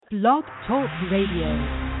Blog Talk Radio.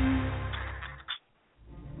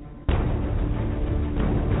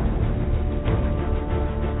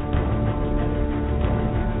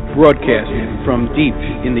 Broadcasting from deep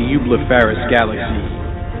in the Eublepharis galaxy,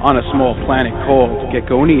 on a small planet called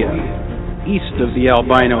Geckonia, east of the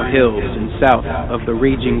Albino Hills and south of the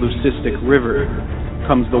raging Leucistic River,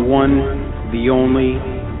 comes the one, the only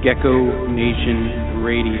Gecko Nation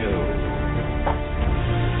Radio.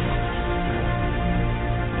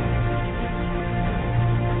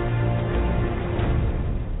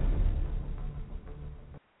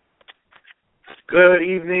 Good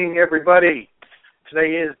evening, everybody.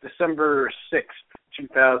 Today is December 6th,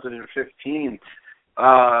 2015.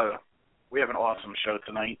 We have an awesome show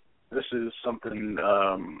tonight. This is something,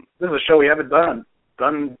 this is a show we haven't done. I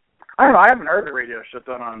don't know, I haven't heard a radio show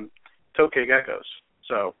done on Tokay geckos.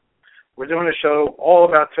 So, we're doing a show all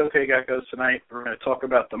about Tokay geckos tonight. We're going to talk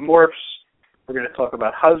about the morphs. We're going to talk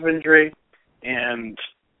about husbandry and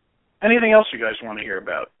anything else you guys want to hear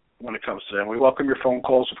about when it comes to them. We welcome your phone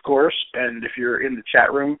calls, of course, and if you're in the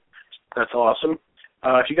chat room, that's awesome.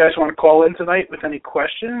 If you guys want to call in tonight with any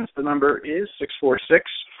questions, the number is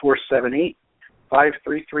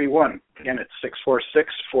 646-478-5331. Again, it's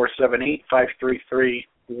 646-478-5331.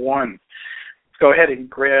 Let's go ahead and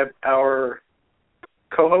grab our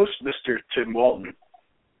co-host, Mr. Tim Walton.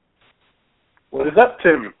 What is up,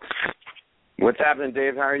 Tim? What's happening,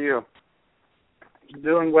 Dave? How are you?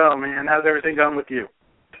 Doing well, man. How's everything going with you?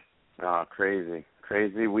 Oh, crazy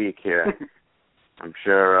week here. I'm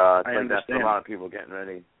sure it's like that for a lot of people getting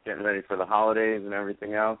ready for the holidays and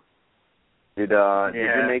everything else. Did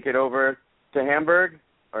you make it over to Hamburg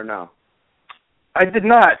or no? I did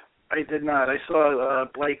not. I saw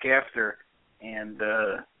Blake after, and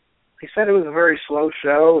he said it was a very slow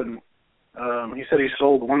show, and he said he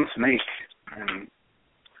sold one snake, and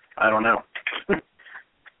I don't know.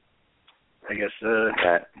 I guess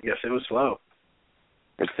it was slow.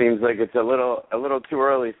 It seems like it's a little too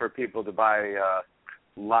early for people to buy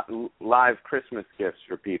live Christmas gifts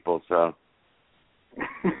for people. So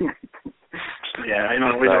yeah, I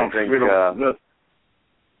know we frown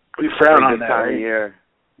on that time of year.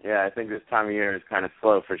 Yeah, I think this time of year is kind of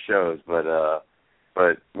slow for shows, but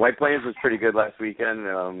White Plains was pretty good last weekend.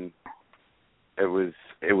 It was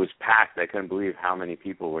packed. I couldn't believe how many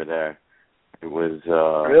people were there. It was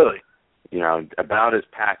really, about as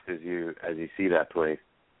packed as you see that place.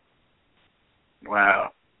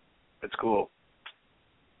 Wow, that's cool.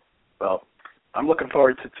 Well, I'm looking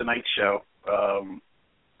forward to tonight's show.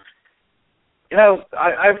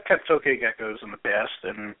 I've kept Tokay geckos in the past,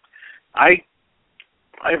 and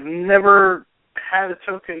I've never had a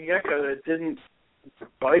Tokay gecko that didn't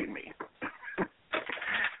bite me,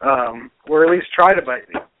 or at least try to bite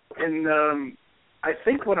me. And I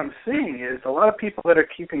think what I'm seeing is a lot of people that are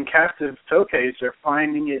keeping captive Tokays are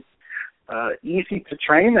finding it easy to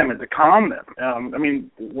train them and to calm them.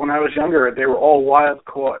 When I was younger, they were all wild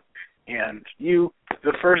caught, and you have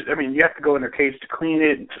to go in their cage to clean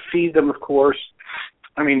it and to feed them, of course.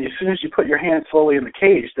 As soon as you put your hand slowly in the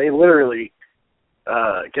cage, they literally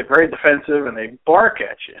get very defensive and they bark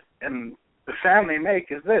at you. And the sound they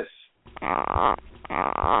make is this. I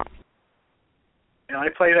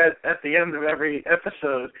play that at the end of every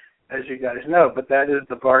episode, as you guys know, but that is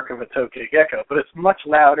the bark of a Tokay gecko. But it's much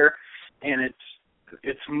louder, and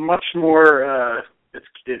it's much more.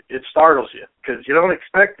 It startles you because you don't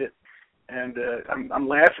expect it. And I'm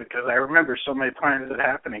laughing because I remember so many times it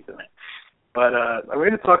happening to me. But I'm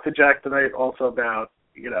going to talk to Jack tonight also about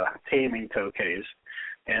taming Tokays,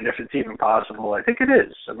 and if it's even possible. I think it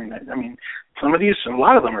is. A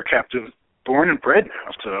lot of them are captive, born and bred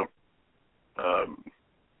now, so.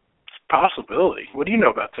 It's a possibility. What do you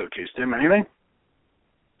know about Tokays, Tim? Anything?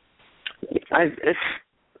 It's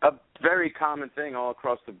a very common thing all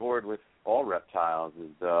across the board with all reptiles.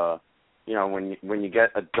 Is when you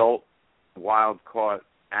get adult wild caught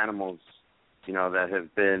animals, that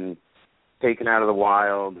have been taken out of the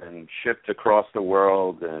wild and shipped across the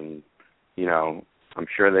world, and I'm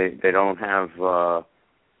sure they don't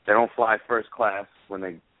fly first class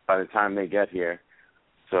by the time they get here.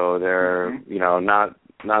 So they're, not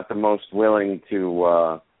the most willing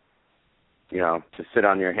to sit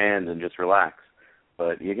on your hand and just relax.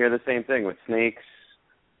 But you hear the same thing with snakes,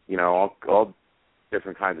 all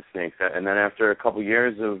different kinds of snakes. And then after a couple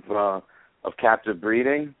years of captive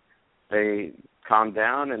breeding, they calm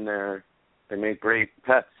down and they make great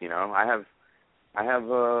pets. I have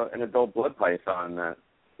an adult blood python that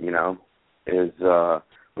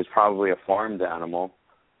was probably a farmed animal,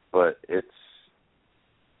 but it's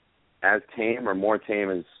as tame or more tame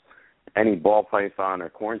as any ball python or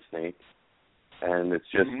corn snake. and it's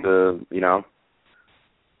just the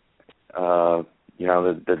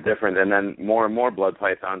difference. And then more and more blood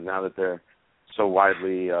pythons, now that they're so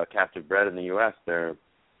widely captive bred in the U.S., they're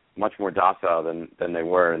much more docile than they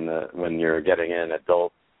were when you're getting in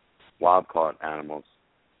adult wild caught animals.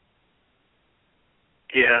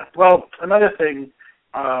 Yeah. Well, another thing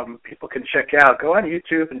people can check out, go on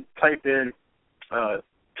YouTube and type in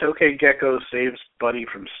Tokay Gecko saves buddy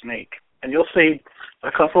from snake. And you'll see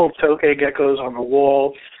a couple of Tokay geckos on the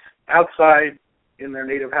wall outside in their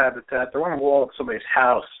native habitat. They're on the wall of somebody's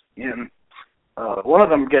house. And one of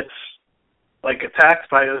them gets attacked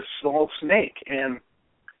by a small snake. And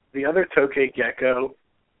the other Tokay gecko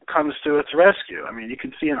comes to its rescue. I mean, you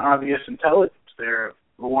can see an obvious intelligence there,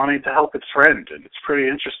 wanting to help its friend, and it's pretty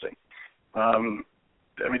interesting.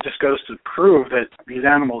 It just goes to prove that these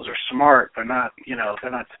animals are smart. They're not,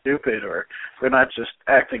 they're not stupid, or they're not just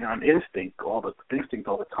acting on instinct all the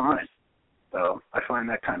time. So I find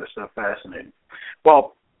that kind of stuff fascinating.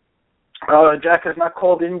 Well, Jack has not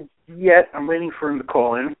called in yet. I'm waiting for him to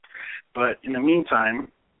call in, but in the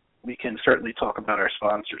meantime, we can certainly talk about our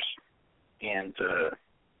sponsors. And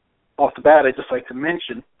off the bat, I'd just like to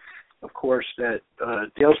mention, of course, that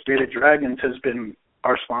Dale's Bearded Dragons has been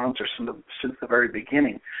our sponsor since the very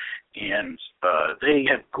beginning, and they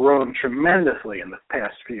have grown tremendously in the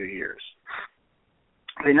past few years.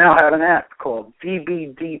 They now have an app called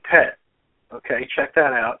DBD Pet. Okay, check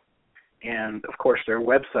that out. And, of course, their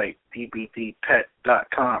website,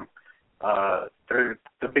 dbdpet.com. They're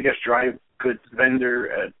the biggest dry goods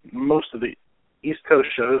vendor at most of the East Coast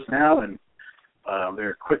shows now, and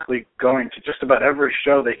they're quickly going to just about every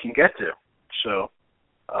show they can get to. So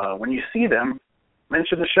when you see them,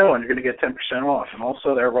 mention the show and you're going to get 10% off. And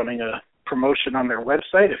also they're running a promotion on their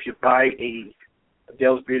website. If you buy a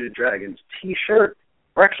Dale's Bearded Dragons t-shirt,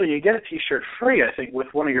 or actually you get a t-shirt free, I think, with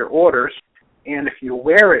one of your orders. And if you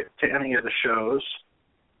wear it to any of the shows,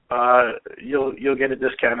 you'll get a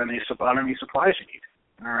discount on any supplies you need.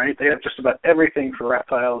 All right? They have just about everything for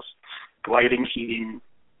reptiles, lighting, heating,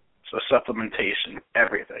 so supplementation,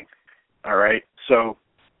 everything. All right? So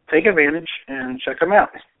take advantage and check them out.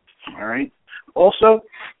 All right? Also,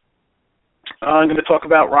 I'm going to talk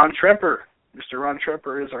about Ron Tremper. Mr. Ron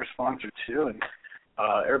Tremper is our sponsor, too, and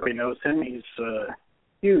everybody knows him. He's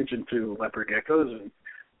huge into leopard geckos and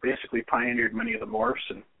basically pioneered many of the morphs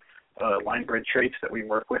and line-bred traits that we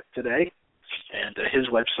work with today. And his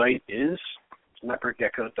website is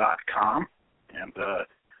leopardgecko.com, and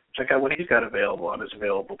check out what he's got available on his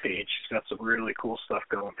available page. He's got some really cool stuff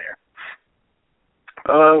going there.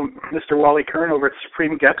 Mr. Wally Kern over at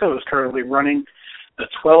Supreme Gecko is currently running the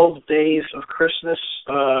 12 Days of Christmas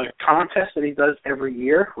contest that he does every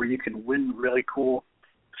year, where you can win really cool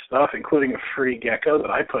stuff, including a free gecko that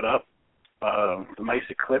I put up, the nice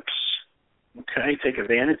Eclipse. Okay, take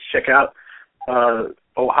advantage. Check out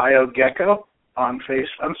Ohio Gecko on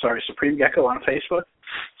Supreme Gecko on Facebook,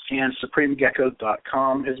 and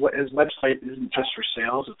supremegecko.com. His website isn't just for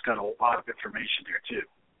sales. It's got a lot of information there, too.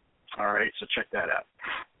 All right, so check that out.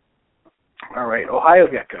 All right, Ohio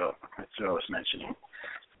Gecko, that's what I was mentioning,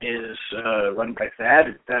 is run by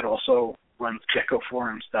Thad. Thad also runs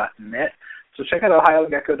geckoforums.net. So check out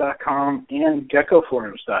ohiogecko.com and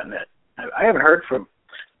geckoforums.net. I haven't heard from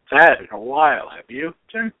Thad in a while. Have you,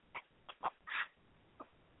 Tim?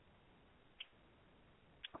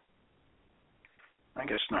 I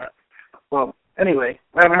guess not. Well, anyway,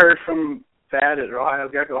 I haven't heard from Thad at Ohio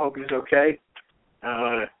Gecko. Hope he's okay.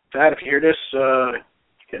 Thad, if you hear this,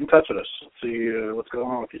 get in touch with us. Let's see what's going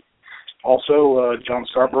on with you. Also, John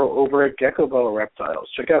Scarborough over at Gecko Boa Reptiles.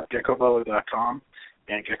 Check out geckoboa.com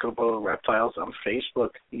and Gecko Boa Reptiles on Facebook.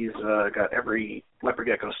 He's got every leopard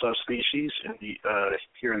gecko subspecies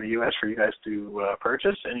here in the U.S. for you guys to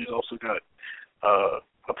purchase, and he's also got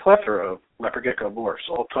a plethora of leopard gecko morphs,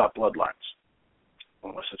 all top bloodlines.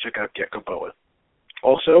 So check out Gecko Boa.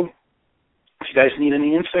 Also, if you guys need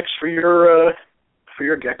any insects for your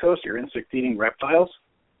geckos, your insect-eating reptiles,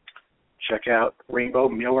 check out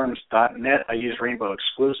rainbowmealworms.net. I use Rainbow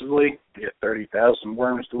exclusively. I get 30,000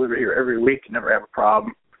 worms delivered here every week. Never have a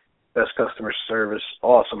problem. Best customer service,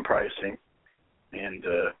 awesome pricing, and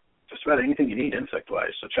just about anything you need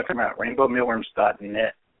insect-wise. So check them out,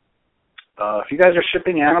 rainbowmealworms.net. If you guys are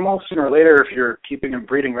shipping animals, sooner or later, if you're keeping and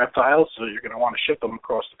breeding reptiles, so you're going to want to ship them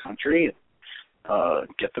across the country and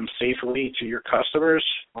get them safely to your customers,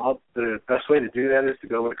 well, the best way to do that is to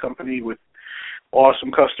go with a company with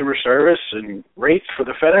awesome customer service and rates for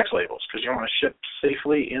the FedEx labels, because you want to ship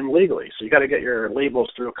safely and legally. So you got to get your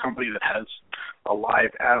labels through a company that has a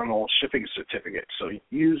live animal shipping certificate. So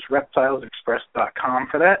use reptilesexpress.com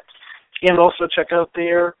for that. And also check out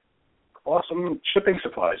their awesome shipping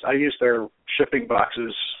supplies. I use their shipping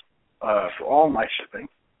boxes for all my shipping.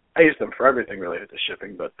 I use them for everything related to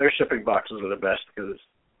shipping, but their shipping boxes are the best because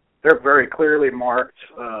they're very clearly marked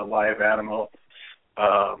live animal,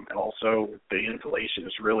 and also the insulation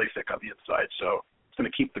is really thick on the inside, so it's going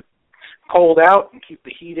to keep the cold out and keep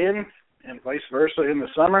the heat in, and vice versa in the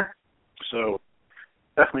summer. So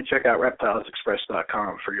definitely check out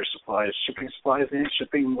reptilesexpress.com for your supplies, shipping supplies, and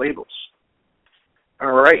shipping labels.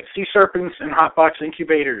 All right, Sea Serpents and Hotbox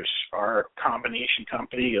Incubators are a combination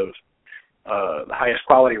company of the highest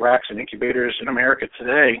quality racks and incubators in America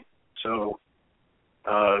today. So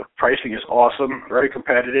pricing is awesome, very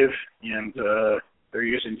competitive, and they're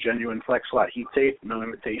using genuine flex slot heat tape, no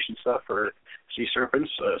imitation stuff for Sea Serpents,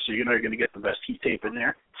 so you know you're going to get the best heat tape in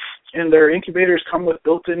there. And their incubators come with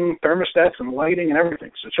built-in thermostats and lighting and everything,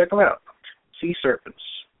 so check them out. Sea Serpents,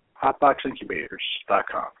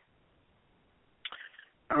 hotboxincubators.com.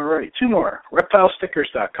 All right, two more,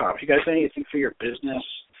 reptilestickers.com. If you guys need anything for your business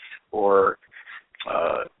or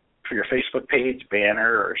for your Facebook page,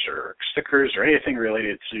 banners, or stickers, or anything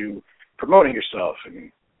related to promoting yourself and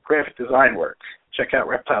graphic design work, check out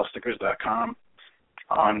reptilestickers.com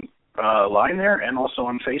online there, and also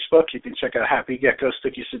on Facebook. You can check out Happy Gecko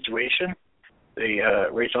Sticky Situation.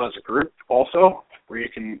 Rachel has a group also where you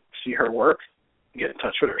can see her work and get in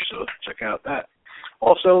touch with her, so check out that.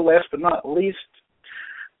 Also, last but not least,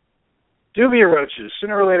 dubia roaches.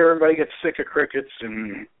 Sooner or later, everybody gets sick of crickets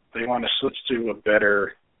and they want to switch to a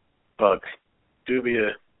better bug.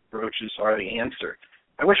 Dubia roaches are the answer.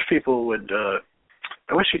 I wish people would,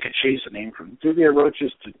 I wish you could change the name from dubia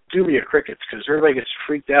roaches to dubia crickets, because everybody gets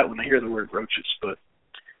freaked out when they hear the word roaches, but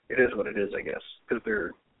it is what it is, I guess, because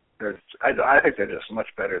I think they're just much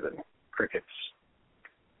better than crickets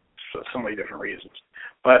for so many different reasons.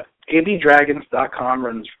 But abdragons.com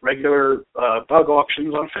runs regular bug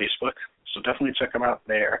auctions on Facebook, so definitely check them out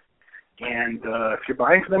there. And if you're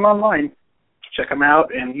buying from them online, check them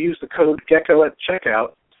out and use the code GECKO at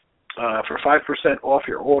checkout for 5% off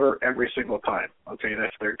your order every single time. Okay,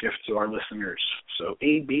 that's their gift to our listeners. So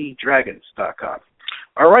abdragons.com.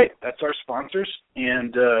 All right, that's our sponsors.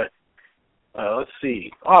 And let's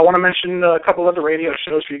see. I want to mention a couple other radio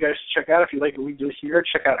shows for you guys to check out. If you like what we do here,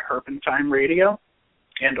 check out Herpentine Radio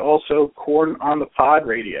and also Corn on the Pod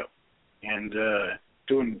Radio. And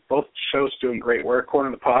both shows doing great work. Corn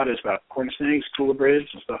on the Pod is about corn snakes, coolibrids,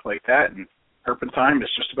 and stuff like that. And Herpentine is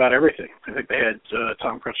just about everything. I think they had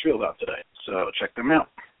Tom Crutchfield out today, so check them out.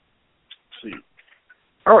 Let's see.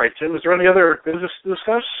 All right, Tim, is there any other business to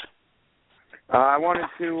discuss? I wanted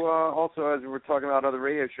to also, as we're talking about other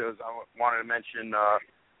radio shows, I wanted to mention,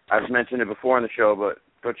 I've mentioned it before on the show, but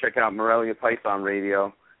go check out Morelia Python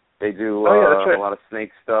Radio. They do a lot of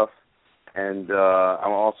snake stuff. And I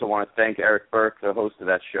also want to thank Eric Burke, the host of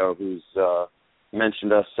that show, who's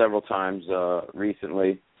mentioned us several times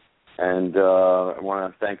recently. And I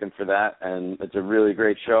want to thank him for that. And it's a really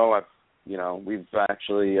great show. We've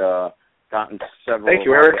actually gotten several Thank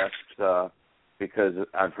you, Eric. guests because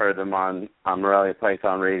I've heard them on Morelia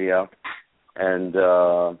Python Radio. And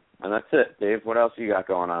that's it. Dave, what else you got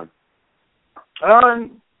going on?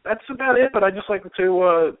 That's about it, but I'd just like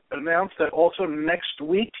to announce that also next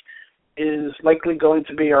week is likely going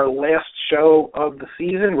to be our last show of the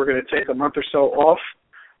season. We're going to take a month or so off.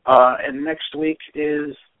 And next week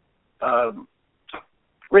is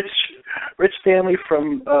Rich Stanley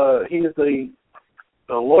from, he's the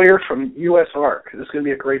lawyer from U.S. ARC. This is going to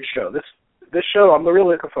be a great show. This show I'm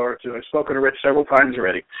really looking forward to. I've spoken to Rich several times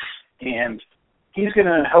already. And he's going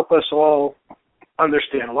to help us all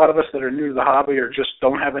understand. A lot of us that are new to the hobby or just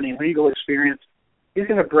don't have any legal experience, he's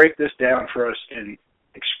going to break this down for us and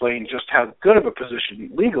explain just how good of a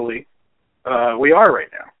position legally we are right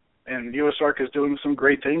now. And U.S. ARC is doing some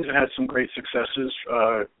great things and had some great successes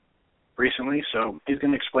recently, so he's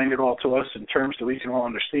going to explain it all to us in terms that we can all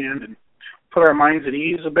understand and put our minds at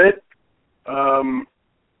ease a bit.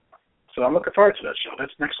 So I'm looking forward to that show.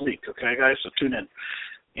 That's next week, okay, guys? So tune in.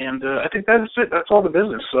 And I think that's it. That's all the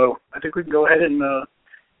business. So I think we can go ahead and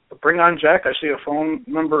bring on Jack. I see a phone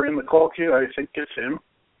number in the call queue. I think it's him.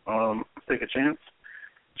 Take a chance.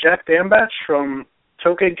 Jack Dambach from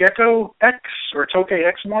Tokay Gecko X or Tokay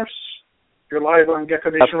X-Morphs. You're live on Gecko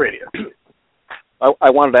Nation Radio. I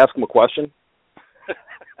wanted to ask him a question.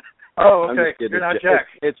 Oh, okay. You're not Jack.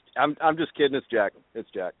 I'm just kidding. It's Jack. It's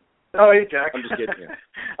Jack. Oh, hey, Jack. I'm just kidding you.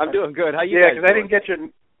 I'm doing good. How you guys doing? Yeah, because I didn't get your...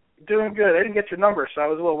 Doing good. I didn't get your number, so I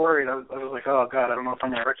was a little worried. I was like, oh, God, I don't know if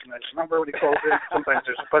I'm going to recognize your number when he calls in. Sometimes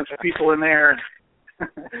there's a bunch of people in there.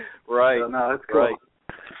 Right. So, no, that's cool. Right.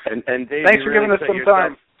 And Dave, thanks for giving us some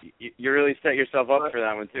time. You really set yourself up for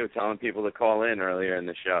that one, too, telling people to call in earlier in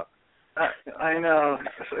the show. I know.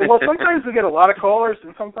 Well, sometimes we get a lot of callers,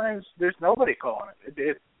 and sometimes there's nobody calling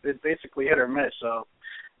it. It's basically hit or miss. So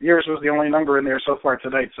yours was the only number in there so far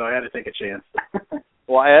tonight, so I had to take a chance.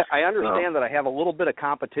 Well, I understand that I have a little bit of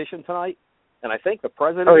competition tonight, and I think the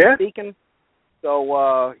president is speaking. So,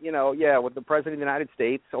 with the president of the United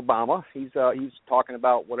States, Obama, he's talking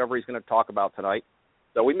about whatever he's going to talk about tonight.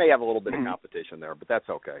 So we may have a little bit of competition there, but that's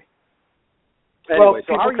okay. Anyway,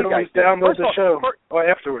 so how are you guys download the show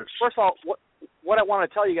afterwards. First of all, what I want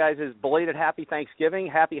to tell you guys is belated Happy Thanksgiving,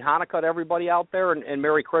 Happy Hanukkah to everybody out there, and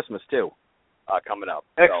Merry Christmas, too, coming up.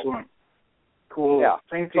 Excellent. So, cool. Yeah.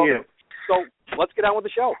 Same to you. So let's get on with the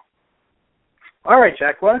show. All right,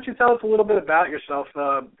 Jack, why don't you tell us a little bit about yourself,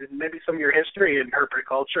 maybe some of your history in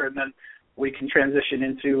herpetoculture, and then we can transition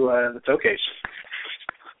into the Tokays.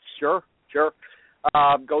 Sure.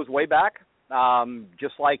 Goes way back.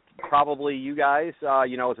 Just like probably you guys,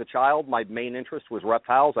 as a child, my main interest was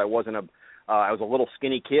reptiles. I was a little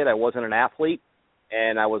skinny kid. I wasn't an athlete,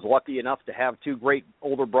 and I was lucky enough to have two great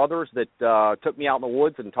older brothers that took me out in the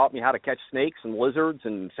woods and taught me how to catch snakes and lizards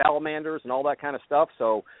and salamanders and all that kind of stuff.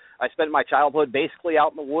 So I spent my childhood basically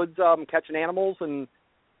out in the woods catching animals. And,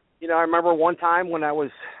 I remember one time when I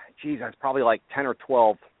was probably like 10 or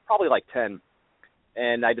 12, probably like 10.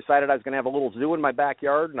 And I decided I was going to have a little zoo in my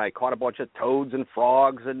backyard, and I caught a bunch of toads and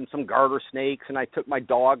frogs and some garter snakes, and I took my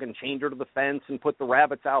dog and chained her to the fence and put the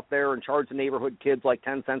rabbits out there and charged the neighborhood kids like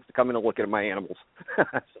 10 cents to come in and look at my animals.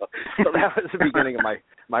 so that was the beginning of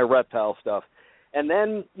my reptile stuff. And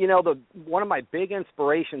then, one of my big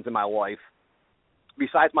inspirations in my life,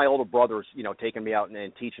 besides my older brothers, taking me out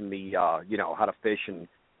and teaching me, how to fish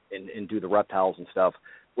and do the reptiles and stuff,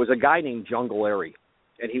 was a guy named Jungle Larry.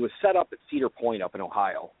 And he was set up at Cedar Point up in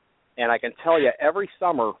Ohio. And I can tell you, every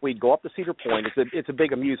summer we'd go up to Cedar Point. It's a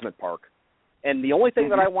big amusement park. And the only thing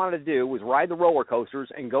that I wanted to do was ride the roller coasters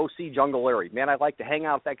and go see Jungle Larry. Man, I'd like to hang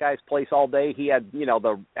out at that guy's place all day. He had, the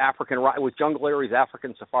it was Jungle Larry's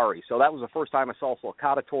African Safari. So that was the first time I saw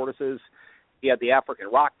sulcata tortoises. He had the African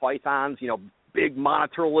rock pythons, big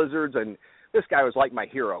monitor lizards, and this guy was like my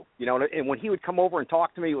hero, and when he would come over and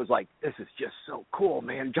talk to me, it was like, this is just so cool,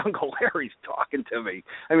 man. Jungle Larry's talking to me.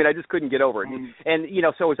 I mean, I just couldn't get over it. And,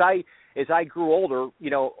 so as I grew older,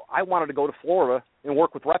 I wanted to go to Florida and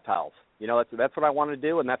work with reptiles. That's what I wanted to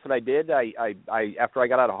do, and that's what I did. I after I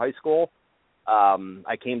got out of high school,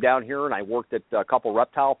 I came down here and I worked at a couple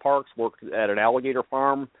reptile parks, worked at an alligator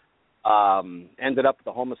farm, ended up at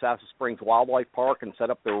the Homosassa Springs Wildlife Park and set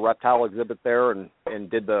up the reptile exhibit there and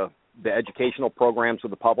did the educational programs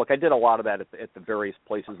with the public. I did a lot of that at the various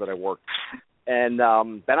places that I worked. And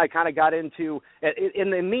then I kind of got into, in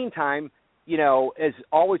the meantime, as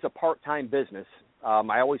always a part-time business,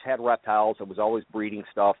 I always had reptiles. I was always breeding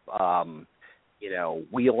stuff,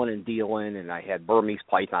 wheeling and dealing, and I had Burmese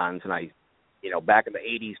pythons. And I, back in the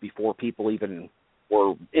 80s, before people even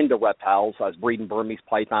were into reptiles, I was breeding Burmese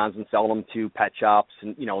pythons and selling them to pet shops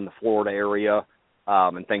and, in the Florida area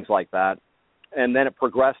and things like that. And then it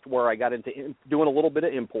progressed where I got into doing a little bit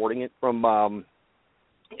of importing it from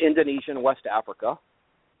Indonesia and West Africa.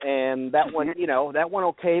 And that went, that went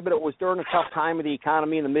okay, but it was during a tough time of the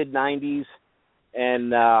economy in the mid-'90s.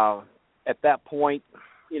 And at that point,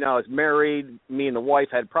 I was married. Me and the wife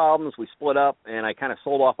had problems. We split up, and I kind of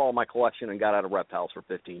sold off all my collection and got out of reptiles for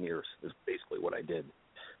 15 years is basically what I did.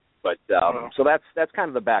 But so that's kind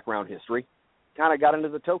of the background history. Kind of got into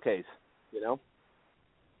the Tokays,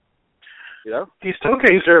 These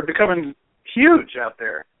Tokays are becoming huge out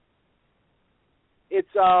there.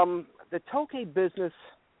 It's the Tokay business,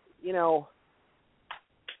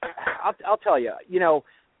 I'll tell you,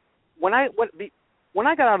 when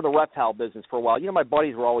I got out of the reptile business for a while, my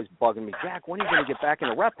buddies were always bugging me, Jack, when are you going to get back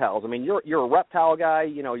into reptiles? I mean, you're a reptile guy,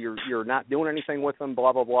 you're not doing anything with them,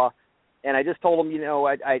 blah blah blah. And I just told them,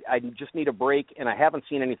 I just need a break, and I haven't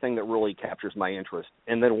seen anything that really captures my interest.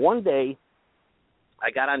 And then one day, I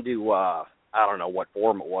got onto I don't know what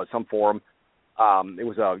forum it was, some forum. It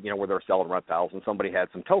was where they're selling reptiles, and somebody had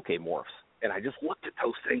some Tokay morphs. And I just looked at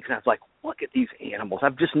those things, and I was like, look at these animals.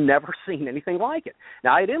 I've just never seen anything like it.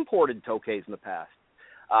 Now, I had imported Tokays in the past.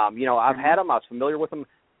 I've had them. I was familiar with them.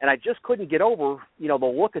 And I just couldn't get over, the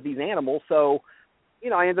look of these animals. So,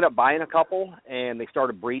 I ended up buying a couple, and they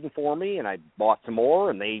started breeding for me, and I bought some more,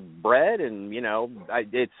 and they bred. And,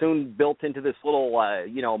 it soon built into this little,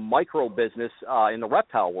 micro business in the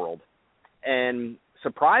reptile world. And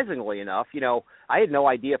surprisingly enough, I had no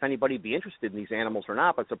idea if anybody would be interested in these animals or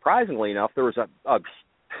not, but surprisingly enough, there's a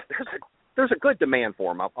good demand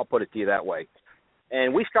for them. I'll put it to you that way.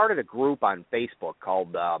 And we started a group on Facebook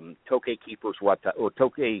called Tokay Keepers Reptile or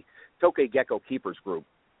Tokay Gecko Keepers Group.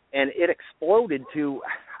 and it exploded to,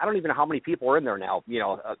 I don't even know how many people are in there now,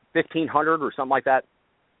 1,500 or something like that.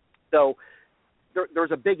 So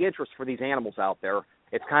there's a big interest for these animals out there.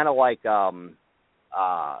 It's kind of like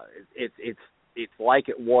it's like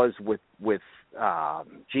it was with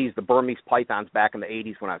the Burmese pythons back in the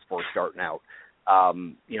 80s when I was first starting out.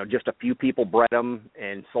 Just a few people bred them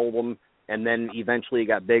and sold them, and then eventually it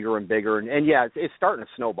got bigger and bigger. And yeah, it's starting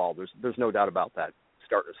to snowball. There's no doubt about that. It's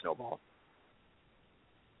starting to snowball.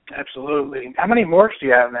 Absolutely. How many morphs do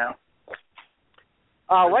you have now?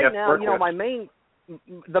 Right now,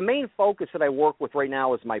 the main focus that I work with right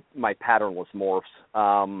now is my patternless morphs.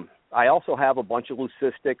 I also have a bunch of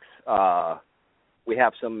leucistics. We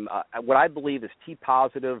have some what I believe is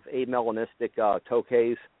T-positive amelanistic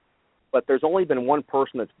Tokays, but there's only been one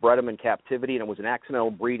person that's bred them in captivity, and it was an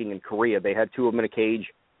accidental breeding in Korea. They had two of them in a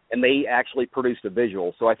cage, and they actually produced a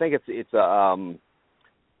visual. So I think it's a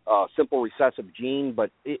simple recessive gene,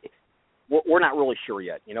 but we're not really sure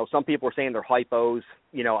yet. Some people are saying they're hypos.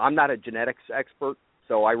 I'm not a genetics expert,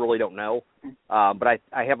 so I really don't know. But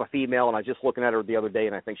I have a female, and I was just looking at her the other day,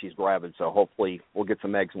 and I think she's gravid. So hopefully we'll get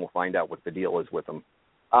some eggs, and we'll find out what the deal is with them.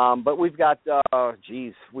 But we've got,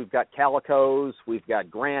 we've got calicos, we've got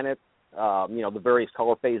granite, the various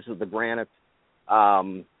color phases of the granite,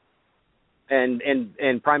 and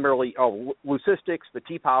primarily leucistics, the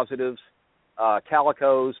T-positives,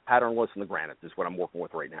 calicos, patternless, and the granites is what I'm working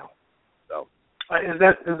with right now. So, is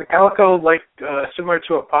the calico like similar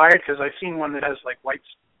to a pied? Because I've seen one that has like white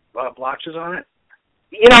blotches on it.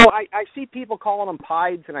 I see people calling them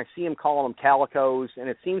pieds, and I see them calling them calicos, and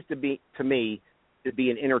it seems to me to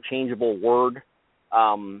be an interchangeable word.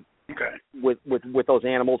 Okay. With those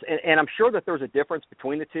animals, and I'm sure that there's a difference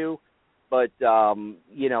between the two, but the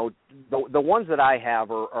ones that I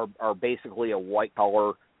have are basically a white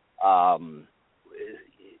color.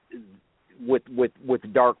 With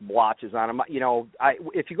dark blotches on them.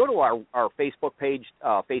 If you go to our Facebook page,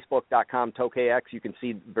 facebook.com TokayX, you can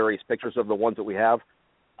see various pictures of the ones that we have.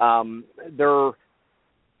 What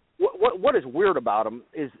is weird about them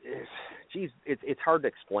is it's hard to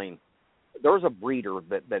explain. There was a breeder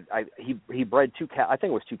that he bred I think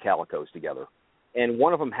it was two calicos together, and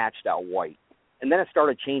one of them hatched out white, and then it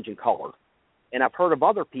started changing color. And I've heard of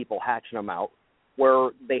other people hatching them out where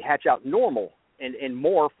they hatch out normal and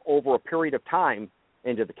morph over a period of time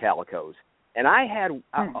into the calicos. And I had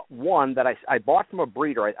one that I bought from a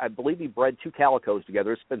breeder. I believe he bred two calicos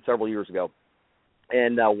together. It's been several years ago.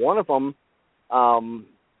 And one of them,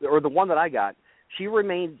 or the one that I got, she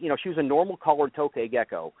remained, she was a normal colored Tokay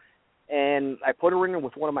gecko. And I put her in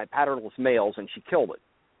with one of my patternless males, and she killed it.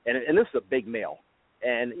 And this is a big male.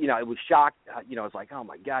 And, I was shocked. I was like, oh,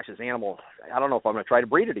 my gosh, this animal, I don't know if I'm going to try to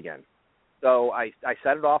breed it again. So I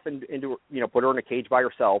set it off into put her in a cage by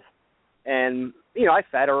herself. And, I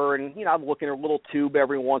fed her, and, I'd look in her little tube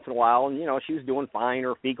every once in a while, and, she was doing fine.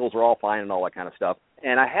 Her fecals were all fine and all that kind of stuff.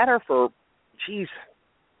 And I had her for,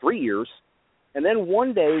 3 years. And then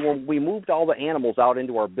one day when we moved all the animals out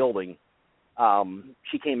into our building,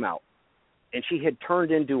 she came out. And she had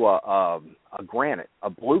turned into a granite, a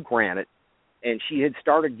blue granite, and she had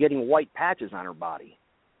started getting white patches on her body.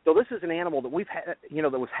 So this is an animal that we've had,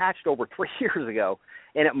 that was hatched over 3 years ago,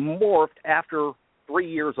 and it morphed after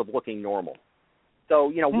 3 years of looking normal.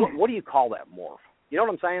 So, what do you call that morph? You know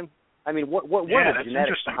what I'm saying? I mean, what are the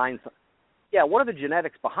genetics behind something? Yeah, what are the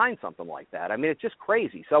genetics behind something like that? I mean, it's just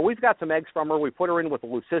crazy. So we've got some eggs from her. We put her in with a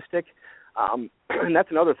leucistic, and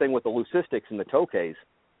that's another thing with the leucistics and the Tokays.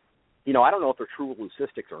 I don't know if they're true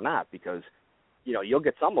leucistics or not, because, you'll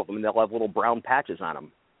get some of them and they'll have little brown patches on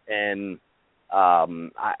them. And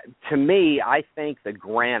to me, I think the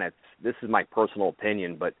granites, this is my personal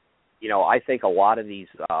opinion, but, I think a lot of these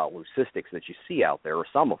leucistics that you see out there, or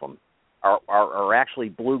some of them, are actually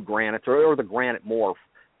blue granites or the granite morph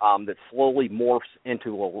that slowly morphs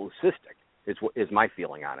into a leucistic is my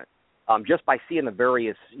feeling on it. Just by seeing the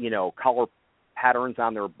various, color patterns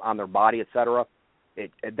on their body, et cetera.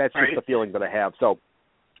 That's just the feeling that I have. So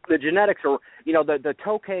the genetics are, the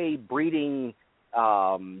Tokay breeding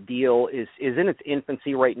deal is in its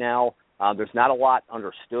infancy right now. There's not a lot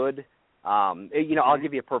understood. I'll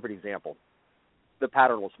give you a perfect example. The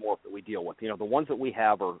patternless morph that we deal with, the ones that we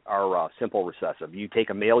have are simple recessive. You take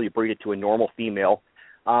a male, you breed it to a normal female.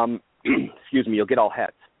 You'll get all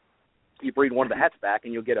hets. You breed one of the hets back,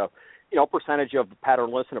 and you'll get a percentage of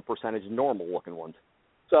patternless and a percentage of normal looking ones.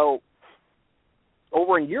 So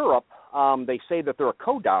over in Europe, they say that they're a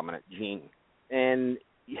co-dominant gene, and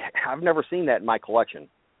I've never seen that in my collection.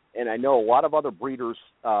 And I know a lot of other breeders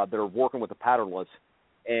that are working with the patternless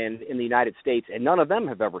and in the United States, and none of them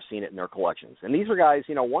have ever seen it in their collections. And these are guys,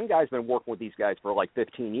 one guy's been working with these guys for like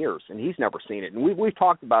 15 years, and he's never seen it. And we've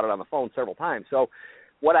talked about it on the phone several times. So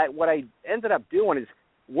what I ended up doing is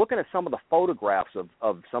looking at some of the photographs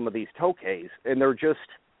of some of these Tokays, and they're just,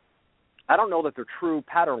 I don't know that they're true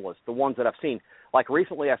patternless, the ones that I've seen. Like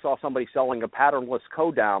recently I saw somebody selling a patternless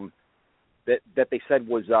Kodam that they said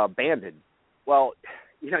was banded. Well,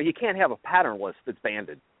 you can't have a patternless that's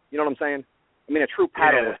banded. You know what I'm saying? I mean, a true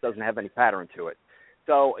patternless doesn't have any pattern to it.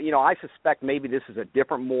 So, I suspect maybe this is a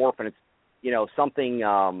different morph, and it's, something,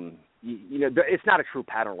 it's not a true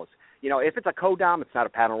patternless. If it's a Kodam, it's not a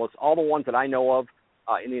patternless. All the ones that I know of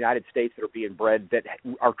in the United States that are being bred that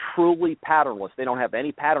are truly patternless, they don't have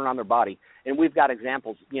any pattern on their body. And we've got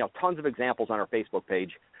examples, tons of examples on our Facebook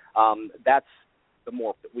page. That's the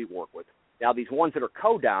morph that we work with. Now, these ones that are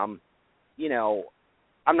Kodam,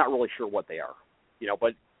 I'm not really sure what they are,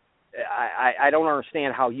 but I don't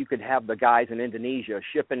understand how you could have the guys in Indonesia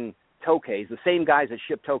shipping Tokays, the same guys that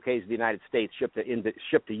ship Tokays to the United States, ship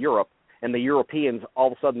to Europe, and the Europeans, all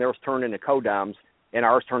of a sudden, theirs turn into Kodams, and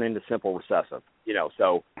ours turn into simple recessive.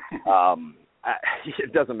 So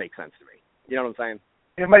it doesn't make sense to me. You know what I'm saying?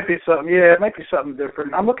 It might be something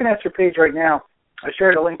different. I'm looking at your page right now. I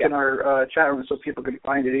shared a link in our chat room so people can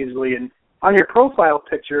find it easily. And on your profile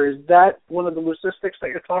picture, is that one of the leucistics that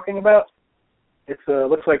you're talking about? It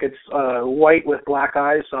looks like it's white with black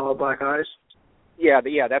eyes, solid black eyes. Yeah,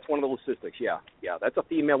 that's one of the leucistics. Yeah, that's a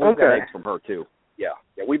female. We've got eggs from her too. Yeah,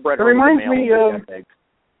 we bred her. It reminds me of. Eggs.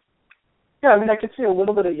 Yeah, I mean, I can see a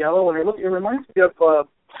little bit of yellow, and it reminds me of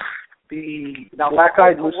the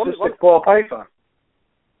black-eyed leucistic ball python,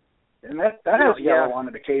 and that has yellow on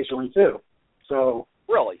it occasionally too. So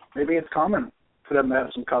really, maybe it's common for them to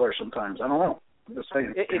have some color sometimes. I don't know. I'm just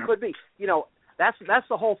saying. It could be. That's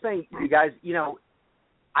the whole thing, you guys.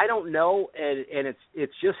 I don't know, and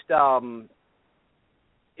it's just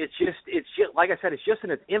like I said, it's just in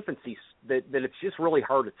its infancy that it's just really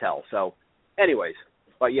hard to tell. So, anyways,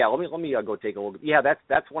 but yeah, let me go take a look. Yeah,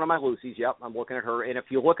 that's one of my Lucy's. Yep, I'm looking at her, and if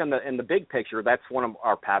you look in the big picture, that's one of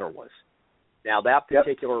our patternless. Now that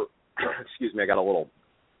particular, excuse me, I got a little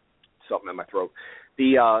something in my throat.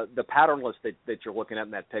 The patternless that you're looking at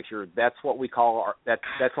in that picture, that's what we call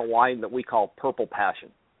that's a line that we call Purple Passion.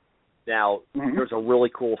 Now, there's a really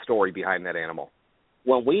cool story behind that animal.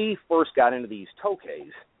 When we first got into these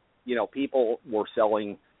Tokays, people were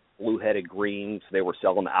selling blue-headed greens, they were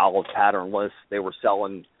selling olive patternless, they were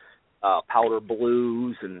selling powder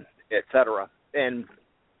blues, and et cetera. And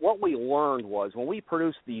what we learned was when we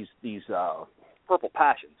produced these Purple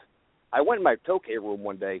Passions, I went in my Tokay room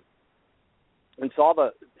one day and saw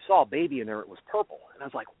a baby in there. It was purple, and I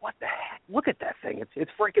was like, "What the heck? Look at that thing!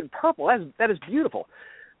 It's freaking purple. That is beautiful."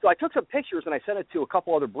 So I took some pictures and I sent it to a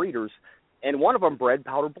couple other breeders, and one of them bred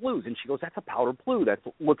powder blues, and she goes, "That's a powder blue. That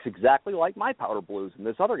looks exactly like my powder blues." And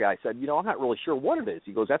this other guy said, "I'm not really sure what it is."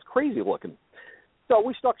 He goes, "That's crazy looking." So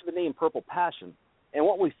we stuck to the name Purple Passion, and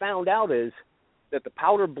what we found out is that the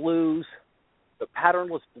powder blues, the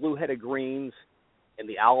patternless blue-headed greens, and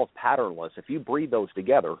the olive patternless, if you breed those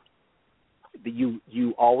together,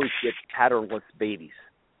 you always get patternless babies,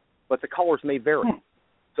 but the colors may vary.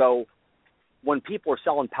 So when people are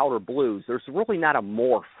selling powder blues, there's really not a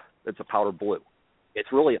morph that's a powder blue.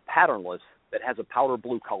 It's really a patternless that has a powder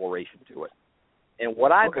blue coloration to it. And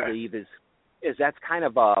what I believe is that's kind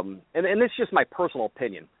of and this is just my personal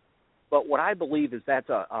opinion, but what I believe is that's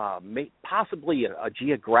possibly a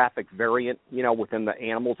geographic variant, within the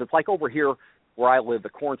animals. It's like over here where I live, the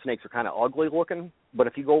corn snakes are kind of ugly looking, but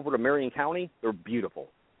if you go over to Marion County, they're beautiful.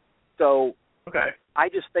 So I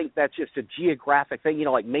just think that's just a geographic thing,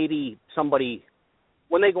 like maybe somebody,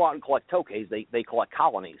 when they go out and collect Tokays, they collect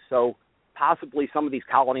colonies. So possibly some of these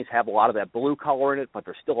colonies have a lot of that blue color in it, but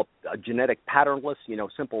they're still a genetic patternless,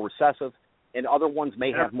 simple recessive, and other ones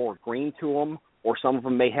may have more green to them, or some of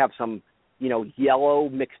them may have some, yellow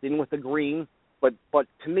mixed in with the green, but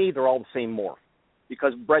to me, they're all the same morph.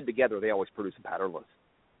 Because bred together, they always produce a patternless.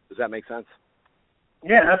 Does that make sense?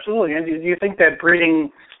 Yeah, absolutely. And do you think that breeding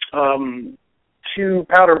two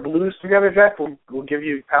powder blues together, Jack, will give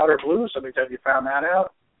you powder blues? I mean, have you found that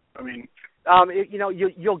out? I mean,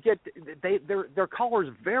 you'll get their colors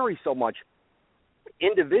vary so much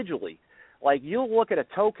individually. Like you'll look at a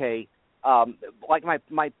Tokay, like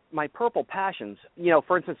my Purple Passions.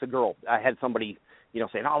 For instance, a girl. I had somebody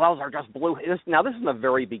saying, "Oh, those are just blue." Now this is in the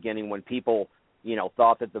very beginning when people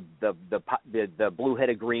thought that the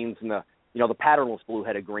blue-headed greens and the patternless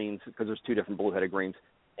blue-headed greens, because there's two different blue-headed greens,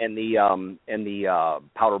 and the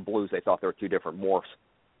powder blues, they thought there were two different morphs.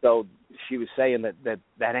 So she was saying that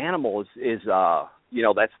animal is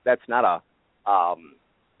that's not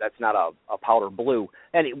that's not a powder blue.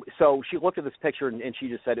 And so she looked at this picture and she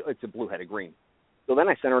just said it's a blue-headed green. So then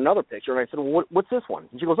I sent her another picture and I said, well, what's this one?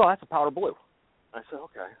 And she goes, oh, that's a powder blue. I said,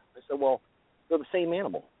 okay. I said, well, they're the same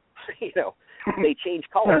animal. They change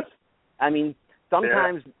colors. I mean,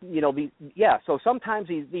 sometimes, so sometimes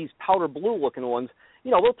these powder blue-looking ones,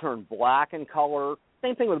 they'll turn black in color.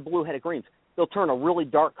 Same thing with blue-headed greens. They'll turn a really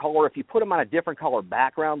dark color. If you put them on a different color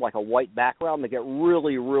background, like a white background, they get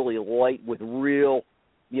really, really light with real,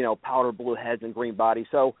 powder blue heads and green bodies.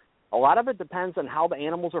 So a lot of it depends on how the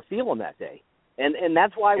animals are feeling that day. And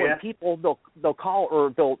that's why when people, they'll call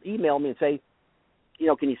or they'll email me and say,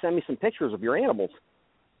 can you send me some pictures of your animals?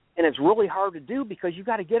 And it's really hard to do because you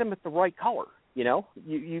got to get them at the right color.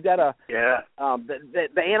 You got to. Yeah.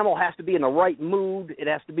 The animal has to be in the right mood. It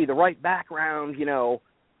has to be the right background.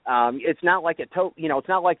 It's not like it's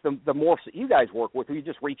not like the morphs that you guys work with, where you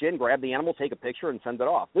just reach in, grab the animal, take a picture, and send it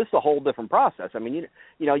off. This is a whole different process. I mean,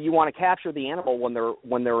 you want to capture the animal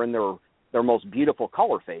when they're in their most beautiful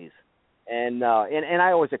color phase. And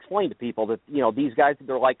I always explain to people that these guys,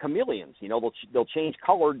 they're like chameleons. They'll change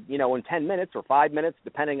color in 10 minutes or 5 minutes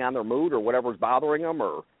depending on their mood or whatever's bothering them,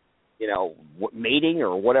 or mating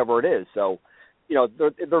or whatever it is. So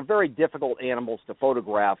they're very difficult animals to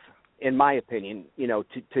photograph, in my opinion.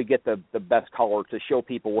 To get the best color to show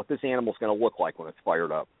people what this animal's going to look like when it's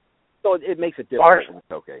fired up. So it makes it difficult in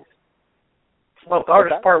the Tokays. Well, the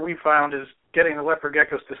hardest part we found is getting the leopard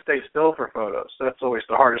geckos to stay still for photos. That's always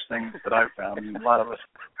the hardest thing that I've found. And a lot of us,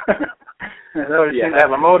 they always seem to have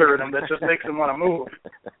a motor in them that just makes them want to move.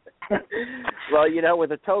 Well, with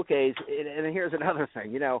the Tokays, and here's another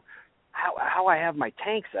thing, how I have my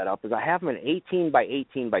tank set up is I have them in 18 by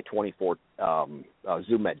 18 by 24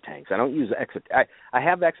 Zoom Med tanks. I don't use I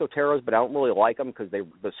have Exoterras, but I don't really like them because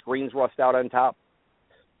the screens rust out on top.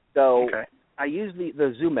 So I use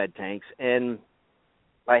the Zoom Med tanks, and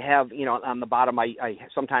I have, on the bottom, I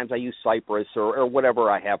sometimes I use cypress or whatever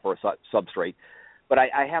I have for a substrate, but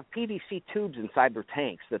I have PVC tubes inside their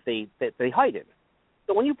tanks that they hide in.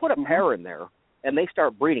 So when you put a pair in there and they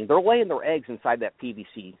start breeding, they're laying their eggs inside that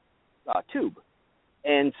PVC tube,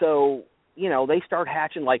 and so they start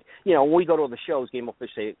hatching. Like when we go to the shows, Game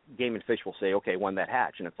and Fish will say, okay, when that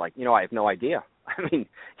hatch, and it's like I have no idea. I mean,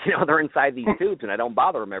 they're inside these tubes, and I don't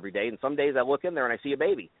bother them every day. And some days I look in there and I see a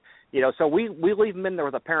baby. So we leave them in there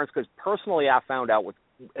with the parents because personally I found out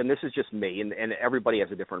and this is just me, and everybody has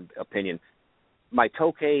a different opinion. My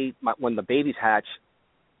Tokay, when the babies hatch,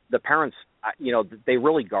 the parents, they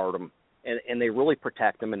really guard them and they really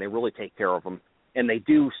protect them and they really take care of them, and they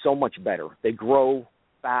do so much better. They grow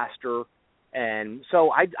faster, and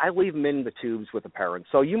so I leave them in the tubes with the parents.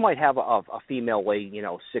 So you might have a female lay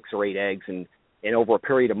 6 or 8 eggs, and over a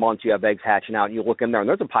period of months, you have eggs hatching out, and you look in there, and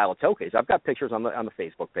there's a pile of Tokays. I've got pictures on the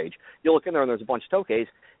Facebook page. You look in there, and there's a bunch of Tokays,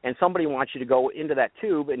 and somebody wants you to go into that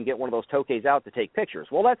tube and get one of those Tokays out to take pictures.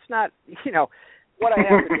 Well, that's not, what I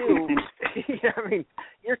have to do. I mean,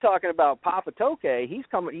 you're talking about Papa Tokay. He's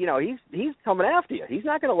coming, he's coming after you. He's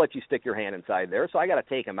not going to let you stick your hand inside there, so I got to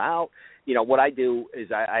take him out. What I do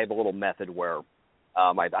is I have a little method where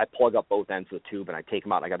I plug up both ends of the tube, and I take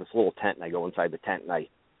them out, and I got this little tent, and I go inside the tent, and I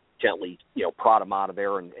gently, prod them out of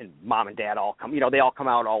there, and mom and dad all come, they all come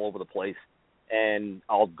out all over the place, and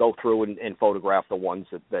I'll go through and photograph the ones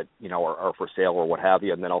that are for sale or what have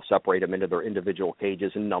you, and then I'll separate them into their individual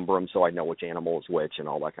cages and number them so I know which animal is which and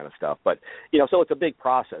all that kind of stuff. But so it's a big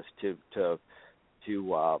process to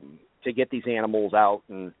get these animals out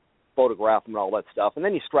and photograph them and all that stuff, and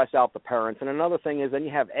then you stress out the parents. And another thing is then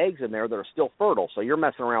you have eggs in there that are still fertile, so you're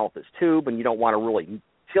messing around with this tube, and you don't want to really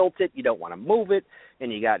tilt it, you don't want to move it,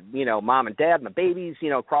 and you got mom and dad and the babies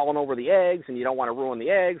crawling over the eggs, and you don't want to ruin the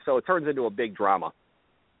eggs, so it turns into a big drama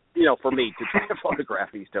for me to try to photograph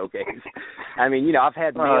these Tokays. I mean, I've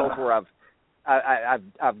had males where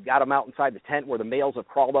I've got them out inside the tent where the males have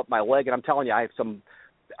crawled up my leg, and I'm telling you, I have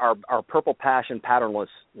our Purple Passion patternless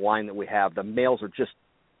line that we have, the males are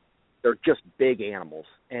they're just big animals,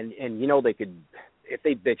 and they could, if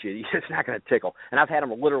they bit you, it's not going to tickle. And I've had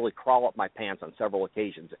them literally crawl up my pants on several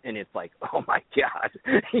occasions, and it's like, oh my God,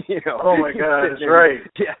 Oh my God, that's right.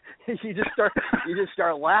 Yeah, you just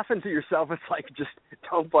start laughing to yourself. It's like, just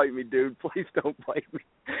don't bite me, dude. Please don't bite me.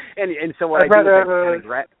 And so what I'd rather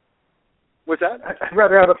have what's that? I'd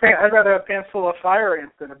rather have pants full of fire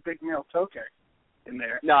ants than a big male Tokay in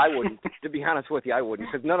there. No, I wouldn't. To be honest with you, I wouldn't,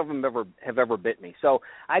 because none of them have ever bit me. So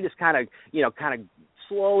I just kind of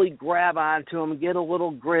slowly grab onto him, get a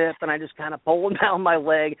little grip, and I just kind of pull him down my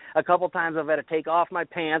leg. A couple times I've had to take off my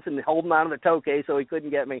pants and hold him onto the Tokay so he couldn't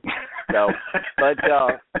get me. So, but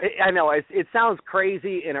I know it sounds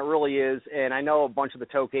crazy, and it really is. And I know a bunch of the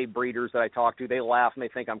Tokay breeders that I talk to, they laugh and they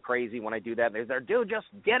think I'm crazy when I do that. They're, dude, just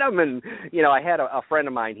get him. And, you know, I had a friend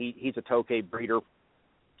of mine, he's a Tokay breeder,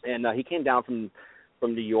 and he came down from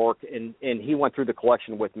New York, and he went through the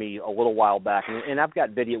collection with me a little while back, and I've got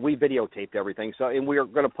we videotaped everything, so, and we're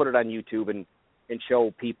going to put it on YouTube and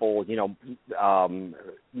show people, you know,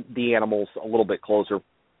 the animals a little bit closer.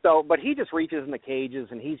 So, but he just reaches in the cages,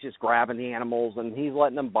 and he's just grabbing the animals, and he's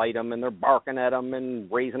letting them bite them, and they're barking at him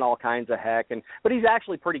and raising all kinds of heck, but he's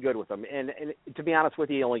actually pretty good with them, and to be honest with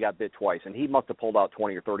you, he only got bit twice, and he must have pulled out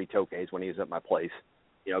 20 or 30 Tokays when he was at my place,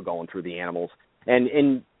 you know, going through the animals.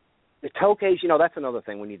 And the Tokays, you know, that's another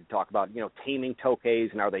thing we need to talk about, you know, taming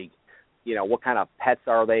Tokays, and are they, you know, what kind of pets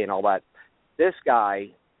are they and all that. This guy,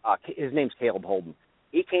 his name's Caleb Holden.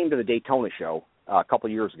 He came to the Daytona show a couple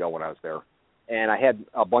of years ago when I was there, and I had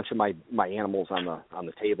a bunch of my animals on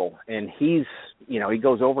the table, and he's, you know, he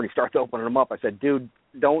goes over and he starts opening them up. I said, dude,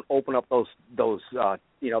 don't open up those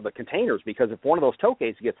you know, the containers, because if one of those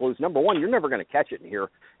Tokays gets loose, number one, you're never going to catch it in here,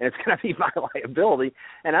 and it's going to be my liability,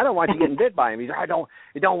 and I don't want you getting bit by him. He's like,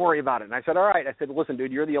 don't worry about it. And I said, all right. I said, listen,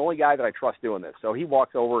 dude, you're the only guy that I trust doing this. So he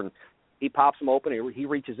walks over and he pops them open. He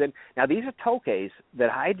reaches in. Now, these are Tokays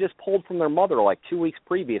that I just pulled from their mother like 2 weeks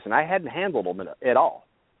previous, and I hadn't handled them at all.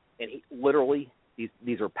 And he literally,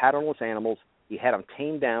 these are patternless animals. He had them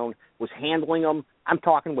tamed down, was handling them. I'm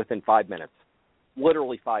talking within 5 minutes.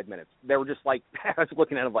 Literally 5 minutes. They were just like, I was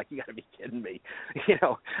looking at them like, you got to be kidding me. You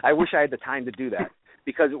know, I wish I had the time to do that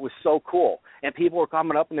because it was so cool. And people were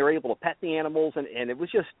coming up and they were able to pet the animals, and it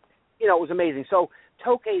was just, you know, it was amazing. So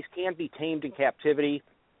Tokays can be tamed in captivity.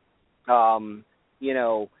 You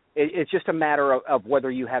know, it's just a matter of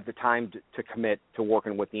whether you have the time to commit to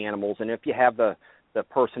working with the animals. And if you have the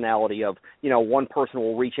personality of, you know, one person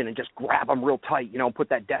will reach in and just grab them real tight, you know, put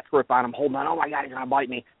that death grip on them, hold on, oh my God, he's going to bite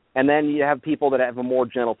me. And then you have people that have a more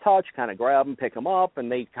gentle touch, kind of grab them, pick them up,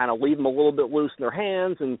 and they kind of leave them a little bit loose in their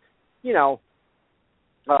hands. And, you know,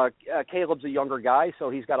 Caleb's a younger guy, so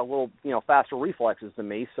he's got a little, you know, faster reflexes than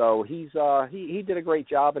me. So he did a great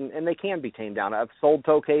job, and they can be tamed down. I've sold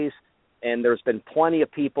Tokays, and there's been plenty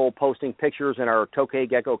of people posting pictures in our Tokay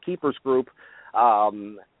Gecko Keepers group,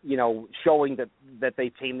 you know, showing that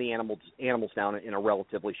they tame the animals down in a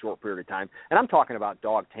relatively short period of time. And I'm talking about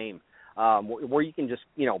dog tame. Where you can just,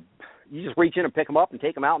 you know, you just reach in and pick them up and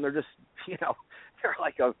take them out, and they're just, you know, they're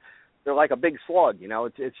like a big slug, you know.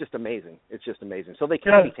 It's just amazing. It's just amazing. So they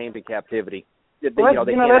can be tamed in captivity. They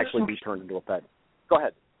can actually be turned into a pet. Go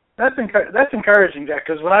ahead. That's encouraging, Jack,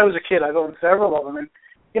 because when I was a kid, I've owned several of them, and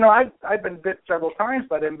you know, I've been bit several times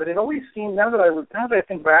by them, but it always seemed, now that I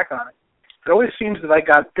think back on it, it always seems that I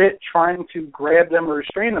got bit trying to grab them or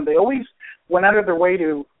restrain them. They always went out of their way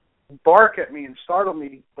to bark at me and startle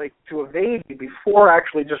me, like to evade me before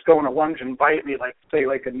actually just going to lunge and bite me, like say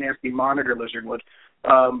like a nasty monitor lizard would.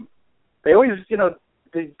 They always, you know,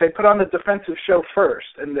 they put on the defensive show first,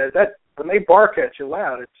 and that when they bark at you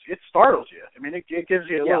loud, it startles you. I mean, it gives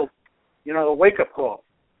you a little, you know, a wake up call.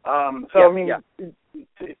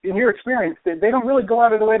 In your experience, they don't really go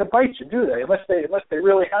out of the way to bite you, do they? Unless they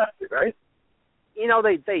really have to, right? You know,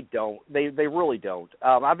 they don't. They really don't.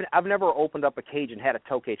 I've never opened up a cage and had a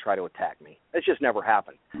Tokay try to attack me. It's just never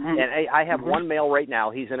happened. Mm-hmm. And I have one male right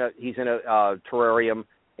now. He's in a terrarium,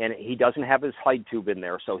 and he doesn't have his hide tube in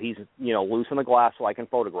there, so he's, you know, loose in the glass so I can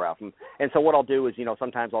photograph him. And so what I'll do is, you know,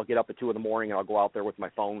 sometimes I'll get up at 2 a.m. and I'll go out there with my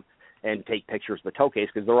phone and take pictures of the Tokays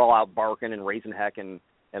because they're all out barking and raising heck and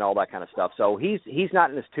all that kind of stuff. So he's not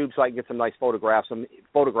in his tube, so I can get some nice photographs of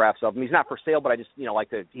him. He's not for sale, but I just, you know,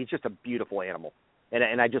 he's just a beautiful animal.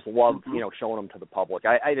 And I just love, you know, showing them to the public.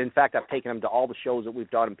 In fact, I've taken him to all the shows that we've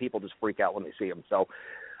done, and people just freak out when they see him. So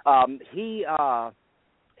he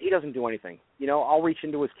doesn't do anything. You know, I'll reach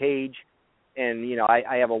into his cage, and, you know,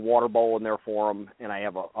 I have a water bowl in there for him, and I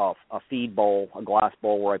have a feed bowl, a glass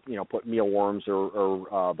bowl where I, you know, put mealworms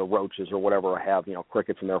or the roaches or whatever I have, you know,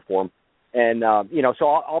 crickets in there for him. And, you know, so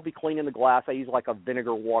I'll be cleaning the glass. I use like a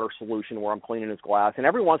vinegar water solution where I'm cleaning his glass. And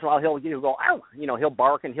every once in a while he'll go, ow, you know, he'll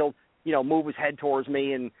bark and he'll, you know, move his head towards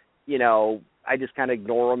me. And, you know, I just kind of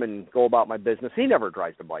ignore him and go about my business. He never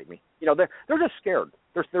tries to bite me. You know, they're just scared.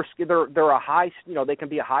 They're a high, you know, they can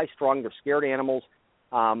be a high strung. They're scared animals.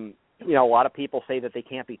 You know, a lot of people say that they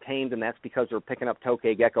can't be tamed, and that's because they're picking up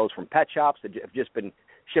Tokay geckos from pet shops that have just been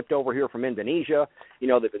shipped over here from Indonesia. You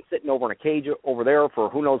know, they've been sitting over in a cage over there for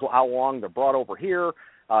who knows how long. They're brought over here.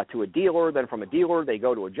 to a dealer, then from a dealer they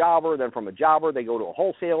go to a jobber, then from a jobber they go to a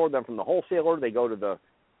wholesaler, then from the wholesaler they go to the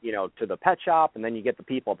to the pet shop, and then you get the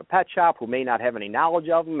people at the pet shop who may not have any knowledge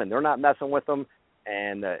of them, and they're not messing with them,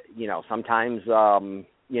 and sometimes the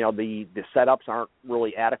setups aren't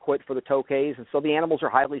really adequate for the Tokays, and so the animals are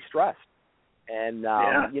highly stressed, and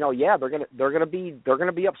they're gonna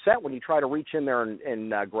be upset when you try to reach in there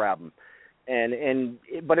and grab them,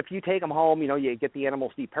 but if you take them home, you get the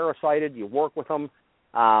animals deparasited, you work with them.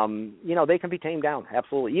 They can be tamed down,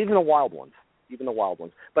 absolutely, even the wild ones.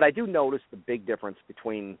 But I do notice the big difference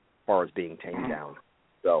between as far as being tamed down.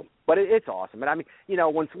 So, but it's awesome. And I mean,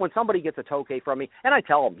 when somebody gets a Tokay from me, and I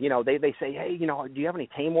tell them, they say, hey, do you have any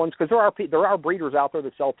tame ones? Because there are breeders out there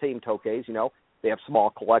that sell tame Tokays. They have small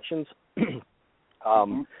collections,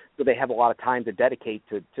 so they have a lot of time to dedicate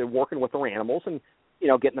to working with their animals and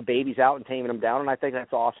getting the babies out and taming them down. And I think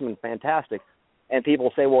that's awesome and fantastic. And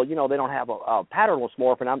people say, well, they don't have a patternless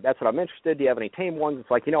morph, and that's what I'm interested in. Do you have any tame ones?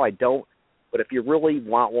 It's like, I don't. But if you really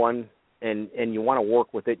want one and you want to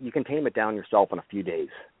work with it, you can tame it down yourself in a few days.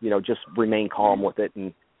 Just remain calm with it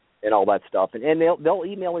and all that stuff. And they'll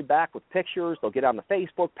email me back with pictures. They'll get on the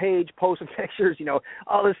Facebook page, posting pictures.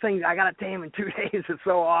 Oh, this thing, I got to tame in 2 days. It's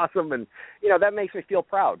so awesome. And, that makes me feel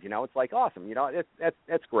proud. It's like awesome.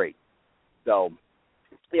 That's great. So,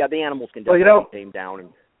 yeah, the animals can definitely be tamed down and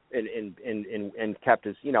kept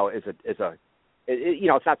as it's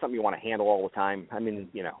not something you want to handle all the time. I mean,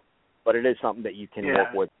 but it is something that you can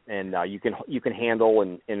work with and you can handle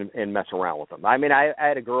and mess around with them. I mean, I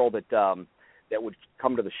had a girl that would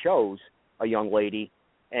come to the shows, a young lady,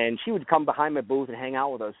 and she would come behind my booth and hang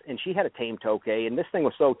out with us, and she had a tame Tokay, and this thing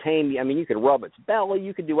was so tame. I mean, you could rub its belly,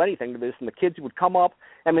 you could do anything to this, and the kids would come up.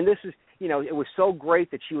 I mean, this is it was so great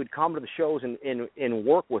that she would come to the shows and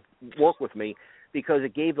work with me, because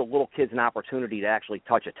it gave the little kids an opportunity to actually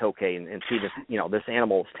touch a Tokay and see this, this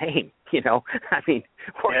animal is tame. I mean,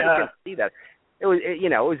 you can see that. It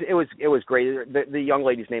was great. The young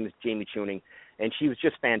lady's name is Jamie Tuning, and she was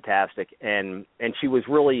just fantastic, and she was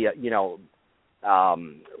really,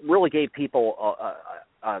 really gave people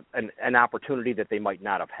an opportunity that they might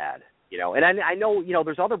not have had. And I know,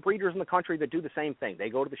 there's other breeders in the country that do the same thing. They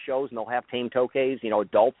go to the shows and they'll have tame Tokays,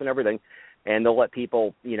 adults and everything, and they'll let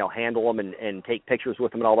people, handle them and take pictures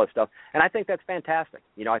with them and all that stuff. And I think that's fantastic.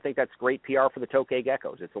 I think that's great PR for the Tokay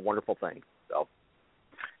geckos. It's a wonderful thing. So.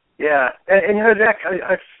 Yeah, and Jack,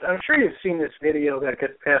 I'm sure you've seen this video that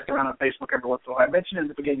gets passed around on Facebook every once in a while. I mentioned it in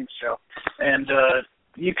the beginning of the show, and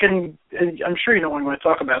I'm sure you know what I'm going to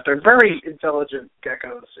talk about. They're very intelligent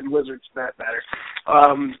geckos and lizards, for that matter.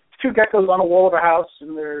 2 geckos on a wall of a house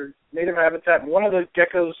in their native habitat, and one of the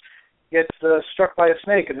geckos gets struck by a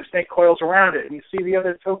snake, and the snake coils around it, and you see the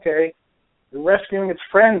other Tokay rescuing its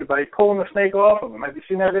friend by pulling the snake off of him. Have you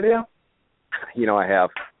seen that video? I have,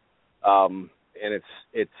 and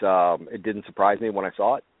it didn't surprise me when I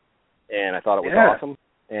saw it, and I thought it was awesome,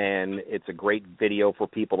 and it's a great video for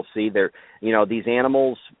people to see. They're, these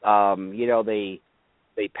animals, they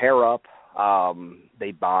pair up,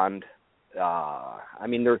 they bond. I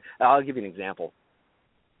mean, I'll give you an example.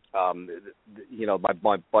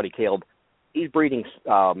 My buddy Caleb, he's breeding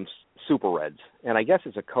super reds, and I guess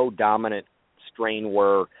it's a co-dominant strain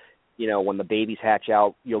where, when the babies hatch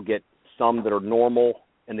out, you'll get some that are normal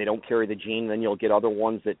and they don't carry the gene, then you'll get other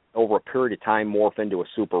ones that over a period of time morph into a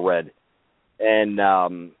super red. And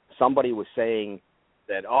somebody was saying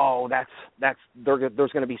that,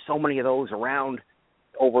 there's going to be so many of those around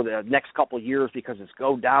over the next couple of years because it's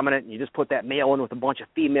co-dominant, and you just put that male in with a bunch of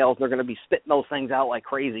females, and they're going to be spitting those things out like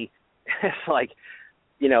crazy. It's like,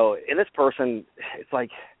 and this person, it's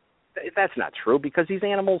like, that's not true, because these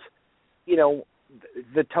animals,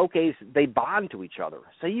 the Tokays, they bond to each other.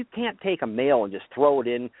 So you can't take a male and just throw it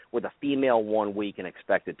in with a female 1 week and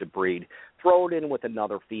expect it to breed. Throw it in with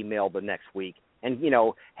another female the next week and,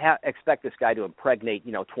 expect this guy to impregnate,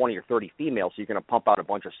 20 or 30 females so you're going to pump out a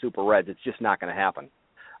bunch of super reds. It's just not going to happen.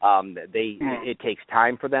 It takes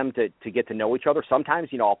time for them to get to know each other. Sometimes,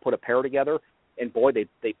 I'll put a pair together, and boy,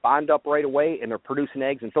 they bond up right away, and they're producing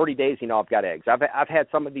eggs. In 30 days, I've got eggs. I've had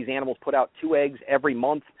some of these animals put out 2 eggs every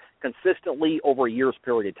month consistently over a year's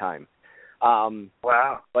period of time.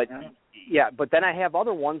 Wow. But but then I have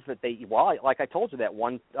other ones that like I told you, that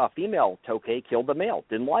one female Tokay killed the male,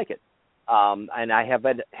 didn't like it. And I have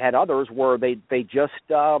had others where they just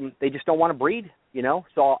don't want to breed,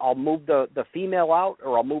 So I'll move the female out,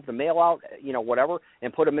 or I'll move the male out, whatever,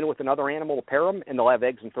 and put them in with another animal to pair them, and they'll have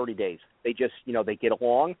eggs in 30 days. They just, they get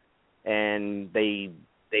along, and they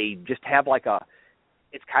just have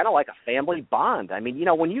it's kind of like a family bond. I mean,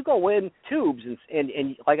 when you go in tubes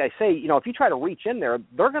and like I say, if you try to reach in there,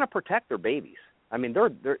 they're going to protect their babies. I mean,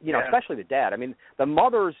 they're especially the dad. I mean, the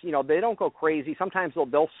mothers, they don't go crazy. Sometimes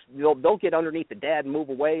they'll get underneath the dad and move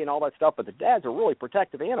away and all that stuff, but the dads are really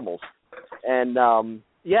protective animals. And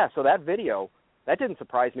so that video, that didn't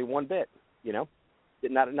surprise me one bit,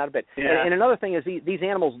 not a bit. Yeah. And another thing is these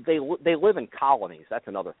animals, they live in colonies. That's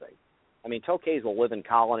another thing. I mean, Tokays will live in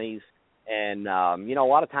colonies. And, a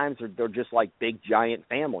lot of times they're just like big, giant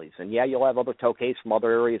families. And, yeah, you'll have other Tokays from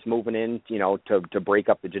other areas moving in, to break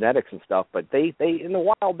up the genetics and stuff. But they in the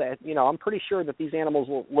wild, I'm pretty sure that these animals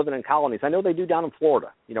will living in colonies. I know they do down in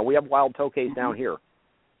Florida. We have wild Tokays down here.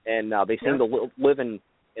 And they seem to live in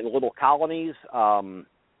little colonies. Mom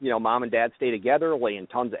and dad stay together, laying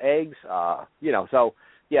tons of eggs. So,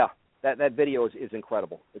 yeah, that video is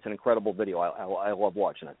incredible. It's an incredible video. I love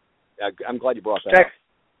watching it. I'm glad you brought that up.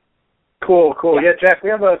 Cool. Yeah, Jack,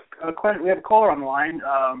 we have a caller on the line.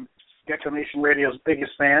 Gecko Nation Radio's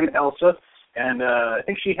biggest fan, Elsa, and I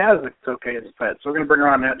think she has a Tokay as a pet. So we're going to bring her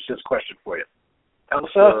on and answer this question for you.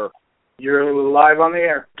 Elsa, You're live on the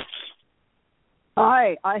air.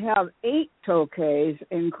 Hi, I have 8 Tokays,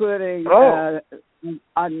 including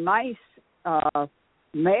a nice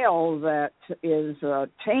male that is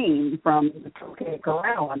tame from the Tokay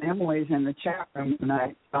Corral, and Emily's in the chat room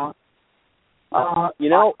tonight. So. I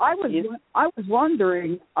was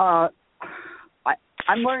wondering. I'm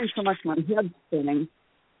learning so much. My head's spinning.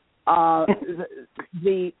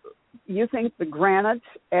 You think the granites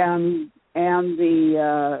and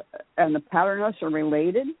the patternless are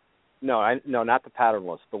related? No, not the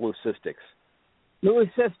patternless. The leucistics.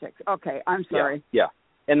 Leucistics. Okay, I'm sorry. Yeah.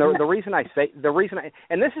 And the reason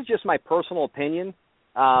and this is just my personal opinion.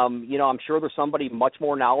 I'm sure there's somebody much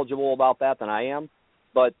more knowledgeable about that than I am.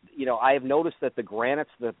 But, I have noticed that the granites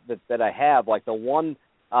that I have, like the one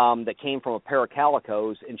that came from a pair of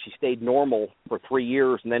calicos, and she stayed normal for 3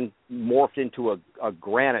 years and then morphed into a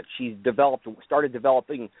granite, she started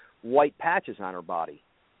developing white patches on her body.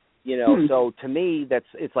 So to me,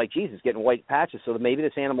 it's like, Jesus, getting white patches. So maybe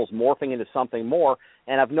this animal's morphing into something more.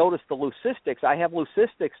 And I've noticed the leucistics. I have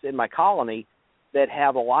leucistics in my colony that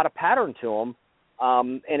have a lot of pattern to them,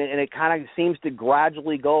 and it kind of seems to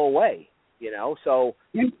gradually go away. So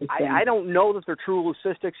I don't know that they're true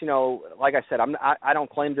leucistics. Like I said, I don't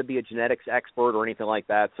claim to be a genetics expert or anything like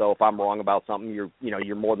that. So if I'm wrong about something,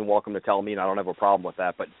 you're more than welcome to tell me, and I don't have a problem with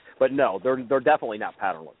that. But no, they're definitely not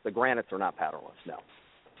patternless. The granites are not patternless. No.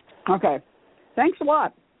 Okay. Thanks a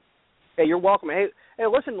lot. Hey, you're welcome. Hey,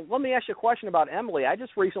 listen, let me ask you a question about Emily. I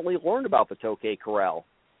just recently learned about the Tokay Corral.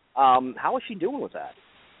 How is she doing with that?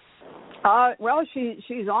 Well,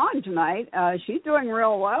 she's on tonight. She's doing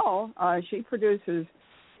real well. She produces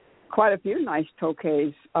quite a few nice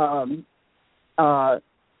Tokays.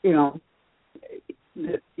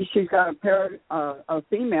 She's got a pair of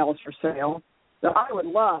females for sale that I would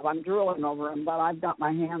love. I'm drooling over them, but I've got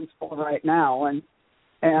my hands full right now. And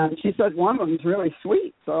she said one of them's really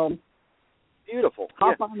sweet. So beautiful.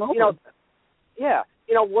 Hop on over.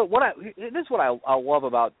 This is what I love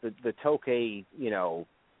about the Tokay,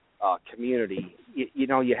 community.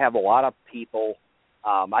 You have a lot of people.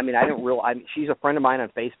 I didn't realize she's a friend of mine on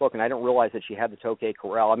Facebook, and I didn't realize that she had the Tokay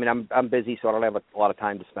Corral. I'm busy, so I don't have a lot of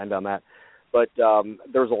time to spend on that. But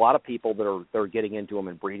there's a lot of people that are getting into them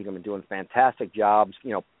and breeding them and doing fantastic jobs.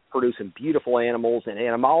 Producing beautiful animals, and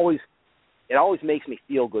it always makes me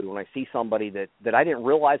feel good when I see somebody that I didn't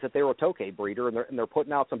realize that they were a Tokay breeder, and they're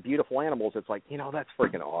putting out some beautiful animals. It's like, that's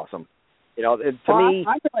freaking awesome. Me,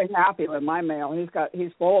 I'm really happy with my male.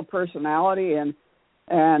 He's full of personality, and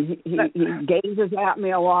he gazes at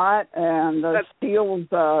me a lot, and steals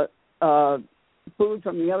food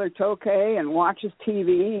from the other Tokay, and watches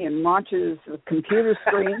TV and watches the computer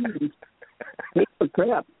screen. And he's a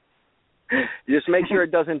trip. Just make sure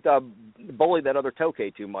it doesn't bully that other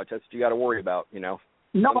Tokay too much. That's what you got to worry about. No,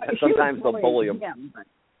 sometimes they'll bully him.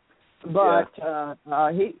 But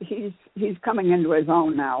he's coming into his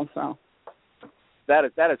own now. So that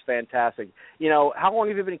is fantastic. How long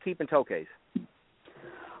have you been keeping Tokays?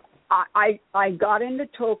 I got into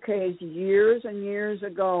Tokays years and years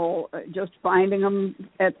ago, just finding them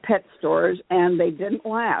at pet stores, and they didn't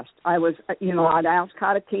last. I was, I'd ask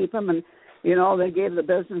how to keep them, and they gave the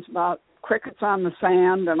business about crickets on the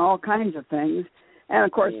sand and all kinds of things. And,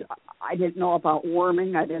 of course, I didn't know about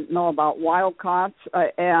worming. I didn't know about wild caughts,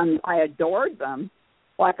 and I adored them.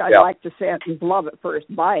 Like I'd like to say it was love at first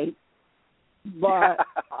bite. But,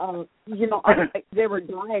 they were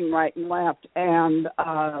dying right and left. And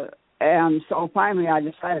so finally I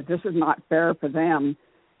decided this is not fair for them.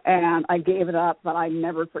 And I gave it up, but I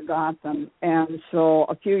never forgot them. And so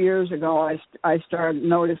a few years ago, I started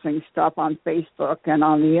noticing stuff on Facebook and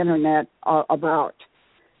on the Internet about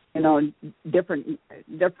different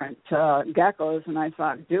geckos, and I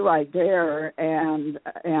thought, do I dare? And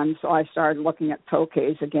so I started looking at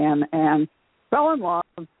Tokays again and fell in love.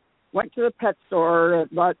 Went to the pet store,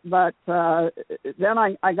 but then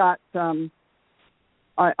I got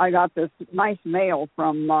this nice mail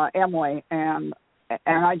from Emily, and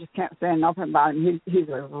I just can't say enough about him. He's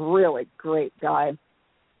a really great guy.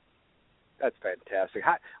 That's fantastic.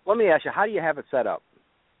 Let me ask you, how do you have it set up?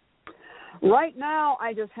 Right now,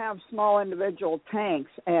 I just have small individual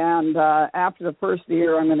tanks, and after the first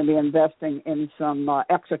year, I'm going to be investing in some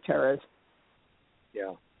Exoterras.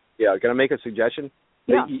 Yeah. Can I make a suggestion?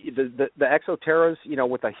 Yeah. The Exoterras,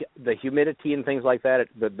 with the humidity and things like that,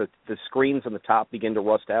 the screens on the top begin to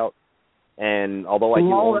rust out. And although I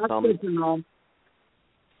do own some, that's good to know.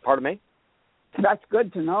 Pardon me? That's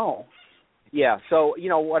good to know. Yeah, so,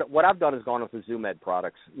 what I've done is gone with the ZooMed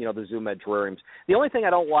products, the ZooMed terrariums. The only thing I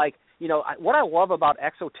don't like, what I love about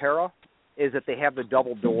Exoterra is that they have the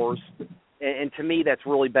double doors. And to me, that's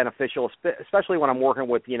really beneficial, especially when I'm working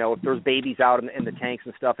with, if there's babies out in the tanks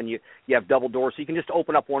and stuff, and you have double doors, so you can just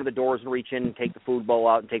open up one of the doors and reach in and take the food bowl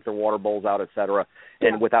out and take their water bowls out, et cetera,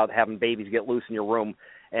 and without having babies get loose in your room.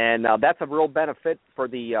 And that's a real benefit for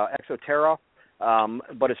the Exoterra.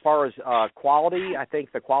 But as far as quality, I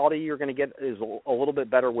think the quality you're going to get is a little bit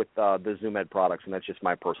better with the ZooMed products, and that's just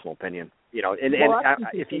my personal opinion.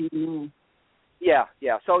 If you. Yeah.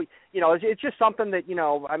 So, it's just something that,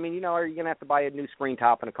 are you going to have to buy a new screen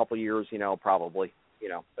top in a couple of years? Probably.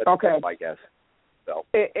 That's my guess. So,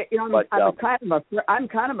 I'm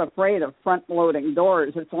kind of afraid of front-loading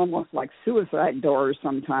doors. It's almost like suicide doors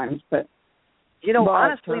sometimes. But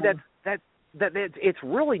honestly, that it's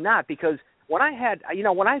really not, because when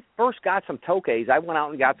I first got some Tokays, I went out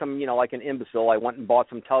and got some, like an imbecile. I went and bought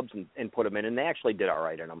some tubs and put them in, and they actually did all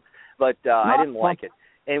right in them. But I didn't like it.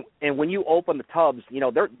 And when you open the tubs,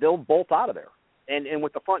 they'll bolt out of there. And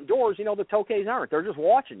with the front doors, the Tokays aren't. They're just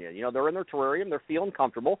watching you. They're in their terrarium. They're feeling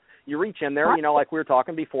comfortable. You reach in there, like we were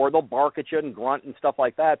talking before, they'll bark at you and grunt and stuff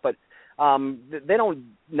like that. But they don't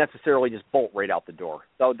necessarily just bolt right out the door.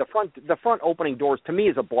 So the front opening doors, to me,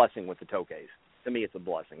 is a blessing with the Tokays. To me, it's a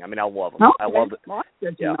blessing. I mean, I love them. Okay. I love it. Well,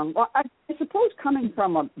 that's good to know. Well, I suppose coming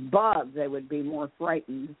from above, they would be more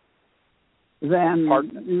frightened than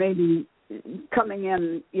maybe coming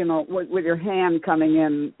in, with your hand coming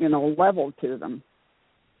in, level to them.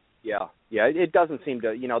 Yeah. It doesn't seem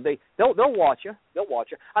to, they'll watch you.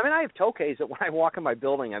 I mean, I have Tokays that when I walk in my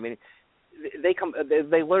building, I mean, they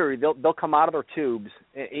literally they'll come out of their tubes,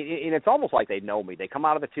 and it's almost like they know me. They come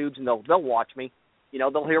out of the tubes and they'll watch me.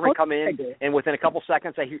 They'll hear me come in, and within a couple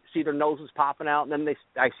seconds, I see their noses popping out, and then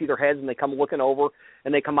I see their heads, and they come looking over,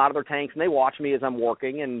 and they come out of their tanks, and they watch me as I'm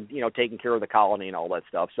working and, taking care of the colony and all that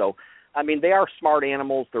stuff. So, I mean, they are smart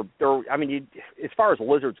animals. As far as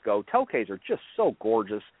lizards go, Tokays are just so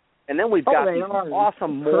gorgeous. And then we've got these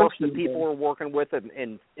awesome morphs that people are working with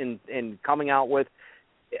and coming out with.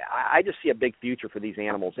 I just see a big future for these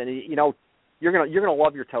animals, and you're gonna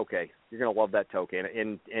love your Tokay. You're gonna love that Tokay,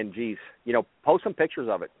 and geez, post some pictures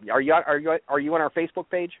of it. Are you on our Facebook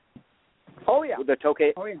page? Oh yeah. The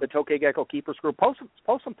Tokay Gecko Keepers Group. Post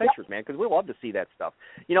some pictures, man, because we love to see that stuff.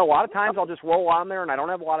 A lot of times I'll just roll on there, and I don't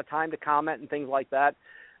have a lot of time to comment and things like that.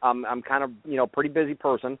 I'm kind of pretty busy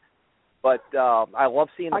person, but I love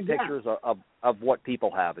seeing the pictures of what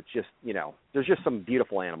people have. It's just there's just some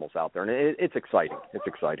beautiful animals out there, and it's exciting. It's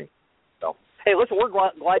exciting. So hey, listen, we're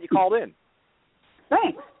glad you called in.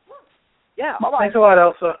 Thanks. Yeah. Bye-bye. Thanks a lot,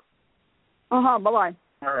 Elsa. Bye-bye.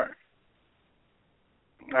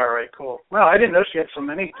 All right, cool. Well, I didn't know she had so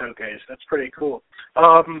many Tokays. That's pretty cool.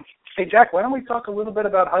 Hey, Jack, why don't we talk a little bit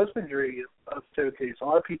about husbandry of Tokays? A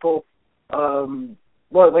lot of people,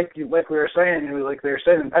 like we were saying, like they were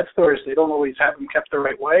saying in pet stores, they don't always have them kept the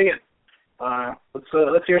right way. And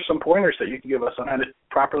let's hear some pointers that you can give us on how to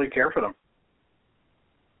properly care for them.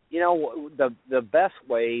 The best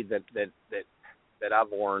way that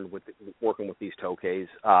I've learned with working with these Tokays,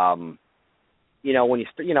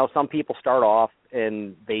 when some people start off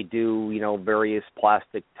and they do, various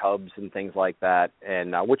plastic tubs and things like that,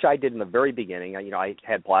 and which I did in the very beginning. I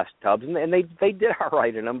had plastic tubs, and they did all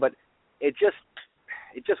right in them, but it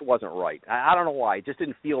just wasn't right. I don't know why. It just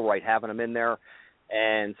didn't feel right having them in there.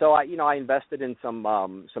 And so I invested in some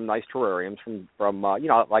nice terrariums from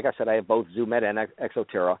like I said, I have both ZooMed and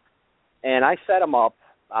Exoterra, and I set them up.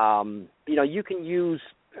 You can use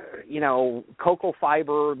cocoa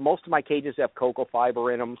fiber. Most of my cages have cocoa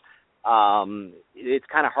fiber in them. It's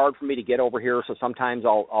kind of hard for me to get over here, so sometimes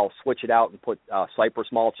I'll switch it out and put cypress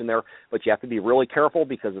mulch in there. But you have to be really careful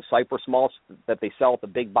because the cypress mulch that they sell at the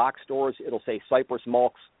big box stores, it'll say cypress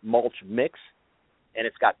mulch mix. and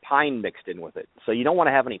it's got pine mixed in with it. So you don't want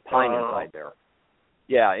to have any pine inside there.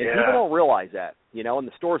 Yeah, and people don't realize that, you know, and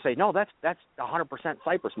the stores say, no, that's 100%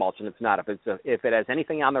 cypress mulch, and it's not. If it has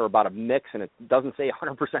anything on there about a mix and it doesn't say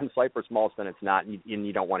 100% cypress mulch, then it's not, and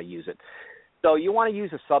you don't want to use it. So you want to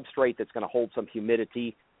use a substrate that's going to hold some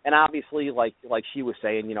humidity, and obviously, like she was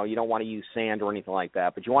saying, you know, you don't want to use sand or anything like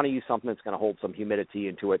that, but you want to use something that's going to hold some humidity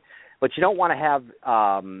into it. But you don't want to have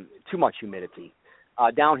too much humidity.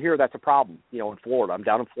 Down here, that's a problem, you know, in Florida. I'm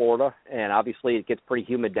down in Florida, and obviously it gets pretty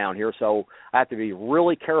humid down here, so I have to be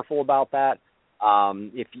really careful about that.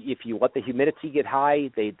 If you let the humidity get high,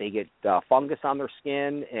 they get fungus on their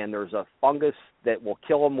skin, and there's a fungus that will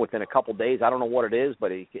kill them within a couple days. I don't know what it is,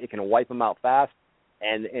 but it can wipe them out fast.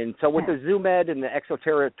 And so with the ZoomEd and the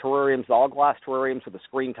Exoterra terrariums, the all-glass terrariums with the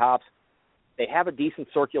screen tops, they have a decent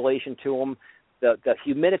circulation to them. The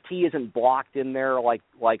humidity isn't blocked in there like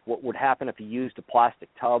what would happen if you used a plastic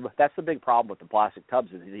tub. That's the big problem with the plastic tubs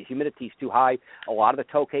is the humidity is too high. A lot of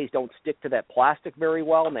the Tokays don't stick to that plastic very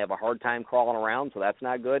well, and they have a hard time crawling around, so that's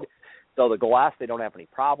not good. So the glass, they don't have any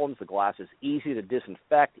problems. The glass is easy to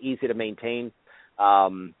disinfect, easy to maintain.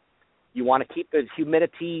 You want to keep the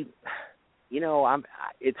humidity, you know,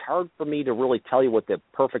 it's hard for me to really tell you what the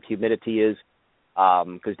perfect humidity is.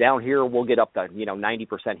 Because down here we'll get up to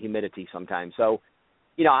 90% humidity sometimes. So,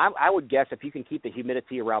 you know, I would guess if you can keep the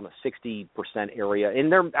humidity around the 60% area,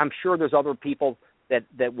 and I'm sure there's other people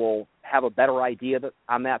that will have a better idea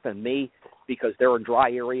on that than me because they're in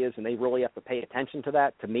dry areas and they really have to pay attention to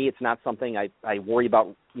that. To me, it's not something I worry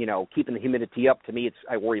about. You know, keeping the humidity up. To me,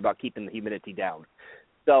 I worry about keeping the humidity down.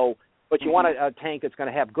 So, but you want a tank that's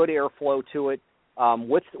going to have good airflow to it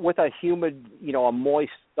with a humid, a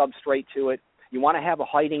moist substrate to it. You want to have a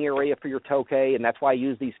hiding area for your Tokay, and that's why I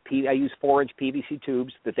use I use 4-inch PVC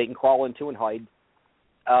tubes that they can crawl into and hide.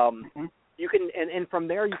 You can, and from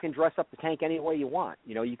there you can dress up the tank any way you want.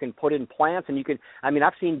 You know, you can put in plants, and you can. I mean,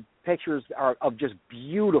 I've seen pictures of just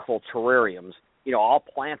beautiful terrariums. You know, all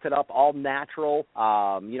planted up, all natural.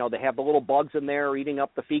 They have the little bugs in there eating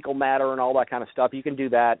up the fecal matter and all that kind of stuff. You can do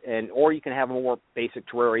that, or you can have a more basic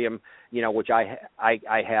terrarium, which I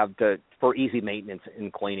have for easy maintenance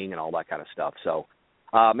and cleaning and all that kind of stuff. So,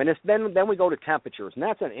 then we go to temperatures, and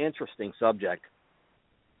that's an interesting subject.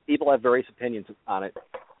 People have various opinions on it,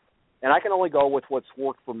 and I can only go with what's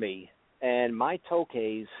worked for me. And my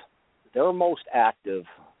Tokays, they're most active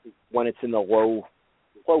when it's in the low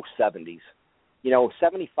 70s.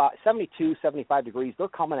 75, 72, 75 degrees, they're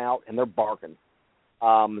coming out and they're barking.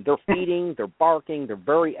 They're feeding, they're barking, they're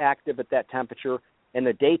very active at that temperature. In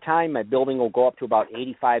the daytime, my building will go up to about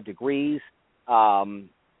 85 degrees,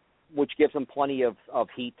 which gives them plenty of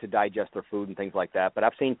heat to digest their food and things like that. But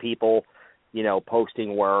I've seen people,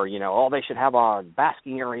 posting where, they should have a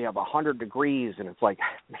basking area of 100 degrees. And it's like,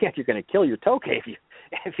 man, you're going to kill your Tokay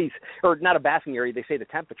if he's, or not a basking area, they say the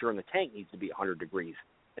temperature in the tank needs to be 100 degrees.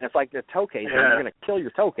 And it's like the Tokays, you're going to kill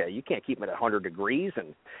your Tokay. You can't keep them at 100 degrees.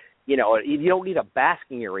 And, you don't need a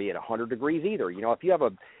basking area at 100 degrees either.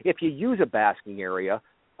 If you use a basking area,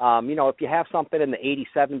 if you have something in the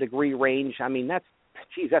 87 degree range, I mean, that's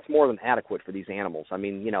more than adequate for these animals. I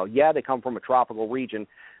mean, they come from a tropical region,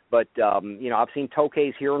 but, I've seen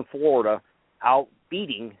Tokays here in Florida out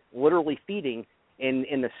literally feeding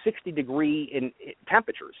in the 60 degree in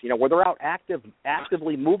temperatures, where they're out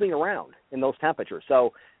actively moving around in those temperatures.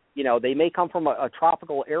 So, they may come from a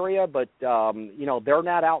tropical area, but, they're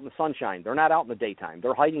not out in the sunshine. They're not out in the daytime.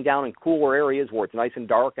 They're hiding down in cooler areas where it's nice and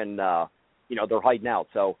dark and, they're hiding out.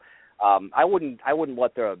 So I wouldn't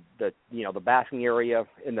let the basking area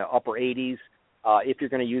in the upper 80s if you're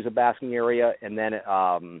going to use a basking area, and then,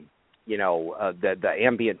 the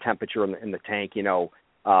ambient temperature in the tank,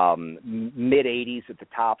 mid 80s at the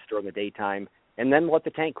tops during the daytime, and then let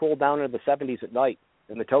the tank cool down into the 70s at night.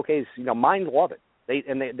 And the Tokays, mine love it.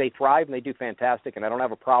 They thrive and they do fantastic, and I don't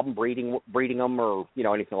have a problem breeding them or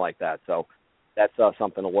anything like that. So that's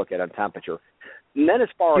something to look at on temperature. And then as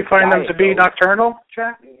far as you find them to be nocturnal,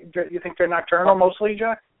 Jack? You think they're nocturnal mostly,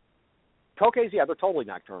 Jack? Tokays, yeah, they're totally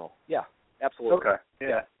nocturnal. Yeah, absolutely. Okay.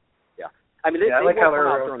 Yeah. I mean, I like how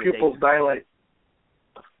their pupils dilate.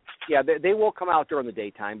 Yeah, they will come out during the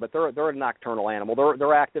daytime, but they're a nocturnal animal.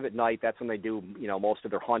 They're active at night. That's when they do most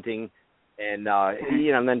of their hunting, and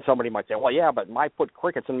and then somebody might say, well, yeah, but I put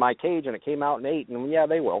crickets in my cage and it came out and ate, and yeah,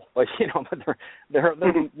 they will, but but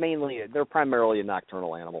they're primarily a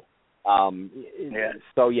nocturnal animal.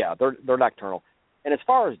 So yeah, they're nocturnal. And as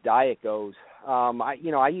far as diet goes,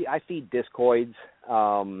 I feed discoids.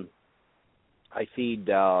 I feed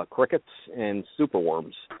crickets and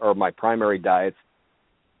superworms are my primary diets.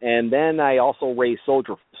 And then I also raise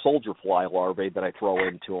soldier fly larvae that I throw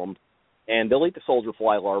into them. and they'll eat the soldier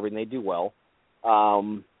fly larvae, and they do well.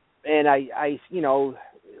 And I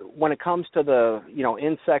when it comes to the,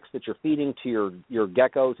 insects that you're feeding to your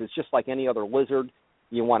geckos, it's just like any other lizard.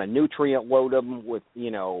 You want to nutrient load them with,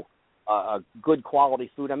 a good quality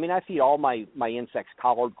food. I mean, I feed all my insects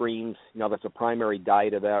collard greens. That's a primary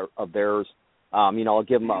diet of theirs. I'll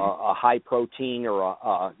give them a high protein or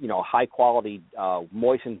a high quality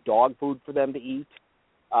moistened dog food for them to eat.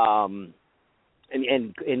 And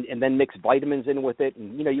then mix vitamins in with it.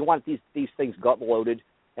 And, you want these things gut loaded.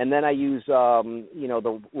 And then I use,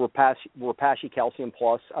 the Repashy Calcium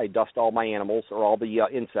Plus. I dust all my animals or all the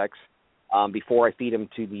insects before I feed them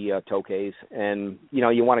to the Tokays. And,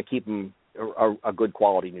 you want to keep them a good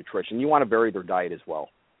quality nutrition. You want to vary their diet as well.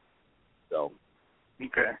 So.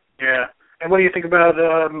 Okay. Yeah. And what do you think about,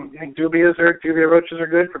 you think dubia roaches are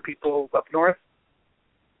good for people up north?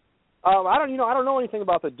 I don't know anything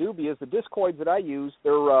about the dubias. The discoids that I use,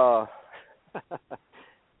 they're,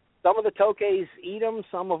 some of the Tokays eat them,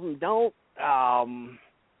 some of them don't. I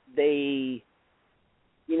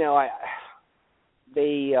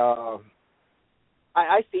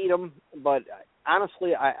feed them, but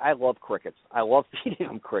honestly, I love crickets. I love feeding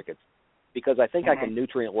them crickets because I think I can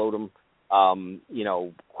nutrient load them,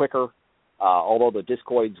 quicker. Although the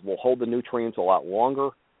discoids will hold the nutrients a lot longer,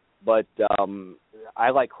 but I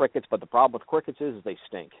like crickets. But the problem with crickets is they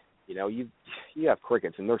stink. You have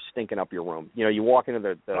crickets and they're stinking up your room. You walk into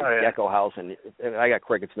the gecko house and I got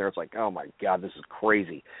crickets in there. It's like, oh my God, this is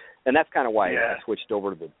crazy. And that's kind of why I switched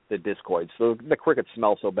over to the discoids. So the crickets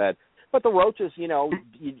smell so bad. But the roaches, you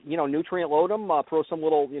nutrient load them, throw some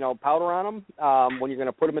little, powder on them when you're going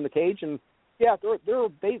to put them in the cage, and they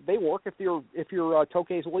work if your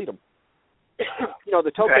Tokays will eat them.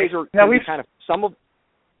 The Tokays are kind of some of.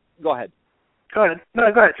 Go ahead. Go ahead.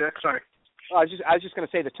 No, go ahead, Jack. Sorry. I was just going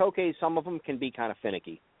to say the Tokays, some of them can be kind of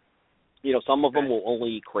finicky. Some of them will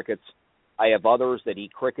only eat crickets. I have others that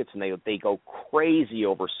eat crickets and they go crazy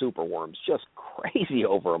over superworms, just crazy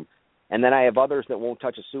over them. And then I have others that won't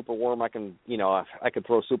touch a superworm. I can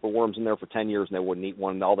throw superworms in there for 10 years and they wouldn't eat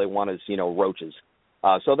one. And all they want is, roaches.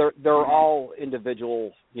 So they're all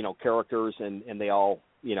individual, characters and they all,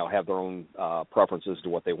 have their own preferences to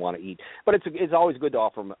what they want to eat. But it's always good to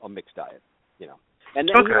offer them a mixed diet, And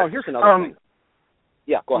then, here's another thing.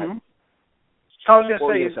 Yeah, go ahead. I was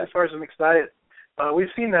going to say, as far as the mixed diet,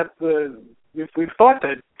 we've seen that we've thought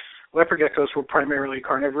that leopard geckos were primarily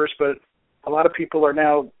carnivorous, but a lot of people are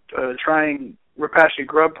now trying Repashy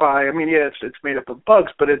grub pie. I mean, it's made up of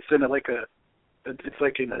bugs, but it's in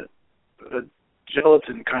in a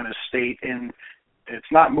gelatin kind of state, and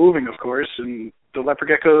it's not moving, of course. And the leopard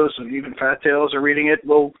geckos and even fat tails are eating it.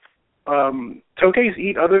 Will Tokays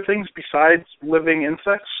eat other things besides living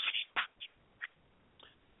insects?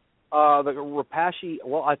 The Repashy,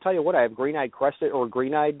 well, I tell you what, I have green-eyed crested or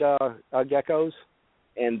green-eyed geckos,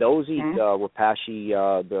 and those eat Repashy,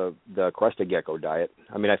 the crested gecko diet.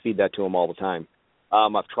 I mean, I feed that to them all the time.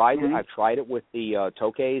 I've tried it with the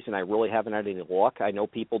Tokays, and I really haven't had any luck. I know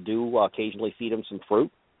people do occasionally feed them some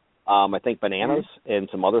fruit. I think bananas and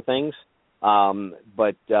some other things.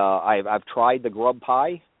 But I've tried the grub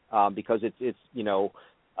pie because it's it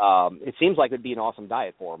seems like it'd be an awesome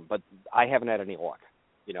diet for them, but I haven't had any luck.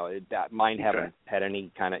 Mine haven't had any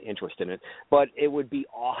kind of interest in it. But it would be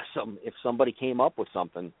awesome if somebody came up with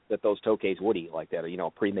something that those Tokays would eat like that, a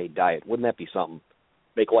pre-made diet. Wouldn't that be something?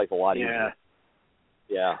 Make life a lot easier.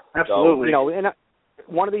 Yeah. Absolutely. So, and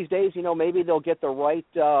one of these days, maybe they'll get the right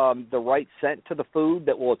scent to the food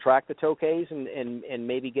that will attract the Tokays and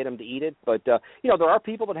maybe get them to eat it. But, there are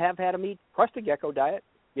people that have had them eat crested gecko diet.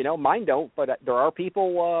 Mine don't, but there are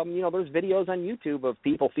people, there's videos on YouTube of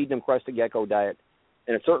people feeding them crested gecko diet.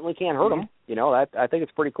 And it certainly can't hurt them. I think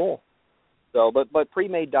it's pretty cool. So, but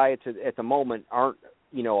pre-made diets at the moment aren't,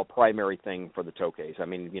 a primary thing for the Tokays. I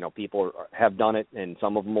mean, people have done it, and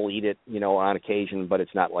some of them will eat it, on occasion, but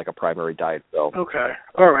it's not like a primary diet. So. Okay.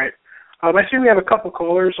 All right. I see we have a couple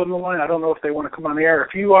callers on the line. I don't know if they want to come on the air.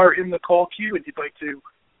 If you are in the call queue and you'd like to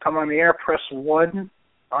come on the air, press 1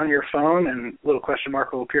 on your phone, and a little question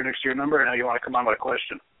mark will appear next to your number, and now you want to come on with a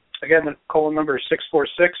question. Again, the call number is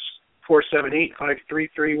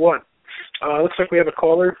 646-478-5331. Looks like we have a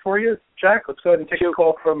caller for you, Jack. Let's go ahead and take a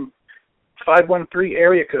call from 513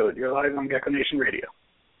 area code. You're live on Gecko Nation Radio.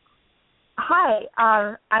 Hi,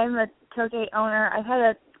 I'm a Tokay owner. I've had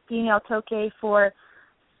a female Tokay for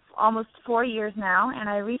almost 4 years now, and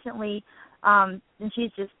I recently, and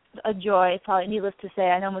she's just a joy. It's probably needless to say.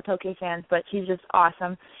 I know I'm Tokay fans, but she's just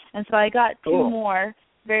awesome. And so I got 2 more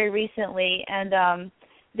very recently, and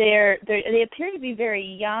they appear to be very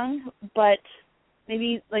young, but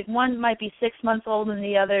maybe like one might be 6 months old and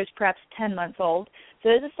the other is perhaps 10 months old. So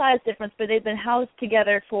there's a size difference, but they've been housed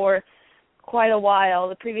together for quite a while.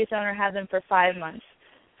 The previous owner had them for 5 months.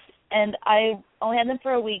 And I only had them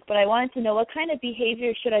for a week, but I wanted to know what kind of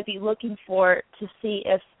behavior should I be looking for to see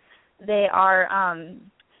if they are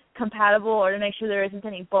compatible, or to make sure there isn't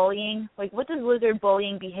any bullying. Like, what does lizard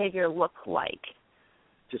bullying behavior look like?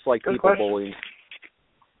 Just like Good people question. bullying.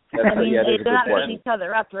 I mean, yeah, they're not putting each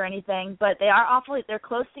other up or anything, but they are they're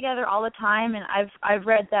close together all the time, and I've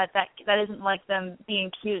read that isn't like them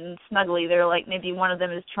being cute and snuggly. They're like, maybe one of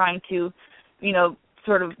them is trying to,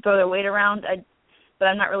 sort of throw their weight around, but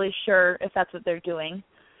I'm not really sure if that's what they're doing.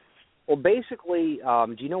 Well, basically,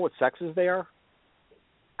 do you know what sexes they are?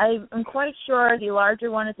 I'm quite sure the larger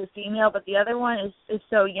one is a female, but the other one is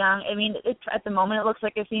so young. I mean, at the moment it looks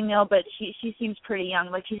like a female, but she seems pretty young.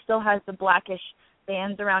 Like, she still has the blackish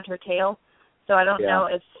bands around her tail, so I don't know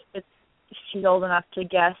if she's old enough to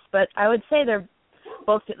guess. But I would say they're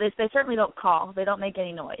both. They certainly don't call. They don't make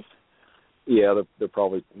any noise. Yeah, they're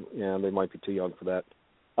probably they might be too young for that.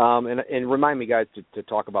 And remind me, guys, to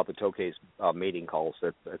talk about the Tokay's mating calls.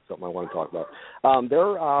 That's something I want to talk about.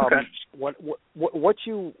 They're okay. What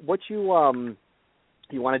you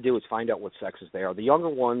want to do is find out what sexes they are. The younger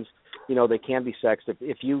ones, they can be sexed.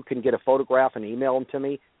 If you can get a photograph and email them to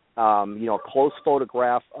me, a close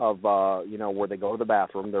photograph of where they go to the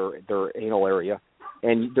bathroom, their anal area.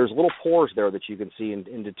 And there's little pores there that you can see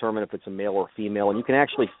and determine if it's a male or female. And you can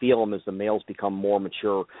actually feel them as the males become more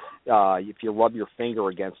mature. If you rub your finger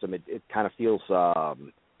against them, it kind of feels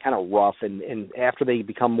kind of rough. And after they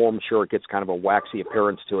become more mature, it gets kind of a waxy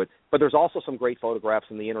appearance to it. But there's also some great photographs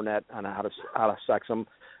on the internet on how to sex them.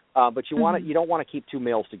 But you don't want to keep two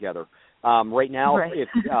males together. Right now, if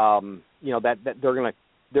that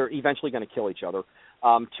they're eventually going to kill each other.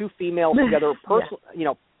 Two females together.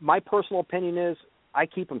 My personal opinion is, I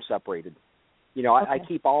keep them separated. I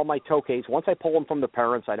keep all my Tokays. Once I pull them from the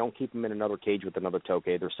parents, I don't keep them in another cage with another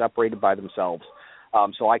Tokay. They're separated by themselves,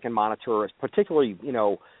 so I can monitor, particularly,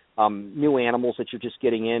 new animals that you're just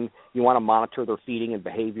getting in. You want to monitor their feeding and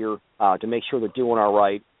behavior to make sure they're doing all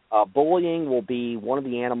right. Bullying will be one of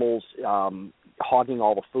the animals hogging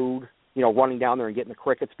all the food, running down there and getting the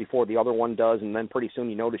crickets before the other one does, and then pretty soon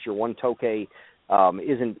you notice your one Tokay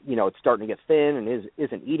isn't, it's starting to get thin and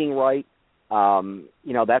isn't eating right.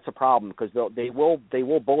 That's a problem because they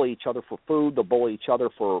will bully each other for food. They'll bully each other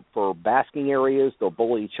for basking areas. They'll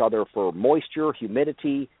bully each other for moisture,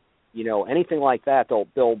 humidity, anything like that.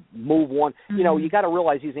 They'll move one. You got to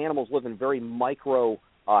realize these animals live in very micro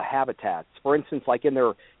habitats. For instance, like in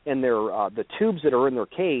their the tubes that are in their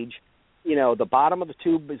cage, the bottom of the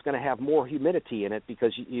tube is going to have more humidity in it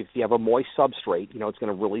because if you have a moist substrate, it's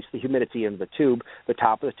going to release the humidity into the tube. The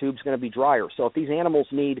top of the tube is going to be drier. So if these animals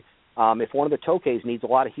need if one of the Tokays needs a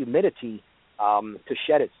lot of humidity to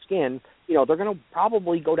shed its skin, they're going to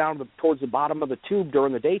probably go down towards the bottom of the tube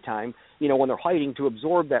during the daytime, when they're hiding to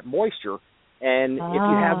absorb that moisture. And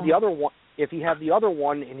if you have the other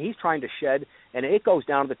one and he's trying to shed and it goes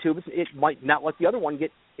down to the tube, it might not let the other one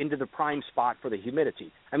get into the prime spot for the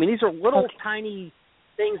humidity. I mean, these are little tiny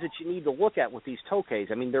things that you need to look at with these Tokays.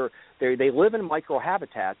 I mean, they live in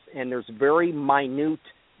microhabitats, and there's very minute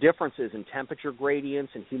differences in temperature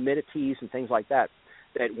gradients and humidities and things like that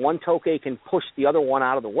one Tokay can push the other one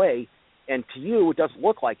out of the way, and to you it doesn't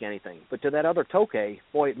look like anything, but to that other Tokay,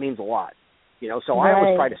 boy, it means a lot. So I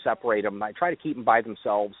always try to separate them. I try to keep them by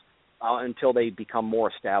themselves until they become more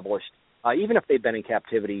established, even if they've been in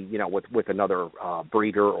captivity, with another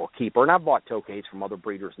breeder or keeper. And I've bought Tokays from other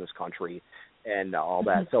breeders in this country and all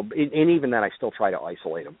that. So and even then I still try to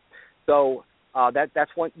isolate them. So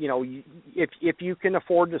that's what, if you can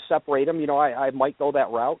afford to separate them, I might go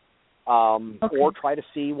that route, or try to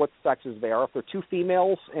see what sexes they are. If they're two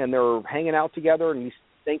females and they're hanging out together and you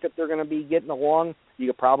think that they're going to be getting along, you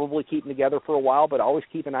could probably keep them together for a while, but always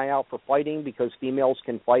keep an eye out for fighting because females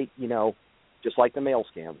can fight, just like the males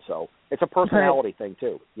can. So it's a personality thing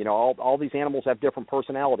too. All these animals have different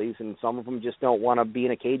personalities, and some of them just don't want to be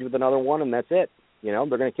in a cage with another one, and that's it. They're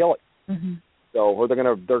going to kill it. Mm-hmm. So, or they're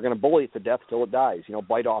gonna bully it to death till it dies.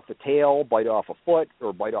 Bite off the tail, bite off a foot,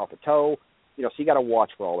 or bite off a toe. So you got to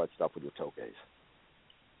watch for all that stuff with your Tokays.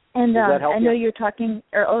 And I know you're talking.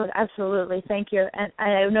 Absolutely, thank you. And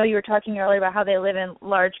I know you were talking earlier about how they live in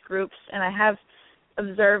large groups, and I have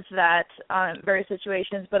observed that in various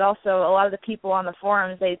situations. But also, a lot of the people on the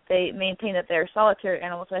forums they maintain that they're solitary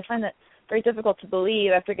animals. And I find that very difficult to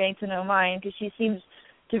believe after getting to know mine, because she seems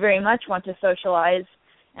to very much want to socialize.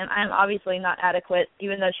 And I'm obviously not adequate,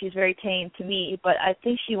 even though she's very tame to me. But I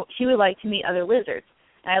think she would like to meet other lizards,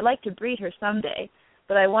 and I'd like to breed her someday.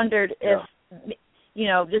 But I wondered if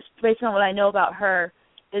just based on what I know about her,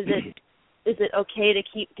 is it okay to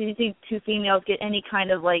keep? Do you think two females get any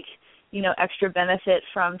kind of extra benefit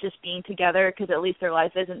from just being together, because at least their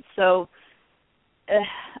life isn't so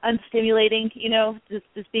unstimulating,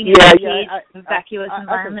 just being in a caged, vacuous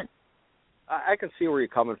environment? I can see where you're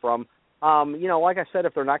coming from. Like I said,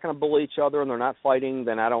 if they're not going to bully each other and they're not fighting,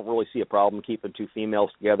 then I don't really see a problem keeping two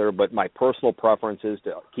females together. But my personal preference is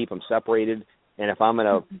to keep them separated. And if I'm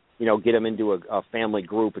going to, get them into a family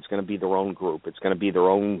group, it's going to be their own group. It's going to be their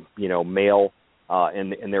own, male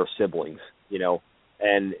and their siblings,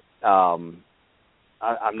 And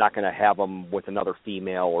I'm not going to have them with another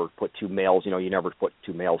female or put two males. You never put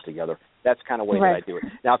two males together. That's kind of the way that I do it.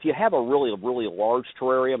 Now, if you have a really, really large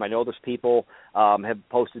terrarium, I know there's people have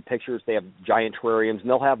posted pictures. They have giant terrariums, and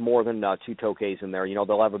they'll have more than two Tokays in there.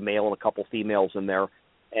 They'll have a male and a couple females in there.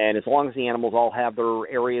 And as long as the animals all have their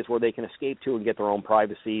areas where they can escape to and get their own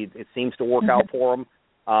privacy, it seems to work out for them.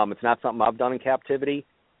 It's not something I've done in captivity,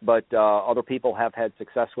 but other people have had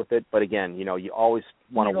success with it. But again, you always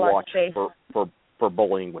want to watch for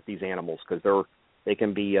bullying with these animals, because they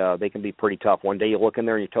can be pretty tough. One day you look in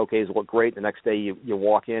there and your Tokays look great. The next day you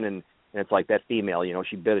walk in and it's like that female,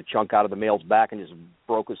 she bit a chunk out of the male's back and just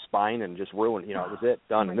broke his spine and just ruined, it was it,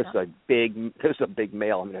 done. And this is a big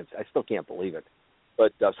male. I mean, I still can't believe it.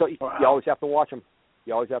 But so you always have to watch them.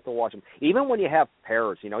 You always have to watch them. Even when you have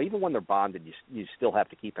pairs, even when they're bonded, you still have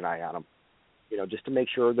to keep an eye on them. Just to make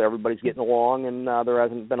sure that everybody's getting along and there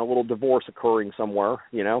hasn't been a little divorce occurring somewhere.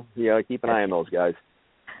 You keep an eye on those guys.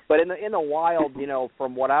 But in the wild,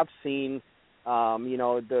 from what I've seen, my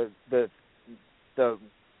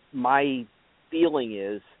feeling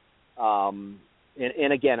is,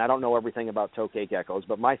 and again, I don't know everything about Tokay geckos,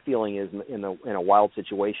 but my feeling is in a wild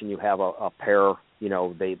situation, you have a pair,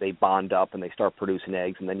 they bond up and they start producing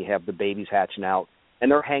eggs, and then you have the babies hatching out,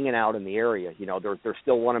 and they're hanging out in the area. They're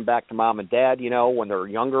still running back to mom and dad, when they're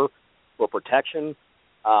younger for protection.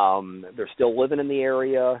 They're still living in the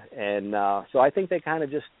area, and so I think they kind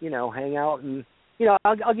of just, hang out. And,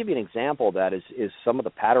 I'll give you an example of that is some of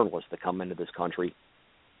the patternless that come into this country.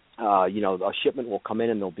 A shipment will come in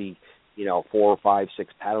and there'll be, 4 or 5,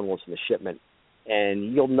 6 patternless in the shipment,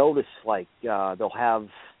 and you'll notice they'll have,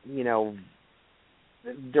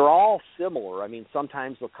 they're all similar. I mean,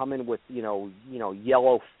 sometimes they'll come in with,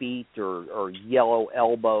 yellow feet or yellow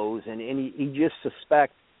elbows, and you just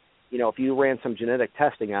suspect, if you ran some genetic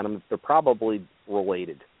testing on them, they're probably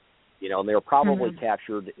related, and they're probably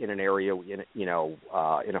captured in an area, in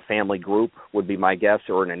a family group would be my guess,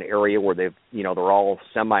 or in an area where they're all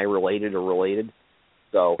semi-related or related.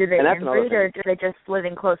 So, do they and that's inbreed, or do they just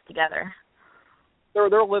living close together? They're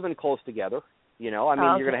living close together. You're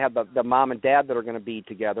going to have the mom and dad that are going to be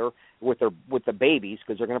together with the babies,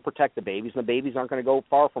 because they're going to protect the babies, and the babies aren't going to go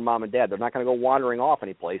far from mom and dad. They're not going to go wandering off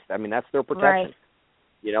any place. I mean, that's their protection.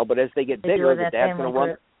 Right. But as they get bigger, the dad's going to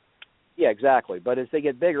run. Yeah, exactly. But as they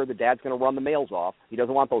get bigger, the dad's going to run the males off. He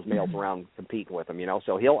doesn't want those males around competing with him.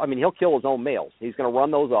 So he'll kill his own males. He's going to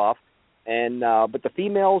run those off. And but the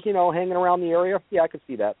females, hanging around the area, yeah, I could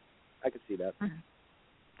see that.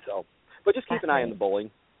 So, but just keep an eye on the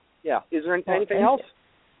bullying. Yeah. Is there anything else?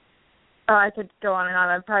 Oh, I could go on and on.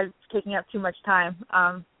 I'm probably taking up too much time.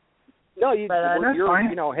 No, you're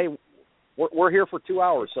fine. Hey, we're here for 2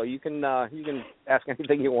 hours, so you can ask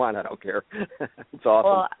anything you want. I don't care. It's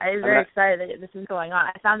awesome. Well, I'm very excited that this is going on.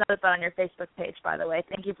 I found out about it on your Facebook page, by the way.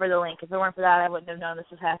 Thank you for the link. If it weren't for that, I wouldn't have known this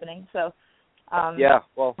was happening. So. Yeah,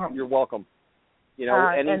 well, you're welcome.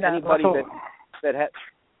 Anybody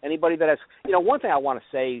that has, one thing I want to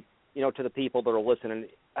say, to the people that are listening,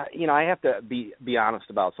 I have to be honest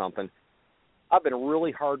about something. I've been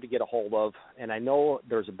really hard to get a hold of, and I know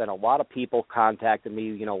there's been a lot of people contacting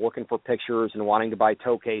me, looking for pictures and wanting to buy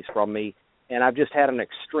Tokays from me, and I've just had an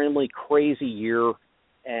extremely crazy year,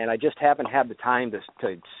 and I just haven't had the time to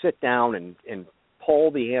sit down and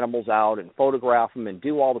pull the animals out and photograph them and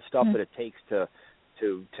do all the stuff that it takes to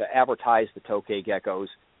advertise the Tokay geckos.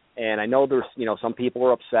 And I know there's, some people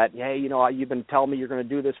are upset. Hey, you've been telling me you're going to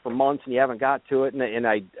do this for months and you haven't got to it. And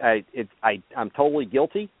I'm totally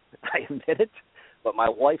guilty. I admit it. But my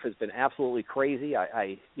life has been absolutely crazy.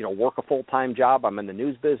 I work a full-time job. I'm in the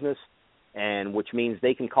news business, and which means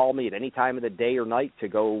they can call me at any time of the day or night to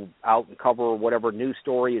go out and cover whatever news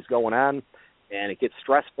story is going on. And it gets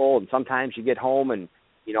stressful, and sometimes you get home and,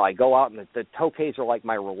 I go out, and the Tokays are like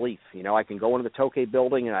my relief. I can go into the Tokay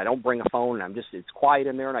building, and I don't bring a phone, and it's quiet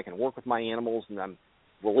in there, and I can work with my animals, and I'm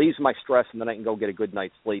relieves my stress, and then I can go get a good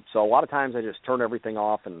night's sleep. So a lot of times I just turn everything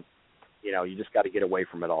off and you just got to get away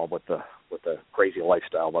from it all with the crazy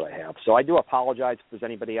lifestyle that I have. So I do apologize if there's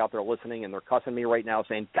anybody out there listening and they're cussing me right now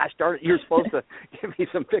saying, gosh darn it, you're supposed to give me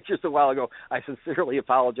some pictures a while ago. I sincerely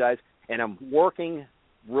apologize, and I'm working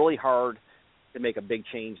really hard to make a big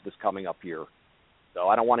change this coming up year. So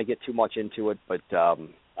I don't want to get too much into it, but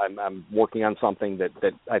I'm working on something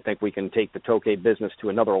that I think we can take the Tokay business to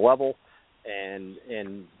another level and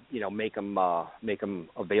make them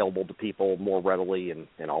available to people more readily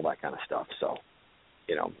and all that kind of stuff. So,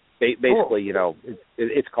 basically,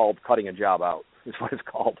 it's called cutting a job out is what it's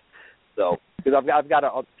called. So, because I've got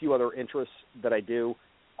a few other interests that I do.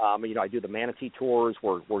 I do the manatee tours.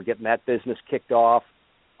 We're getting that business kicked off.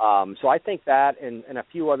 So I think that and a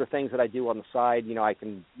few other things that I do on the side, I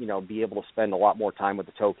can, be able to spend a lot more time with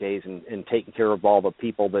the Tokays and taking care of all the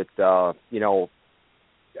people that,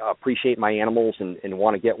 appreciate my animals and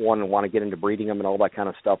want to get one and want to get into breeding them and all that kind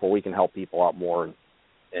of stuff, where we can help people out more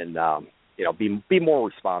and be more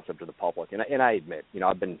responsive to the public. And I admit,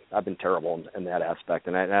 I've been terrible in that aspect,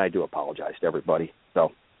 and I do apologize to everybody. So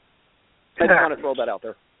I just want to throw that out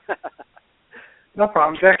there. No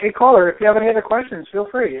problem, Jack. Hey, caller, if you have any other questions, feel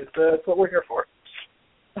free. It's what we're here for.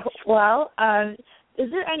 Well, are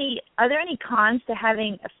there any cons to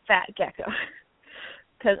having a fat gecko?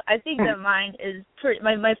 Because I think that mine is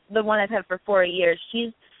the one I've had for 4 years.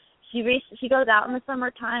 She goes out in the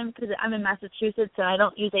summertime because I'm in Massachusetts and I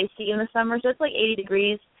don't use AC in the summer, so it's like 80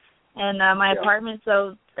 degrees in my apartment.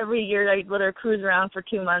 So every year I let her cruise around for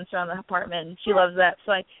 2 months around the apartment, and she loves that.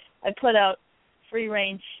 So I put out free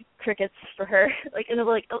range crickets for her. I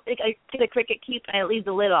get a cricket keep and I leave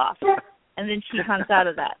the lid off, and then she hunts out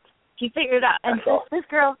of that. She figured it out, and this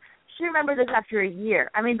girl, she remembers this after a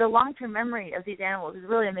year. I mean, the long-term memory of these animals is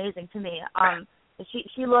really amazing to me.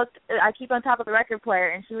 She looked. I keep on top of the record player,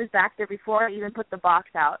 and she was back there before I even put the box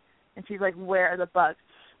out, and she's like, "Where are the bugs?"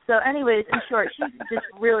 So, anyways, in short, she just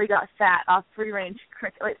really got fat off free range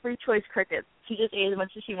free choice crickets. She just ate as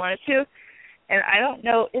much as she wanted to. And I don't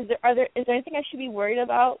know, is there anything I should be worried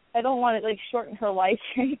about? I don't want to shorten her life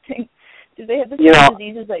or anything. Do they have the same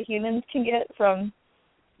diseases that humans can get from?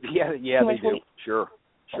 Yeah, they do. Sure.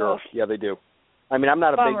 Oh. Yeah, they do. I mean, I'm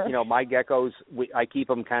not a big, my geckos. I keep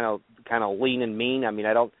them kind of lean and mean. I mean,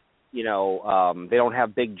 I don't, they don't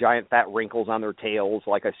have big giant fat wrinkles on their tails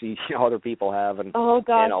like I see other people have. And oh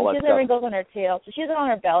God, and all she that has wrinkles on her tail. So she has it on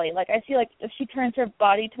her belly. Like I see, if she turns her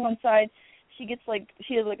body to one side, she has a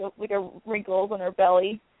wrinkles on her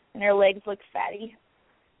belly, and her legs look fatty.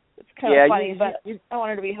 It's kind of funny, but I want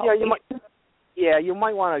her to be healthy. You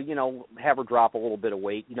might want to, have her drop a little bit of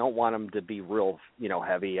weight. You don't want them to be real,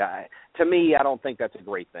 heavy. To me, I don't think that's a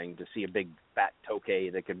great thing to see a big fat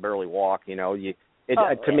Tokay that can barely walk. To me,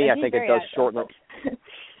 I think it does shorten.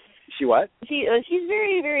 She what? She's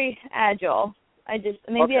very, very agile. I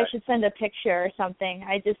should send a picture or something.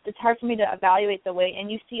 It's hard for me to evaluate the weight,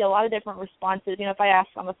 and you see a lot of different responses. If I asked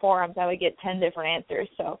on the forums, I would get 10 different answers.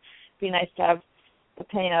 So it'd be nice to have the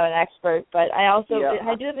opinion of an expert. But I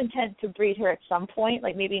do have intent to breed her at some point,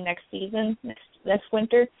 like maybe next season, next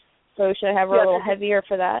winter. So should I have her a little heavier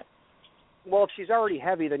for that? Well, if she's already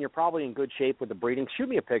heavy, then you're probably in good shape with the breeding. Shoot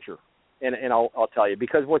me a picture, and I'll tell you.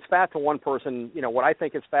 Because what's fat to one person, what I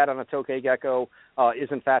think is fat on a Tokay gecko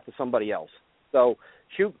isn't fat to somebody else. So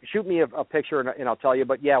shoot me a picture and I'll tell you.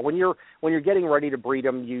 But yeah, when you're getting ready to breed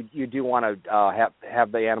them, you do want to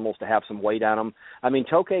have the animals to have some weight on them. I mean,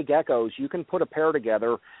 Tokay geckos, you can put a pair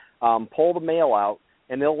together, pull the male out,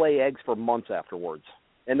 and they'll lay eggs for months afterwards,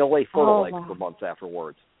 and they'll lay fertile eggs for months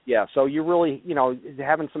afterwards. Yeah, so you really,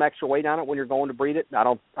 having some extra weight on it when you're going to breed it, I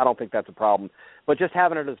don't think that's a problem. But just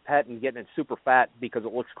having it as a pet and getting it super fat because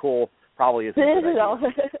it looks cool probably isn't a good idea.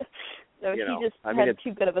 So she just had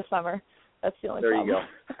too good of a summer. That's the only problem. There you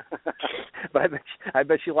go. But I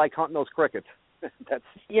bet she likes hunting those crickets.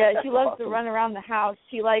 She loves to run around the house.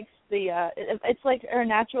 She likes it's like her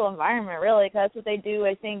natural environment, really, because that's what they do,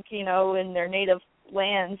 I think, in their native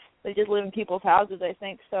lands. They just live in people's houses, I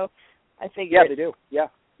think. So I figure they do. Yeah.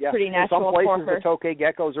 Pretty natural. In some places, the Tokay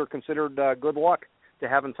geckos are considered good luck to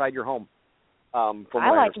have inside your home. From what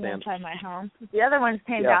I like them inside my home. If the other ones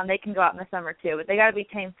tame down, they can go out in the summer too, but they got to be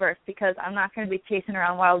tamed first because I'm not going to be chasing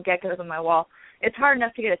around wild geckos on my wall. It's hard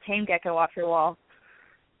enough to get a tame gecko off your wall.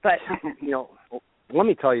 But let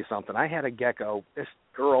me tell you something. I had a gecko. This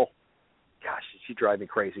girl, gosh, she drive me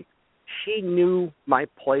crazy. She knew my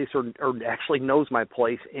place, or actually knows my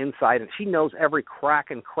place inside, and she knows every crack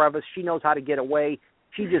and crevice. She knows how to get away.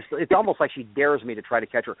 It's almost like she dares me to try to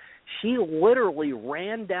catch her. She literally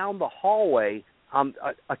ran down the hallway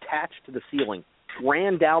attached to the ceiling,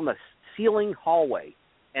 ran down the ceiling hallway,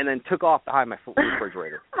 and then took off behind my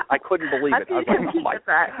refrigerator. I couldn't believe it. I was like, oh my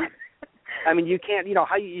God. I mean, you can't.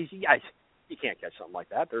 How you can't catch something like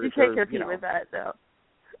that. You can't compete with that, though.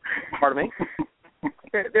 Pardon me.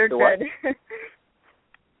 They're good.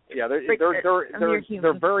 Yeah,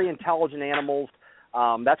 they're very intelligent animals.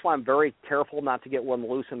 That's why I'm very careful not to get one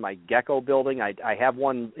loose in my gecko building. I have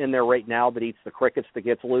one in there right now that eats the crickets that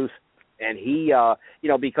gets loose, and he,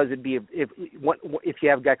 because it'd be if you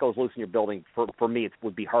have geckos loose in your building, for me it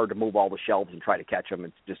would be hard to move all the shelves and try to catch them.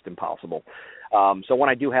 It's just impossible. So when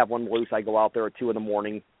I do have one loose, I go out there at 2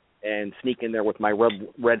 a.m. and sneak in there with my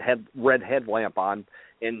red headlamp on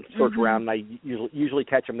and search around, and I usually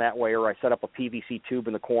catch them that way, or I set up a PVC tube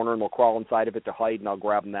in the corner and they'll crawl inside of it to hide, and I'll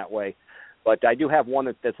grab them that way. But I do have one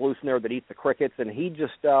that's loose in there that eats the crickets, and he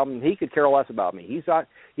just he could care less about me.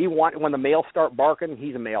 When the males start barking,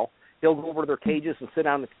 he's a male. He'll go over to their cages and sit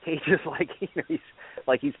down in the cages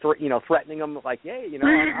he's threatening them, like, hey,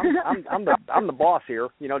 I'm the boss here.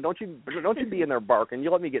 Don't you be in there barking. You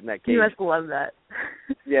let me get in that cage. You must love that.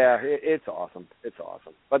 Yeah, it's awesome. It's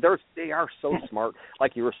awesome. But they are so smart,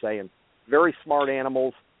 like you were saying. Very smart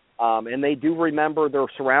animals. And they do remember their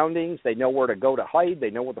surroundings. They know where to go to hide. They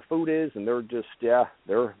know where the food is, and they're just they're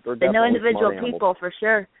definitely they know individual smart people for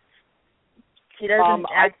sure. She doesn't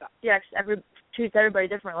treats everybody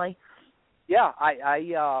differently. Yeah, I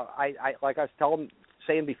like I was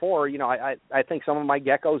saying before, I think some of my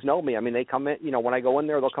geckos know me. I mean, they come in, when I go in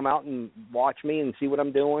there, they'll come out and watch me and see what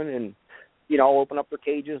I'm doing, and I'll open up their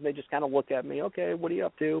cages and they just kind of look at me. Okay, what are you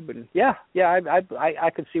up to? But I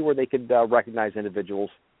could see where they could recognize individuals.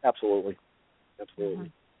 Absolutely. Mm-hmm.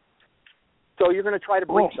 So you're going to try to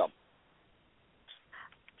breed some.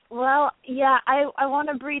 Well, yeah, I want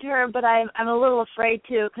to breed her, but I'm a little afraid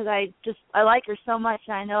too, because I like her so much,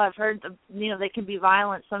 and I know I've heard they can be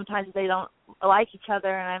violent sometimes. They don't like each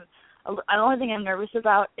other, and the only thing I'm nervous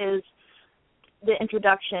about is the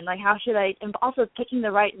introduction. Like, how should I? And also picking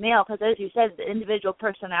the right male, because as you said, the individual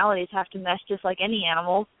personalities have to mesh just like any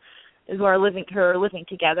animals who are living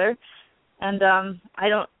together. And I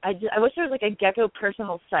wish there was like a gecko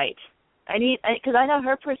personal site. Because I know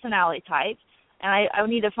her personality type. And I would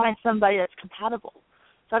need to find somebody that's compatible.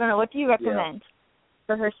 So I don't know. What do you recommend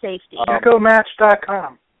for her safety?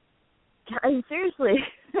 GeckoMatch.com. Seriously.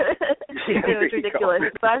 It's ridiculous.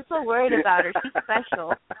 But I'm so worried about her. She's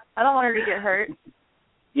special. I don't want her to get hurt.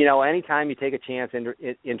 Anytime you take a chance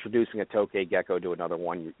introducing a Tokay gecko to another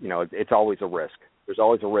one, it's always a risk. There's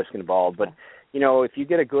always a risk involved. But, if you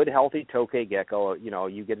get a good, healthy Tokay gecko,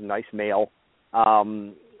 you get a nice male,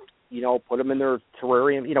 put them in their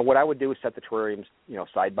terrarium. What I would do is set the terrariums,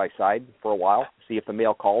 side by side for a while, see if the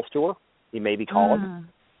male calls to her. He may be calling.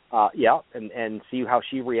 And see how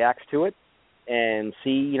she reacts to it. And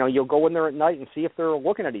see, you'll go in there at night and see if they're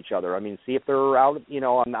looking at each other. I mean, see if they're out,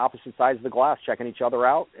 on the opposite sides of the glass, checking each other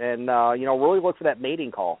out. And, really look for that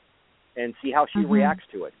mating call and see how she reacts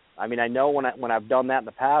to it. I mean, I know when I've done that in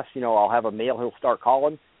the past, I'll have a male who'll start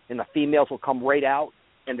calling, and the females will come right out.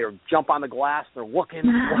 And they'll jump on the glass, they're looking,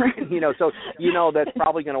 so that's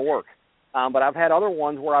probably going to work. But I've had other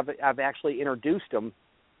ones where I've actually introduced them,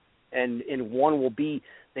 and one will be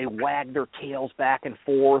they wag their tails back and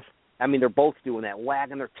forth. I mean, they're both doing that,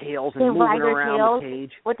 wagging their tails and moving around the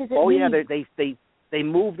cage. What does it mean? Yeah, they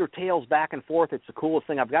move their tails back and forth. It's the coolest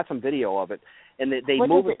thing. I've got some video of it, and they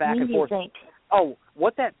move it back and forth. Think? Oh,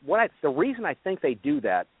 the reason I think they do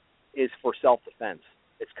that is for self-defense.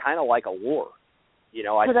 It's kind of like a lure.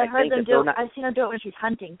 Because I heard them do. I've seen her do it when she's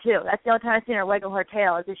hunting too. That's the only time I've seen her wiggle her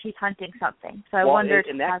tail is if she's hunting something. So I wondered.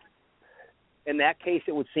 In that case,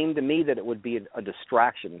 it would seem to me that it would be a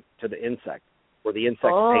distraction to the insect, where the insect's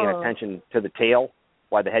paying attention to the tail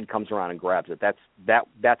while the head comes around and grabs it.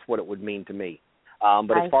 That's what it would mean to me.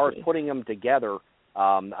 But as far as putting them together,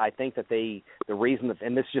 I think that the reason that,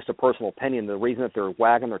 and this is just a personal opinion, the reason that they're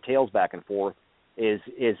wagging their tails back and forth is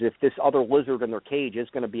if this other lizard in their cage is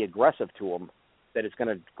going to be aggressive to them, that it's going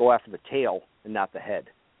to go after the tail and not the head.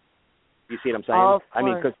 You see what I'm saying? Oh, of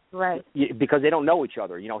course. I mean, because they don't know each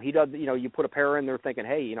other. He does. You put a pair in there thinking,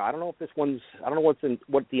 hey, I don't know if this one's. I don't know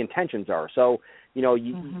what the intentions are. So,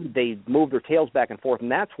 they move their tails back and forth,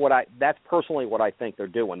 and that's personally what I think they're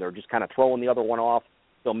doing. They're just kind of throwing the other one off.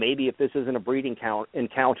 So maybe if this isn't a breeding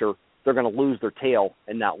encounter, they're going to lose their tail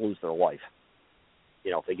and not lose their life.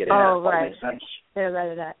 If they get in there. Oh, right. They're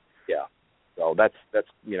right at that. Yeah. So that's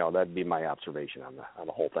that'd be my observation on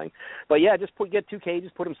the whole thing. But yeah, just get 2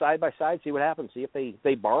 cages, put them side by side, see what happens. See if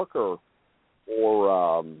they bark or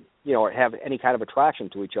have any kind of attraction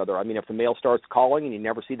to each other. I mean, if the male starts calling and you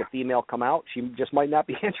never see the female come out, she just might not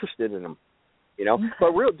be interested in them.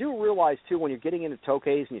 But do realize too, when you're getting into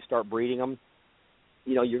Tokays and you start breeding them,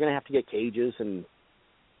 you're going to have to get cages, and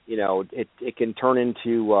it can turn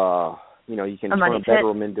into You know, you can turn a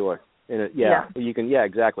bedroom into you can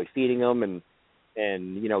exactly, feeding them and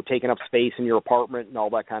you know, taking up space in your apartment and all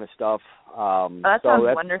that kind of stuff. That sounds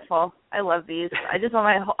wonderful. I love these. I just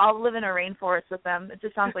want I'll live in a rainforest with them. It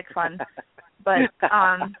just sounds like fun. But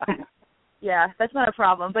yeah, that's not a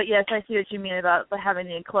problem. But yes, I see what you mean about having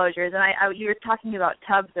the enclosures. And you were talking about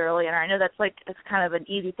tubs earlier, and I know it's kind of an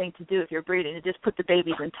easy thing to do if you're breeding, to just put the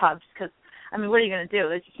babies in tubs. Because I mean, what are you going to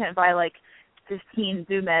do? You can't buy like 15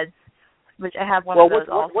 zoo meds, which I have one of those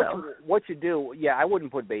also. What you do? Yeah, I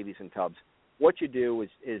wouldn't put babies in tubs. What you do is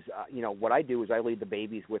you know, what I do is I leave the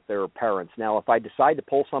babies with their parents. Now, if I decide to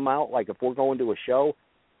pull some out, like if we're going to a show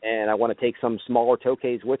and I want to take some smaller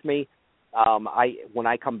Tokays with me, when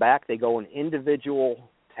I come back, they go in individual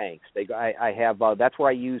tanks. I have that's where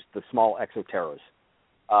I use the small Exoterras.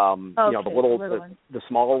 You know, the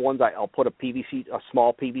smaller ones. I'll put a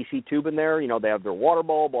small PVC tube in there. You know, they have their water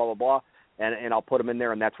bowl, blah blah blah, and I'll put them in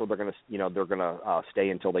there, and that's where they're gonna stay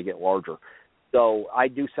until they get larger. So I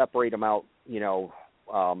do separate them out, you know,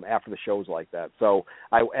 after the shows like that. So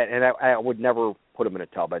I would never put them in a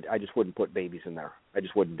tub. I just wouldn't put babies in there. I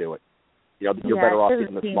just wouldn't do it. You know, you're better off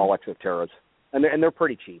using the small Exoterras. And they're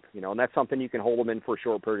pretty cheap, you know, and that's something you can hold them in for a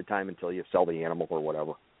short period of time until you sell the animal or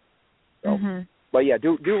whatever. So, But yeah,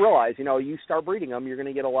 do realize, you know, you start breeding them, you're going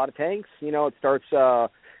to get a lot of tanks. You know, it starts,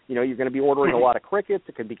 you know, you're going to be ordering a lot of crickets.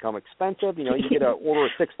 It can become expensive. You know, you get an order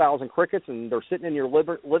of 6,000 crickets, and they're sitting in your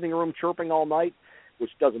living room chirping all night, which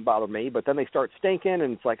doesn't bother me. But then they start stinking,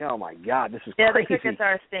 and it's like, oh my God, this is crazy. Yeah, the crickets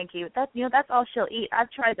are stinky. That's all she'll eat.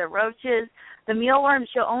 I've tried the roaches, the mealworms.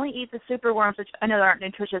 She'll only eat the super worms, which I know they aren't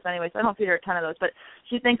nutritious anyway, so I don't feed her a ton of those. But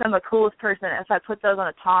she thinks I'm the coolest person if I put those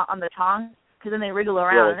on the tongs, because then they wriggle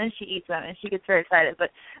around, and then she eats them, and she gets very excited.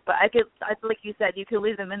 But like you said, you could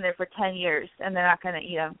leave them in there for 10 years, and they're not going to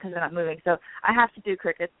eat them because they're not moving. So I have to do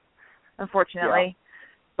crickets, unfortunately. Yeah.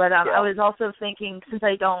 But I was also thinking, since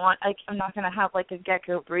I'm not going to have like a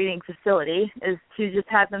gecko breeding facility, is to just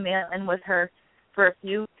have the male in with her for a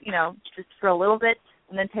few, you know, just for a little bit,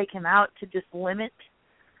 and then take him out to just limit,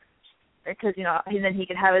 because, you know, and then he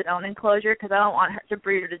could have his own enclosure, because I don't want her to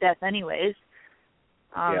breed her to death anyways.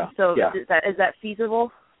 Is that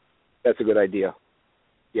feasible? That's a good idea.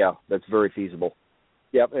 Yeah, that's very feasible.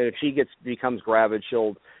 Yep, and if she becomes gravid,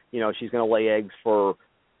 she's going to lay eggs for,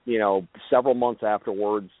 you know, several months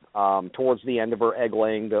afterwards. Towards the end of her egg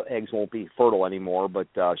laying, the eggs won't be fertile anymore, but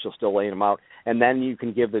she'll still lay them out. And then you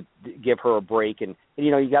can give her a break, and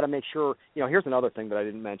you know, you got to make sure. You know, here's another thing that I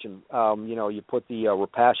didn't mention. You know, you put the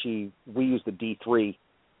Repashy. We use the D3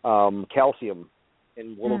 calcium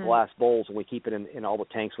in little glass bowls, and we keep it in all the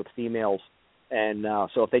tanks with females. And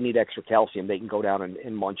so if they need extra calcium, they can go down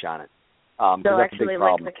and munch on it. They'll actually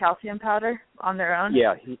lick the calcium powder on their own?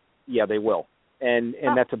 Yeah, they will. And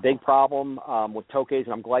that's a big problem with Tokays,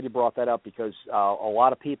 and I'm glad you brought that up, because a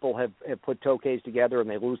lot of people have put Tokays together and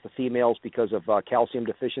they lose the females because of calcium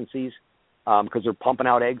deficiencies, because they're pumping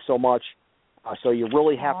out eggs so much. So you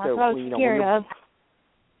really have to,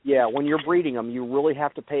 when you're breeding them, you really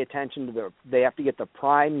have to pay attention to they have to get the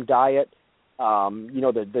prime diet. You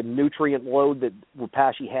know, the nutrient load that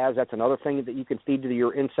Repashy has. That's another thing that you can feed to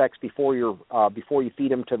your insects before you feed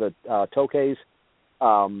them to the Tokays.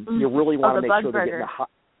 You really want to make sure they're getting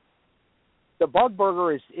the bug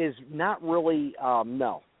burger is not really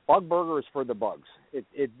no. Bug burger is for the bugs.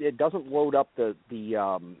 It doesn't load up the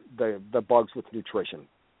bugs with nutrition.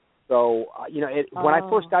 So you know, when I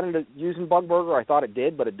first got into using bug burger, I thought it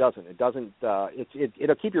did, but it doesn't. It doesn't.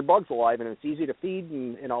 It'll keep your bugs alive, and it's easy to feed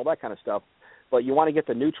and all that kind of stuff. But you want to get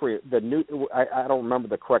the nutrient. I don't remember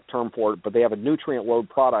the correct term for it, but they have a nutrient load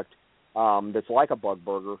product that's like a bug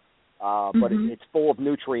burger. But it's full of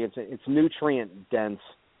nutrients. It's nutrient dense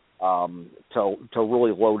to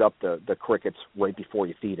really load up the crickets right before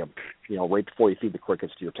you feed them. You know, right before you feed the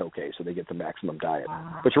crickets to your Tokay, so they get the maximum diet.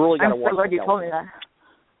 But you really got to watch. I'm so glad you told me that.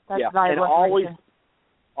 That's valuable. And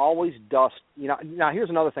always dust. You know, now here's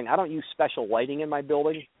another thing. I don't use special lighting in my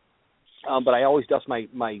building, but I always dust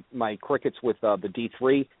my crickets with the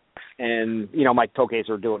D3. And you know, my Tokays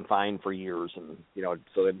are doing fine for years, and you know,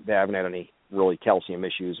 so they haven't had any really calcium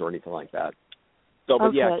issues or anything like that. So,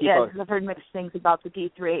 but I've heard mixed things about the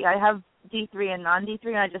D3. I have D3 and non-D3,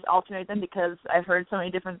 and I just alternate them because I've heard so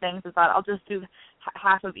many different things. I thought I'll just do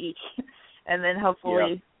half of each, and then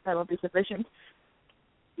hopefully that'll be sufficient.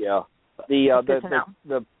 Yeah, there are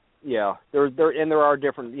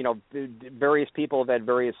different, you know, various people have had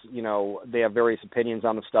various, you know, they have various opinions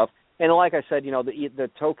on the stuff. And like I said, you know, the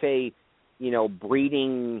Tokay, you know,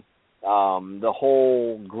 breeding, the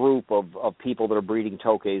whole group of people that are breeding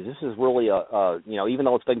Tokays, this is really you know, even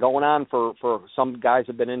though it's been going on for some guys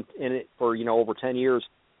have been in it for, you know, over 10 years,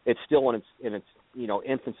 it's still in its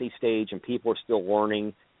infancy stage, and people are still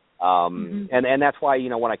learning. And that's why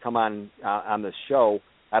when I come on this show,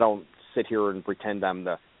 I don't sit here and pretend I'm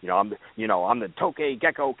the I'm the Tokay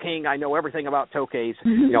Gecko king. I know everything about Tokays.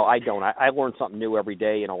 I don't. I learn something new every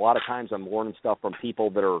day, and a lot of times I'm learning stuff from people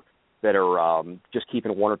that are just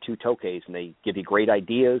keeping one or two Tokays, and they give you great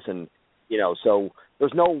ideas. And so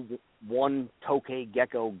there's no one Tokay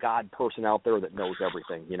Gecko god person out there that knows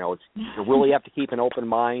everything. You really have to keep an open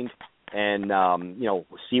mind and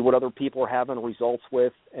see what other people are having results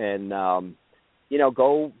with, and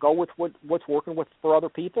go with what's working for other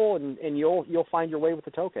people, and you'll find your way with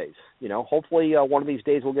the Tokays. Hopefully one of these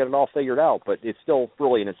days we'll get it all figured out, but it's still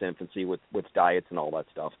really in its infancy with diets and all that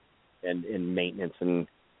stuff, and maintenance, and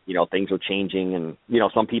things are changing, and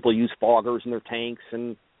some people use foggers in their tanks,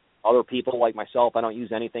 and other people like myself, I don't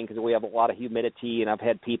use anything because we have a lot of humidity, and I've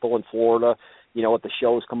had people in Florida, at the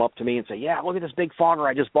shows come up to me and say, yeah, look at this big fogger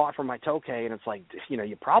I just bought from my Tokay, and it's like,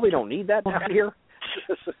 you probably don't need that down here.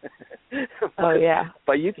 Oh yeah.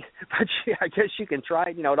 But I guess you can try.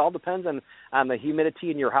 It all depends on the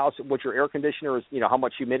humidity in your house, what your air conditioner is. How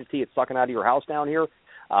much humidity it's sucking out of your house down here,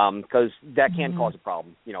 because that can cause a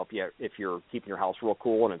problem. If you're keeping your house real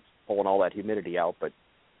cool and it's pulling all that humidity out. But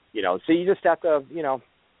so you just have to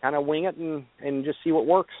kind of wing it and just see what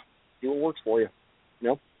works. See what works for you.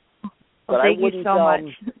 Well, but thank you so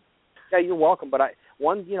much. Yeah, you're welcome. But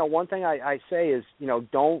one thing I say is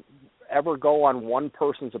don't ever go on one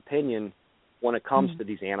person's opinion when it comes to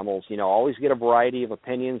these animals. Always get a variety of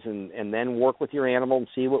opinions and then work with your animal and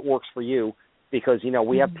see what works for you, because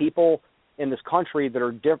we have people in this country that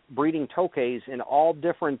are breeding Tokays in all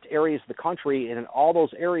different areas of the country, and in all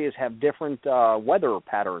those areas have different weather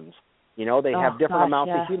patterns. They have different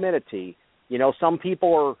amounts of humidity. Some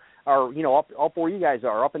people are up where you guys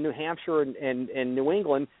are, up in New Hampshire and New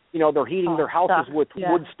England. They're heating their houses with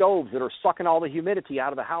wood stoves that are sucking all the humidity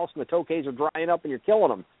out of the house, and the Tokays are drying up, and you're killing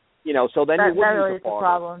them. So then you wouldn't really use a fogger.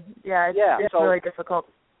 problem. Yeah, it's really difficult.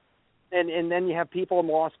 And then you have people in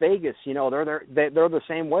Las Vegas. They're the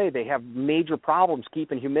same way. They have major problems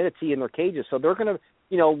keeping humidity in their cages. So they're going to,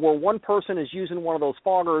 where one person is using one of those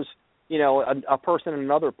foggers, a person in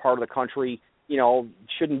another part of the country,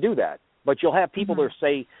 shouldn't do that. But you'll have people that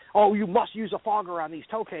say, oh, you must use a fogger on these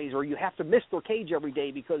Tokays, or you have to mist their cage every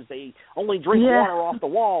day because they only drink water off the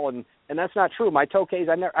wall, and that's not true. My Tokays,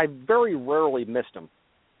 I very rarely mist them.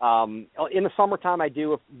 In the summertime I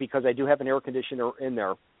do, because I do have an air conditioner in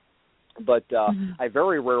there, but I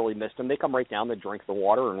very rarely mist them. They come right down, they drink the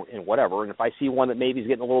water and whatever, and if I see one that maybe is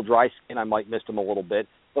getting a little dry skin, I might mist them a little bit,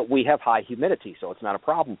 but we have high humidity, so it's not a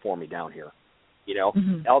problem for me down here.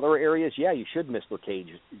 Other areas, you should mist their cage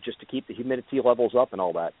just to keep the humidity levels up and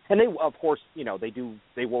all that. And they, of course,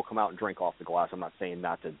 they will come out and drink off the glass. I'm not saying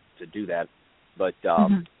not to do that, but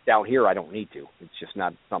down here I don't need to. It's just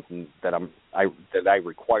not something that I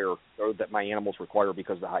require, or that my animals require,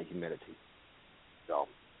 because of the high humidity. So,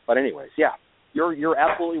 but anyways, you're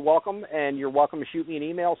absolutely welcome, and you're welcome to shoot me an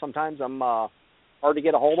email. Sometimes I'm hard to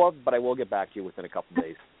get a hold of, but I will get back to you within a couple of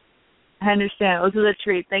days. I understand. This is a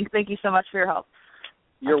treat. Thank you so much for your help.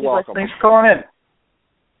 You're welcome. Thanks for calling in.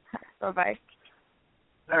 Bye-bye.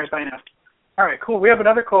 All right, bye now. All right, cool. We have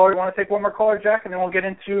another caller. You want to take one more caller, Jack, and then we'll get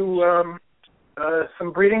into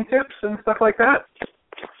some breeding tips and stuff like that?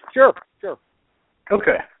 Sure.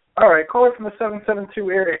 Okay. All right, caller from the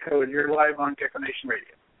 772 area code. You're live on Gecko Nation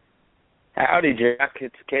Radio. Howdy, Jack.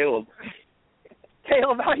 It's Caleb.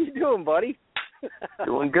 Caleb, how you doing, buddy?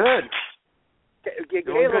 Doing good.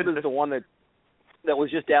 Caleb is the one that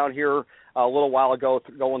was just down here a little while ago,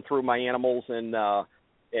 going through my animals and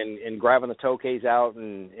grabbing the Tokays out,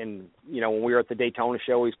 and when we were at the Daytona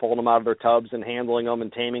show, he's pulling them out of their tubs and handling them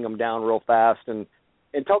and taming them down real fast. And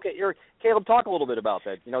Tokay, Caleb, talk a little bit about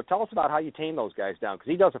that. Tell us about how you tame those guys down, because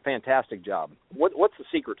he does a fantastic job. What's the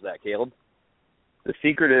secret to that, Caleb? The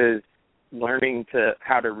secret is learning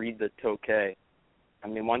how to read the Tokay. I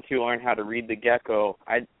mean, once you learn how to read the Gecko,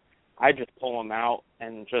 I just pull them out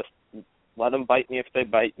and just let them bite me if they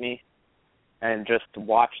bite me, and just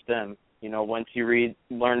watch them. Once you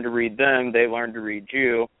learn to read them, they learn to read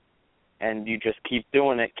you, and you just keep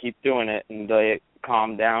doing it, and they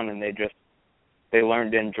calm down, and they learn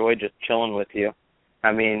to enjoy just chilling with you.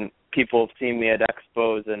 I mean, people have seen me at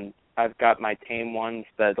expos, and I've got my tame ones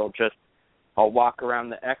that I'll walk around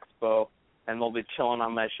the expo, and they'll be chilling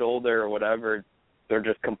on my shoulder or whatever. They're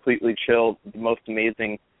just completely chilled, the most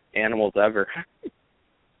amazing animals ever.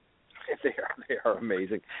 They are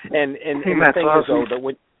amazing. And the thing is, though, that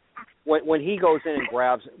when he goes in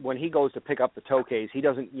and when he goes to pick up the Tokays, he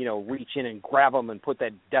doesn't, reach in and grab them and put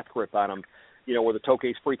that death grip on them, where the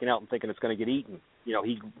Tokay's freaking out and thinking it's going to get eaten. you know,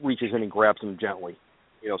 he reaches in and grabs them gently,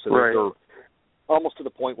 you know, so Right. they're almost to the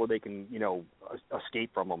point where they can, you know,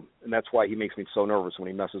 escape from him, and that's why he makes me so nervous when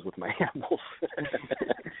he messes with my animals.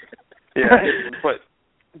 Yeah, but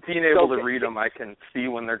being able to read them, I can see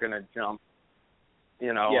when they're going to jump,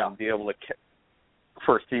 you know, and be able to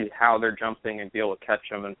foresee how they're jumping and be able to catch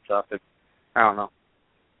them and stuff. I don't know.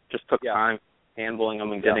 Just took time handling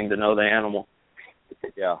them and getting to know the animal.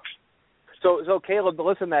 Yeah. So Caleb,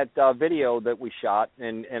 listen, that video that we shot,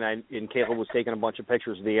 and Caleb was taking a bunch of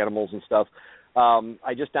pictures of the animals and stuff.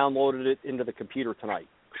 I just downloaded it into the computer tonight.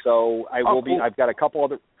 So I will be. I've got a couple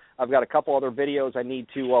other videos I need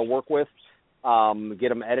to work with, get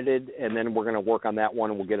them edited, and then we're going to work on that one,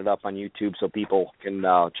 and we'll get it up on YouTube so people can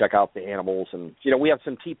check out the animals. And you know, we have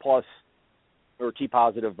some T+ or T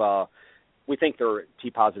positive. We think they're T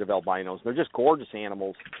positive albinos. They're just gorgeous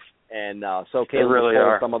animals. And so Caleb was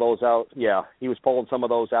pulling some of those out. Yeah, he was pulling some of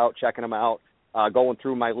those out, checking them out, going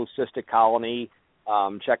through my leucistic colony,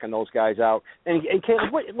 checking those guys out. And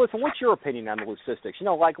Caleb, listen, what's your opinion on the leucistics? You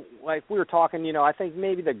know, like we were talking, you know, I think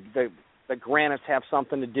maybe the granites have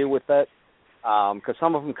something to do with it, because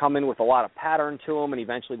some of them come in with a lot of pattern to them, and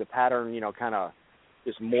eventually the pattern, you know, kind of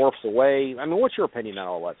just morphs away. I mean, what's your opinion on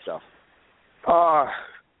all that stuff?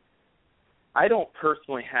 I don't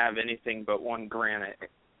personally have anything but one granite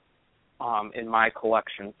in my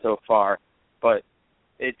collection so far, but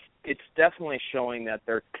it's definitely showing that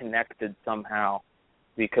they're connected somehow,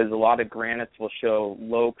 because a lot of granites will show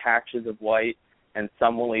low patches of white, and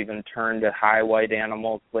some will even turn to high white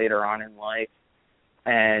animals later on in life.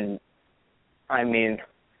 And I mean,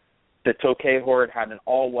 the Tokay horde had an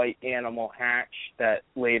all-white animal hatch that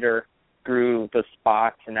later grew the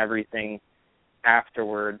spots and everything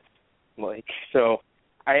afterwards. Like, so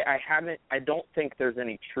I don't think there's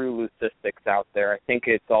any true leucistics out there. I think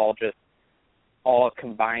it's all a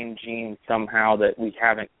combined gene somehow that we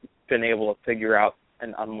haven't been able to figure out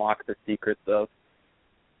and unlock the secrets of.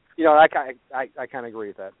 You know, I kind of agree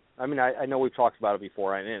with that. I mean, I know we've talked about it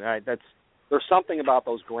before, and there's something about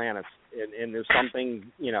those granites, and there's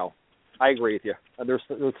something, you know, I agree with you. There's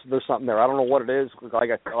something there. I don't know what it is.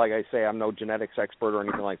 Like I say, I'm no genetics expert or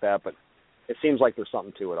anything like that, but it seems like there's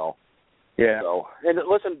something to it all. Yeah. So, and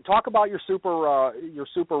listen, talk about your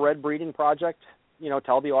super red breeding project. You know,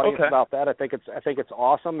 tell the audience about that. I think it's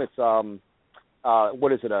awesome. It's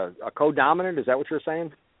what is it? A codominant? Is that what you're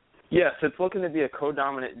saying? Yes, it's looking to be a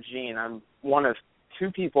codominant gene. I'm one of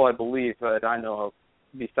two people, I believe, that I know of,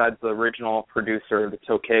 besides the original producer of the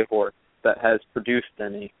Tokay horde, that has produced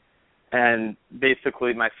any. And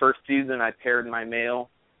basically, my first season, I paired my male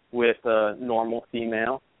with a normal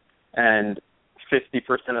female, and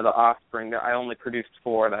 50% of the offspring, I only produced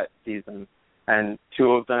 4 that season, and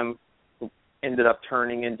 2 of them ended up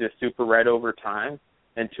turning into super red over time,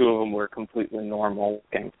 and 2 of them were completely normal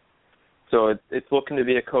looking. So it's looking to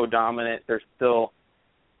be a codominant. It's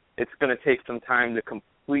going to take some time to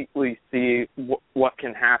completely see what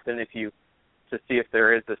can happen to see if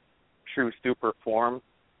there is a true super form.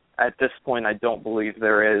 At this point, I don't believe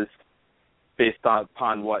there is, based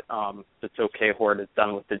upon what the Tokay horde has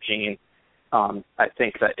done with the gene. I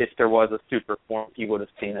think that if there was a super form, he would have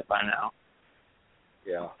seen it by now.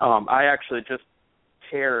 Yeah. I actually just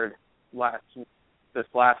paired this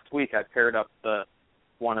last week. I paired up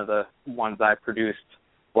one of the ones I produced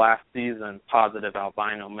last season, positive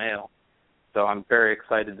albino male. So I'm very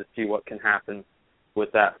excited to see what can happen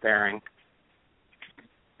with that pairing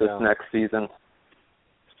this next season.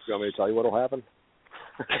 You want me to tell you what will happen?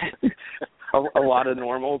 a lot of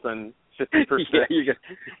normals and 50% yeah, you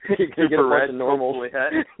get a bunch of normals.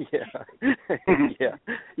 Yeah.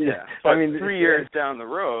 But I mean, 3 years down the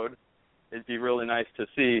road, it'd be really nice to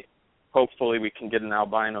see. Hopefully, we can get an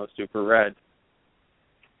albino super red.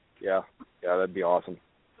 Yeah, that'd be awesome.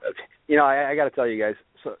 You know, I got to tell you guys.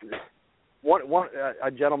 So,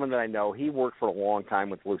 a gentleman that I know, he worked for a long time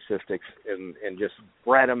with leucistics and just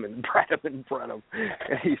bred them. And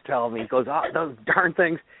he's telling me, he goes, "Oh, those darn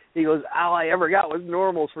things." He goes, "All I ever got was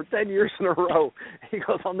normals for 10 years in a row." He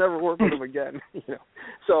goes, "I'll never work with them again." You know,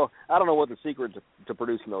 so I don't know what the secret to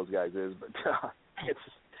producing those guys is, but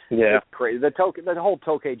it's crazy. The whole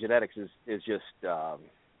Tokay genetics is just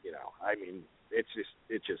you know, I mean, it's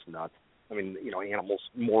just nuts. I mean, you know, animals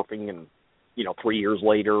morphing and, you know, 3 years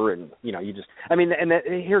later, and, you know,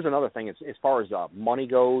 here's another thing, as far as money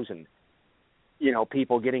goes, and, you know,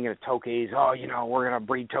 people getting into Tokays, oh, you know, we're going to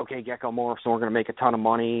breed Tokay Gecko morphs and we're going to make a ton of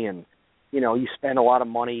money, and, you know, you spend a lot of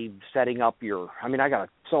money setting up I got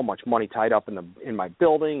so much money tied up in my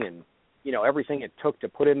building, and, you know, everything it took to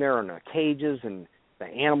put in there, and the cages and the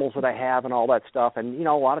animals that I have and all that stuff, and, you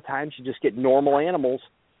know, a lot of times you just get normal animals,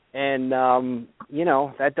 and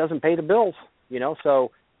that doesn't pay the bills.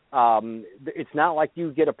 So it's not like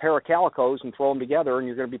you get a pair of calicos and throw them together and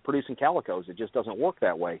you're going to be producing calicos. It just doesn't work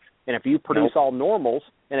that way. And if you produce all normals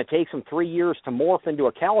and it takes them 3 years to morph into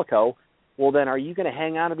a calico, well, then are you going to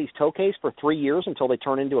hang on to these Tokays for 3 years until they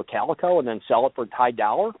turn into a calico and then sell it for high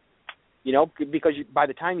dollar? Because by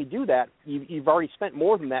the time you do that, you've already spent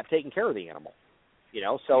more than that taking care of the animal.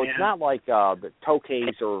 So it's not like the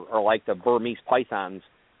Tokays are like the Burmese pythons.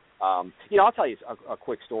 I'll tell you a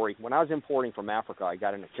quick story. When I was importing from Africa, I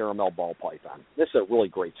got in a caramel ball python. This is a really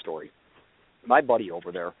great story. My buddy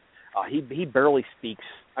over there, he barely speaks.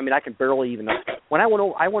 I mean, I can barely even. When I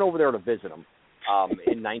went over there to visit him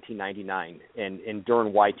in 1999, and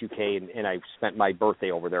during Y2K, and I spent my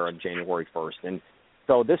birthday over there on January 1st, and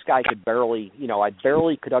so this guy could barely, I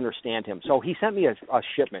barely could understand him. So he sent me a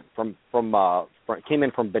shipment from came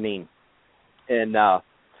in from Benin, and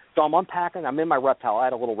so I'm unpacking. I'm in my reptile. I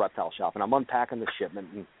had a little reptile shop, and I'm unpacking the shipment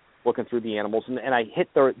and looking through the animals, and I hit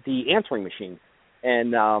the answering machine,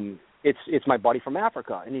 and it's my buddy from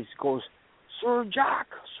Africa, and he goes, Sir Jack,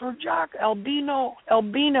 albino,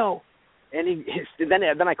 and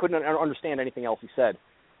then I couldn't understand anything else he said,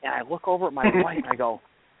 and I look over at my wife and I go,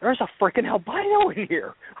 there's a freaking albino in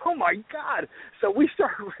here. Oh, my God. So we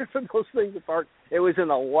started ripping those things apart. It was in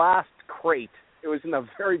the last crate. It was in the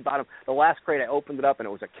very bottom. The last crate, I opened it up, and it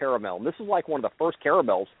was a caramel. And this is like one of the first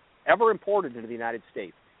caramels ever imported into the United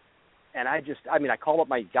States. And I called up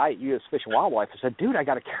my guy at U.S. Fish and Wildlife. I said, dude, I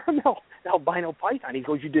got a caramel albino python. He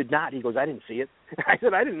goes, you did not. He goes, I didn't see it. I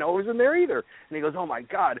said, I didn't know it was in there either. And he goes, oh, my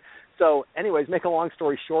God. So anyways, make a long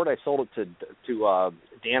story short, I sold it to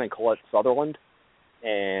Dan and Colette Sutherland.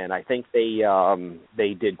 And I think they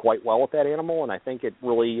did quite well with that animal, and I think it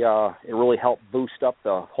really helped boost up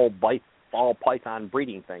the whole ball python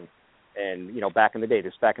breeding thing. And back in the day,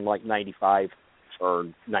 this back in like '95 or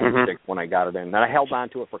 '96 when I got it in, and I held on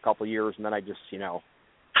to it for a couple of years, and then I just said,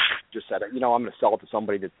 I'm going to sell it to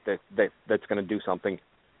somebody that's going to do something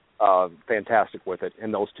fantastic with it.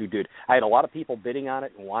 And those two did. I had a lot of people bidding on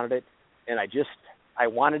it and wanted it, and I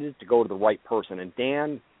wanted it to go to the right person. And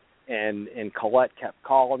Dan and Colette kept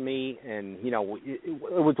calling me, and it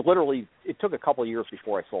was literally, it took a couple of years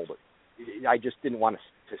before I sold it. I just didn't want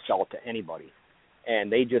to sell it to anybody, and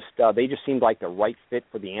they just seemed like the right fit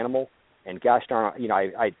for the animal. And gosh darn,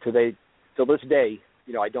 till this day,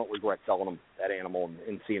 I don't regret selling them that animal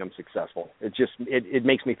and seeing them successful. It just it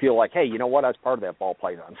makes me feel like, hey, you know what? I was part of that ball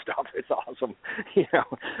python stuff. It's awesome,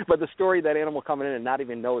 But the story of that animal coming in and not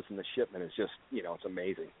even noticing the shipment is just, it's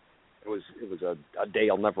amazing. It was a day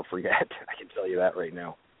I'll never forget. I can tell you that right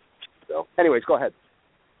now. So, anyways, go ahead.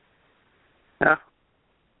 Yeah,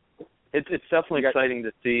 it's definitely exciting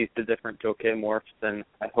to see the different Tokay morphs, and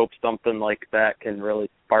I hope something like that can really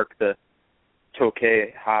spark the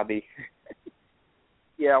Tokay hobby.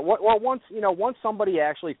 Yeah, well, once somebody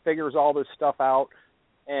actually figures all this stuff out,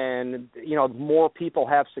 and more people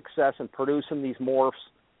have success in producing these morphs.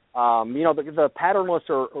 The patternless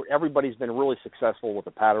everybody's been really successful with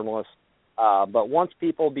the patternless, but once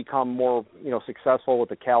people become more, successful with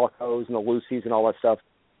the calicos and the Lucies and all that stuff,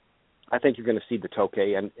 I think you're going to see the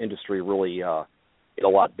Tokay industry really get a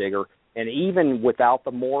lot bigger. And even without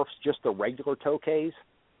the morphs, just the regular Tokays,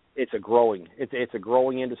 it's a growing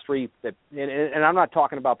industry. That, and I'm not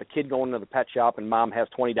talking about the kid going to the pet shop and mom has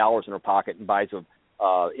 $20 in her pocket and buys a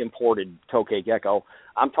imported Tokay gecko.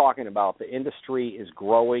 I'm talking about the industry is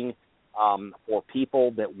growing for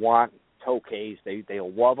people that want Tokays. They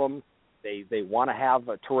love them. They want to have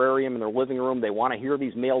a terrarium in their living room. They want to hear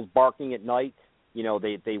these males barking at night.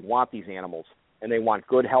 They want these animals, and they want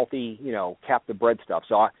good, healthy, captive bred stuff.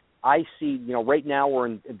 So I see, right now we're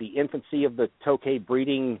in the infancy of the Tokay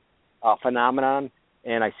breeding phenomenon,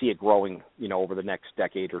 and I see it growing, over the next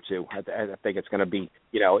decade or two. I think it's going to be,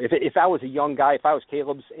 if I was a young guy, if I was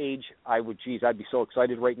Caleb's age, I'd be so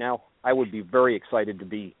excited right now. I would be very excited to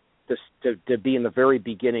be in the very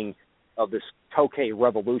beginning of this Tokay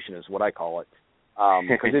revolution, is what I call it.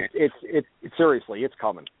 Because it's seriously, it's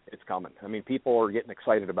coming. It's coming. I mean, people are getting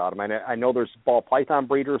excited about them. I know there's ball python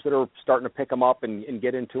breeders that are starting to pick them up and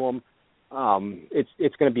get into them.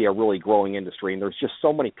 It's going to be a really growing industry, and there's just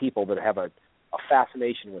so many people that have a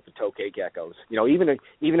fascination with the Tokay geckos.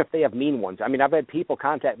 Even if they have mean ones. I mean, I've had people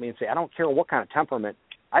contact me and say, I don't care what kind of temperament,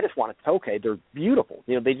 I just want a Tokay. They're beautiful.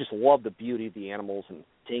 They just love the beauty of the animals and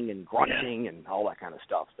ting and grunting and all that kind of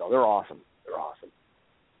stuff. So they're awesome.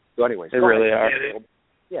 So anyways, they really are.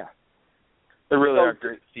 Yeah. They really are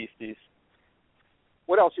great species.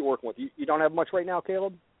 What else are you working with? You don't have much right now,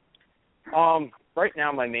 Caleb? Right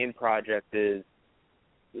now my main project is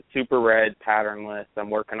the super red patternless. I'm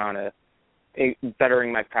working on a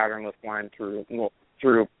bettering my patternless line through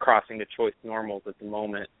crossing to choice normals at the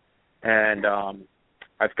moment. And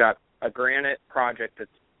I've got a granite project that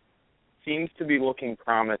seems to be looking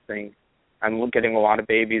promising. I'm getting a lot of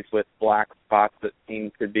babies with black spots that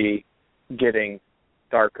seem to be getting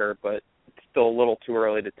darker, but it's still a little too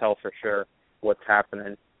early to tell for sure what's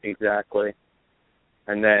happening exactly.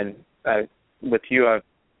 And then with you, I'm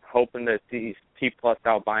hoping that these T-plus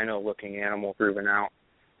albino looking animals proven out.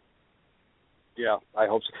 Yeah, I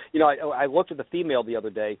hope so. You know, I looked at the female the other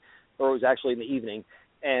day, or it was actually in the evening,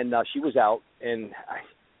 and she was out, and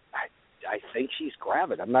I think she's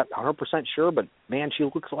gravid. I'm not 100% sure, but, man, she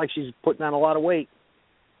looks like she's putting on a lot of weight.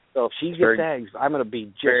 So if she gets eggs, I'm going to be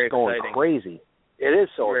just going crazy. It is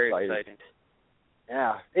so exciting.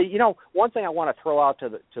 Yeah. You know, one thing I want to throw out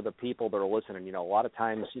to the people that are listening, you know, a lot of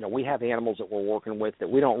times, you know, we have animals that we're working with that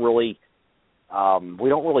we don't really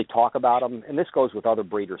talk about them, and this goes with other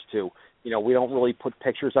breeders too. You know, we don't really put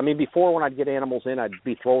pictures. I mean, before when I'd get animals in, I'd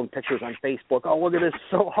be throwing pictures on Facebook. Oh, look at this,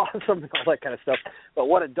 so awesome, and all that kind of stuff. But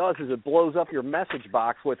what it does is it blows up your message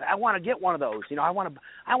box with, I want to get one of those. You know, I want to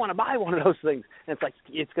buy one of those things. And it's like,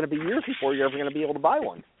 it's going to be years before you're ever going to be able to buy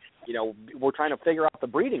one. You know, we're trying to figure out the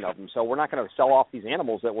breeding of them, so we're not going to sell off these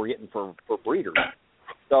animals that we're getting for breeders.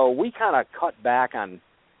 So we kind of cut back on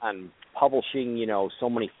publishing, you know, so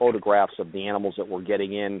many photographs of the animals that we're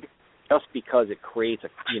getting in, just because it creates a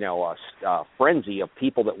frenzy of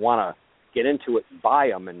people that want to get into it and buy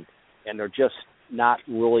them, and they're just not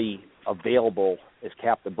really available as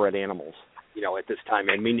captive bred animals, you know, at this time.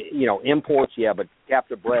 I mean, you know, imports, yeah, but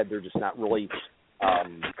captive bred, they're just not really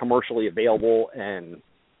commercially available, and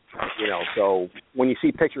you know, so when you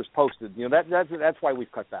see pictures posted, you know, that's why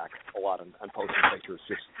we've cut back a lot on posting pictures,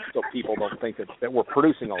 just so people don't think that we're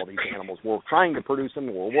producing all these animals. We're trying to produce them,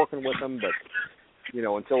 and we're working with them, but you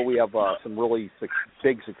know, until we have some really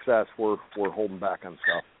big success, we're holding back on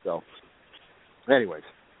stuff. So, anyways,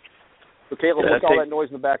 so Caleb, what's all that noise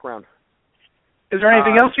in the background? Is there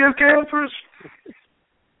anything else you have, Caleb, for us?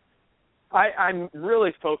 I'm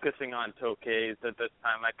really focusing on Tokays at this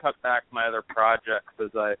time. I cut back my other projects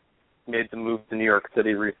as I made the move to New York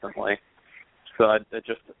City recently. So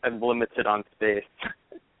I'm limited on space.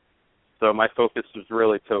 So my focus was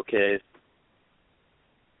really Tokays.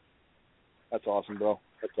 That's awesome, bro.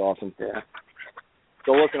 That's awesome. Yeah.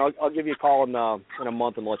 So listen, I'll give you a call in a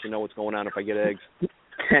month and let you know what's going on if I get eggs.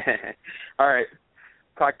 All right.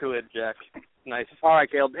 Talk to you, Jack. Nice. All right,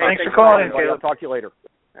 Caleb. Hey, thanks for calling, Caleb. I'll talk to you later.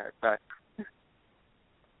 All right, bye.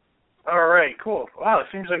 All right, cool. Wow, it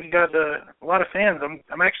seems like you got a lot of fans.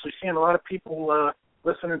 I'm actually seeing a lot of people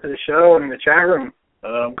listening to the show and in the chat room.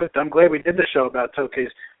 I'm glad we did the show about Tokays.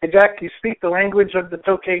 Hey, Jack, you speak the language of the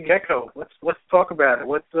Tokay Gecko. Let's talk about it.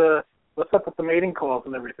 What's up with the mating calls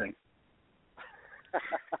and everything?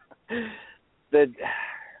 They're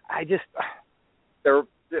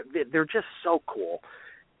just so cool.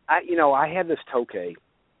 I had this Tokay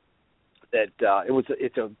that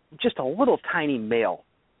it's just a little tiny male.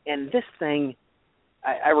 And this thing,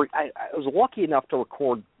 I was lucky enough to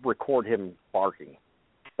record him barking,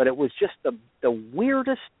 but it was just the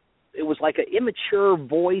weirdest. It was like an immature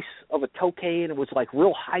voice of a Tokay, and it was like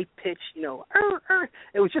real high pitched, you know.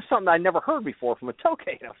 It was just something I never heard before from a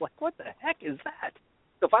Tokay, and I was like, "What the heck is that?"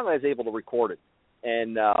 So finally, I was able to record it,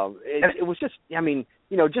 and it was just, I mean,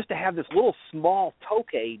 you know, just to have this little small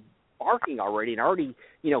Tokay barking already, and already,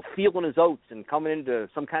 you know, feeling his oats and coming into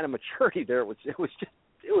some kind of maturity there.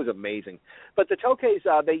 It was amazing. But the Tokays,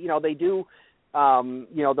 they do,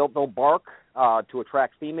 they'll bark to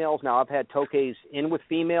attract females. Now, I've had Tokays in with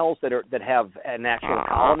females that have an actual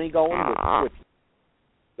colony going.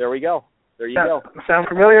 There we go. There you go. Sound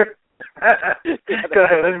familiar? Go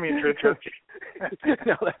ahead. I didn't mean to interrupt you.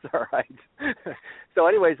 No, that's all right. So,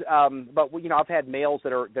 anyways, but I've had males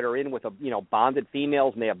that are in with bonded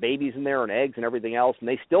females, and they have babies in there and eggs and everything else, and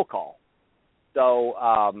they still call. So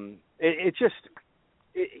it's just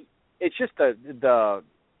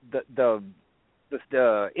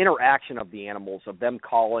the interaction of the animals, of them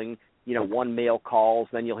calling. You know, one male calls,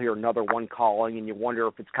 then you'll hear another one calling, and you wonder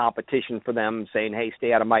if it's competition for them, saying, "Hey,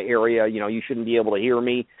 stay out of my area. You know, you shouldn't be able to hear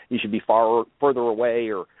me. You should be further away,"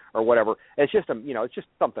 or whatever. It's just it's just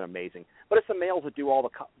something amazing. But it's the males that do all the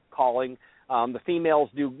calling. The females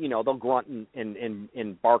do, they'll grunt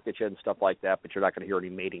and bark at you and stuff like that, but you're not going to hear any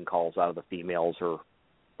mating calls out of the females or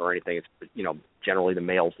anything. It's generally the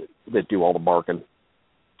males that do all the barking.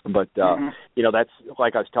 But that's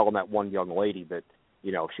like I was telling that one young lady that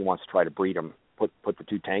if she wants to try to breed them, put the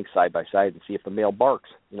two tanks side by side and see if the male barks.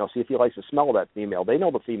 See if he likes the smell of that female. They know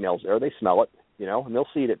the female's there. They smell it. And they'll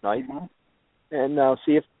see it at night and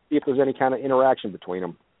see if there's any kind of interaction between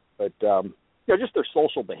them. But just their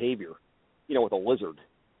social behavior, with a lizard.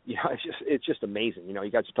 It's just amazing.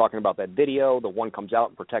 You guys are talking about that video. The one comes out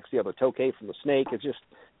and protects the other Tokay from the snake. It's just,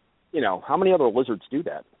 how many other lizards do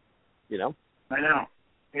that? I know.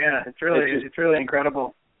 Yeah, it's really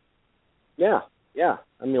incredible. Yeah.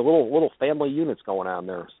 I mean, little family units going on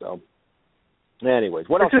there. So, anyways,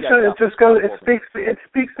 what else? It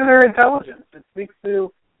speaks to their intelligence. It speaks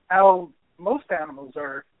to how most animals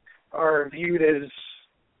are viewed as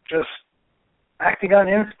just acting on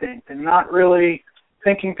instinct and not really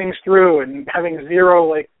thinking things through and having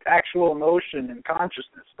zero actual emotion and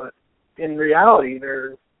consciousness. But in reality,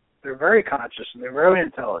 they're very conscious and they're very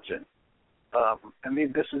intelligent. I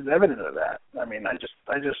mean, this is evident of that. I mean,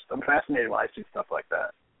 I'm fascinated when I see stuff like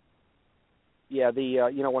that. Yeah,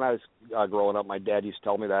 when I was growing up, my dad used to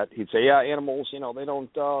tell me that. He'd say, yeah, animals, they don't,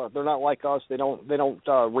 they're not like us. They don't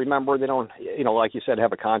remember. They don't, like you said,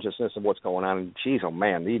 have a consciousness of what's going on. And geez, oh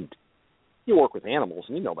man, you work with animals,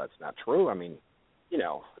 and that's not true. I mean,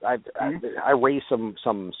 I raised some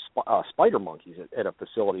spider monkeys at a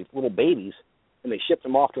facility, little babies, and they shipped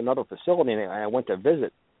them off to another facility, and I went to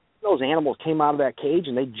visit. Those animals came out of that cage,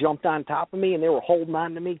 and they jumped on top of me, and they were holding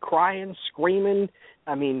on to me, crying, screaming.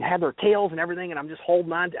 I mean, had their tails and everything, and I'm just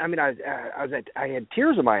holding on. I mean, I had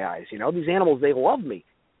tears in my eyes. These animals, they love me,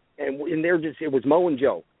 and it was Mo and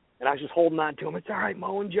Joe. And I was just holding on to them. It's all right,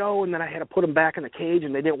 Mo and Joe. And then I had to put them back in the cage,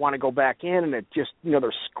 and they didn't want to go back in. And it just,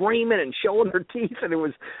 they're screaming and showing their teeth. And it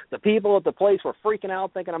was the people at the place were freaking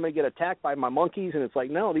out, thinking I'm going to get attacked by my monkeys. And it's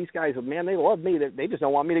like, no, these guys, man, they love me. They just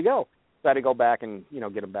don't want me to go. So I had to go back and,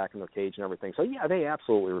 get them back in their cage and everything. So, yeah, they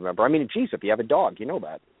absolutely remember. I mean, geez, if you have a dog, you know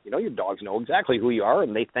that. Your dogs know exactly who you are,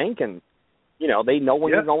 and they think. And, they know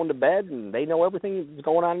when you're going to bed, and they know everything that's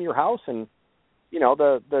going on in your house. And,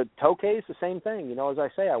 the Tokay is the same thing. As I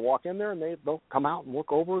say, I walk in there and they'll come out and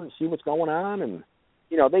look over and see what's going on. And,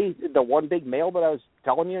 the one big male that I was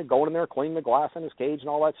telling you, going in there, cleaning the glass in his cage and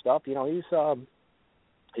all that stuff,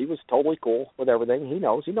 he was totally cool with everything. He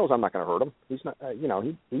knows I'm not going to hurt him. He's not,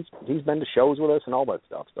 he's been to shows with us and all that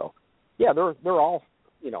stuff. So, yeah, they're all,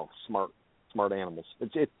 smart animals.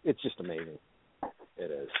 It's just amazing.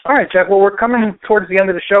 It is. All right, Jack. Well, we're coming towards the end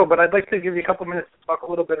of the show, but I'd like to give you a couple minutes to talk a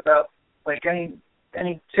little bit about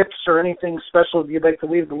any tips or anything special you'd like to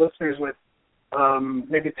leave the listeners with,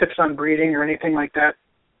 maybe tips on breeding or anything like that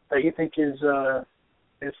you think is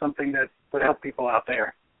something that would help people out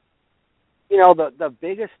there. The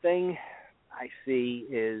biggest thing I see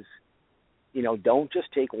is, don't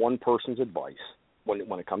just take one person's advice when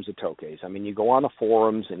it comes to Tokays. I mean, you go on the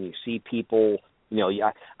forums and you see people.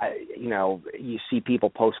 You see people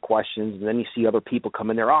post questions, and then you see other people come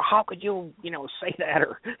in there. Oh, how could you, say that?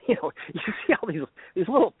 Or, you see all these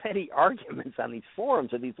little petty arguments on these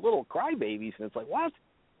forums of these little crybabies, and it's like, what?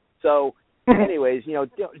 So, anyways,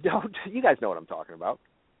 don't you guys know what I'm talking about?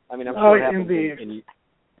 I mean, I'm sure it happens. Indeed.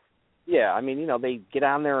 Yeah, I mean, they get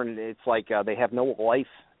on there, and it's like they have no life,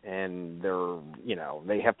 and they're,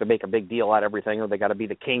 they have to make a big deal out of everything, or they got to be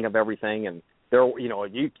the king of everything, and they're,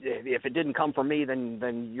 if it didn't come from me,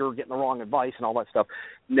 then you're getting the wrong advice and all that stuff.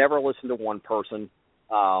 Never listen to one person.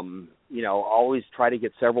 Always try to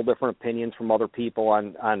get several different opinions from other people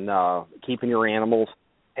on keeping your animals.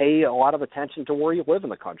 Pay a lot of attention to where you live in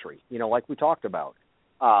the country. Like we talked about.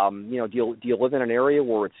 Do you live in an area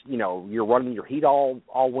where it's, you're running your heat all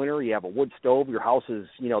winter? You have a wood stove. Your house is,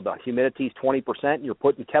 the humidity's 20%. You're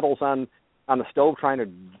putting kettles on the stove trying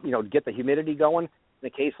to, get the humidity going. In a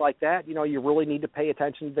case like that, you really need to pay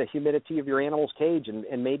attention to the humidity of your animal's cage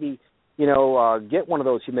and maybe, get one of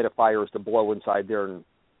those humidifiers to blow inside there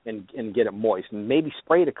and get it moist. And maybe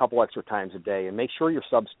spray it a couple extra times a day and make sure your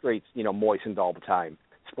substrate's, moistened all the time.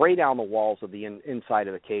 Spray down the walls of the inside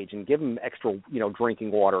of the cage and give them extra,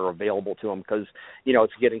 drinking water available to them because,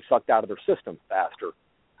 it's getting sucked out of their system faster.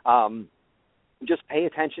 Just pay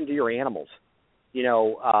attention to your animals.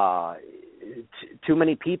 Too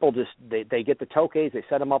many people just they get the Tokays, they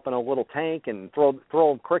set them up in a little tank and throw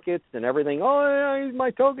them crickets and everything. Oh, yeah, my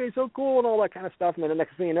Tokay's so cool and all that kind of stuff. And then the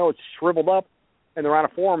next thing you know, it's shriveled up, and they're on a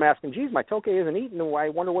forum asking, "Geez, my Tokay isn't eating. I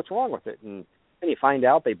wonder what's wrong with it." And then you find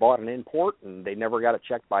out they bought an import and they never got it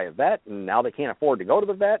checked by a vet, and now they can't afford to go to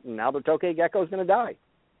the vet, and now their Tokay Gecko is going to die.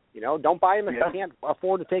 Don't buy them if you can't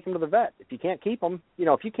afford to take them to the vet. If you can't keep them,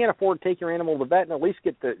 if you can't afford to take your animal to the vet and at least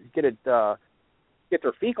get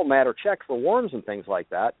their fecal matter checked for worms and things like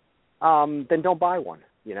that, then don't buy one,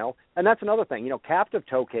 And that's another thing, captive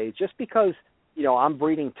Tokays, just because, I'm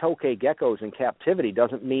breeding Tokay geckos in captivity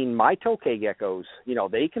doesn't mean my Tokay geckos,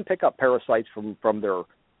 they can pick up parasites from their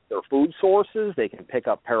food sources. They can pick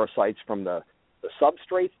up parasites from the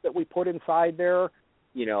substrates that we put inside there.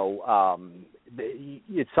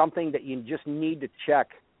 it's something that you just need to check,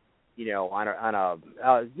 on a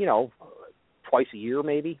twice a year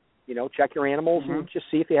maybe. Check your animals and just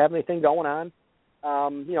see if you have anything going on.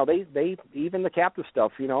 They even the captive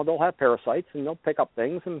stuff, they'll have parasites and they'll pick up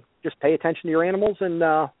things, and just pay attention to your animals and,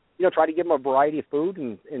 try to give them a variety of food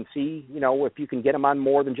and see, if you can get them on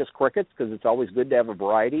more than just crickets, because it's always good to have a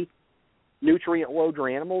variety. Nutrient load your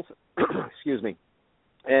animals, excuse me,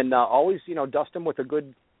 and always, dust them with a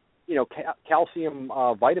good, calcium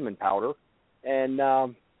vitamin powder, and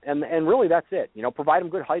really that's it. Provide them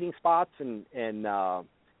good hiding spots and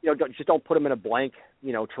just don't put them in a blank,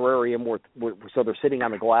 terrarium so they're sitting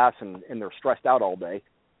on the glass and they're stressed out all day.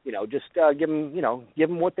 Just give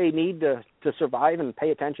them what they need to survive, and pay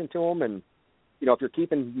attention to them. And, if you're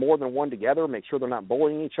keeping more than one together, make sure they're not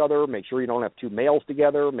bullying each other. Make sure you don't have two males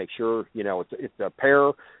together. Make sure, it's a pair.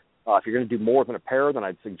 If you're going to do more than a pair, then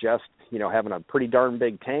I'd suggest, having a pretty darn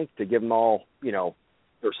big tank to give them all,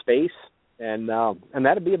 their space. And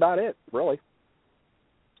that'd be about it, really.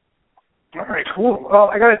 All right, cool. Well,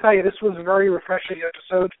 I got to tell you, this was a very refreshing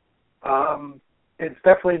episode. It's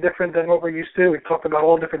definitely different than what we're used to. We talked about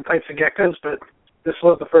all different types of geckos, but this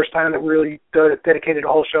was the first time that we really dedicated a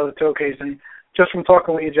whole show to Tokays. And just from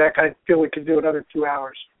talking with you, Jack, I feel we could do another 2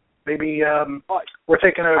 hours. Maybe we're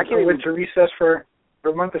taking a winter recess for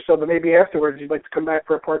a month or so, but maybe afterwards you'd like to come back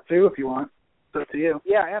for a part 2 if you want. It's up to you.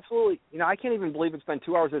 Yeah, absolutely. I can't even believe it's been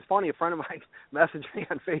 2 hours. It's funny. A friend of mine messaged me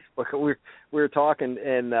on Facebook. We were talking,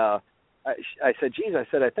 and I said, geez, I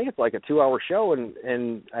think it's like a 2-hour show,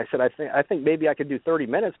 and I said, I think maybe I could do 30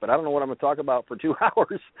 minutes, but I don't know what I'm going to talk about for 2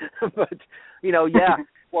 hours. But, yeah,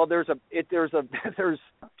 well, there's a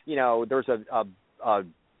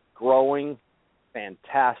growing,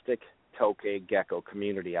 fantastic Tokay gecko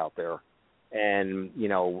community out there. And,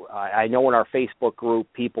 I know in our Facebook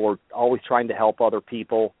group, people are always trying to help other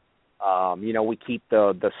people. We keep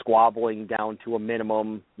the squabbling down to a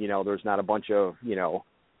minimum. There's not a bunch of,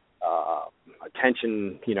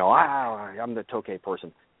 attention, I'm the Tokay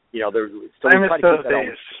person. So we try to keep that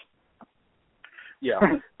always. Yeah.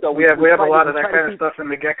 So we have a lot of that kind of stuff in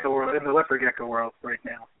the gecko world, in the leopard gecko world right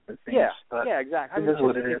now. Yeah, exactly. It is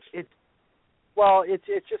what it is. It's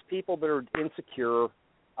just people that are insecure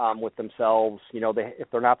with themselves.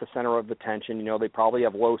 If they're not the center of attention, they probably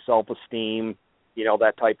have low self-esteem,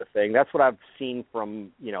 that type of thing. That's what I've seen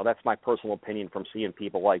from, that's my personal opinion from seeing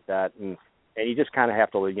people like that. And you just kind of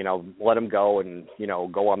have to, let them go and,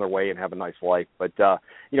 go on their way and have a nice life. But,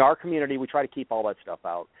 our community, we try to keep all that stuff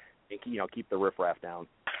out and, keep the riffraff down.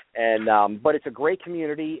 And, but it's a great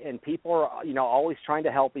community, and people are, always trying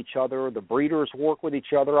to help each other. The breeders work with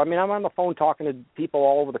each other. I mean, I'm on the phone talking to people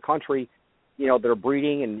all over the country, that are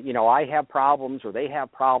breeding, and, I have problems or they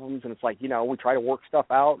have problems. And it's like, we try to work stuff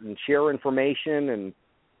out and share information. And,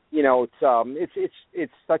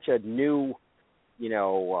 it's such a new,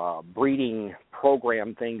 breeding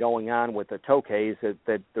program thing going on with the Tokays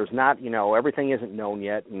that there's not, everything isn't known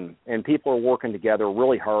yet, and people are working together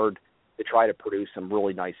really hard to try to produce some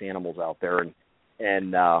really nice animals out there, and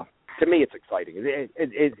to me it's exciting.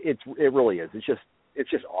 It really is. It's just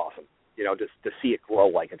awesome, just to see it grow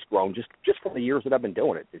like it's grown just for the years that I've been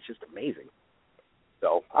doing it. It's just amazing.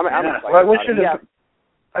 So I'm excited. Well, I wish you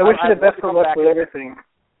the best of luck with everything.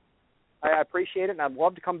 I appreciate it, and I'd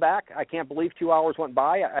love to come back. I can't believe 2 hours went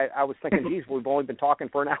by. I was thinking, geez, we've only been talking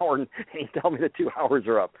for an hour, and you tell me that 2 hours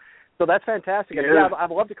are up. So that's fantastic. Yeah.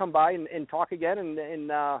 I'd love to come by and talk again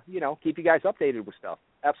and keep you guys updated with stuff.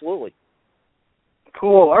 Absolutely.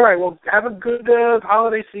 Cool. All right. Well, have a good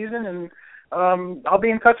holiday season, and I'll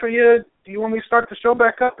be in touch with you. Do you want me to start the show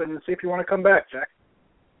back up and see if you want to come back, Jack?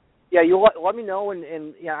 Yeah, you let me know, and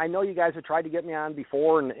I know you guys have tried to get me on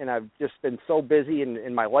before, and I've just been so busy,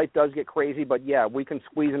 and my life does get crazy. But yeah, we can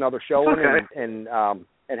squeeze another show in and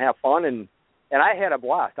have fun, and I had a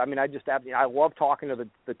blast. I mean, I love talking to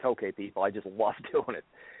the Tokay people. I just love doing it,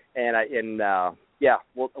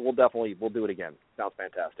 we'll definitely do it again. Sounds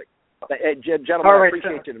fantastic. Gentlemen, right,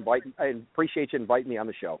 I appreciate you inviting me on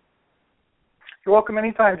the show. You're welcome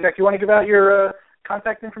anytime, Jack. You want to give out your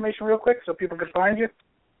contact information real quick so people can find you?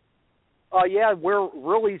 Yeah, we're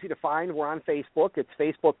real easy to find. We're on Facebook. It's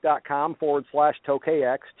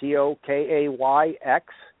facebook.com/Tokayx, TOKAYX.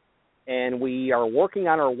 And we are working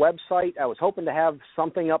on our website. I was hoping to have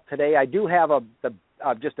something up today. I do have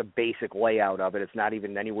just a basic layout of it. It's not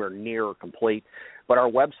even anywhere near complete. But our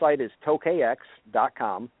website is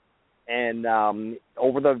tokayx.com. And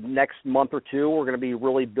over the next month or two, we're going to be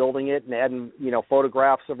really building it and adding,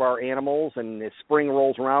 photographs of our animals. And as spring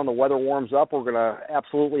rolls around, the weather warms up, we're going to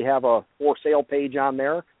absolutely have a for sale page on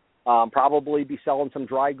there. Probably be selling some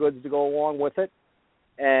dry goods to go along with it.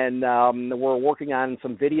 And we're working on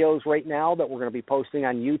some videos right now that we're going to be posting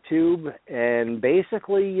on YouTube. And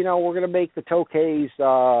basically, you know, we're going to make the Tokays,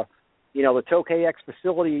 you know, the Tokay X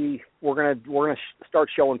facility. We're going to start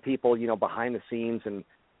showing people, you know, behind the scenes and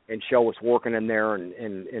show what's working in there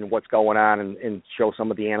and what's going on and show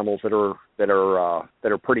some of the animals that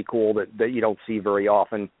are pretty cool that you don't see very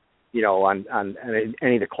often, you know, on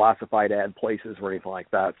any of the classified ad places or anything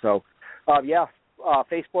like that. So, yeah.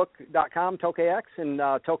 Facebook.com, TokayX, and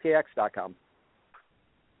TokayX.com.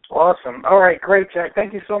 Awesome. All right, great, Jack.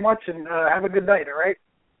 Thank you so much, and have a good night, all right?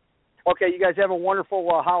 Okay, you guys have a wonderful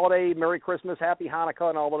holiday, Merry Christmas, Happy Hanukkah,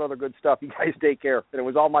 and all that other good stuff. You guys take care. And it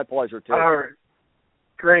was all my pleasure, too. All right.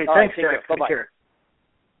 Great. All Thanks, right, Jack. Bye-bye. Take care.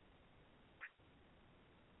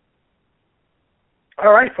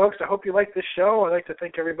 All right, folks, I hope you liked this show. I'd like to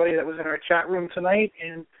thank everybody that was in our chat room tonight,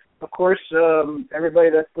 and of course,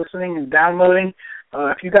 everybody that's listening and downloading.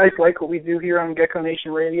 If you guys like what we do here on Gecko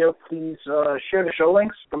Nation Radio, please share the show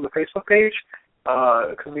links from the Facebook page,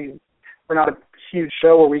 because we're not a huge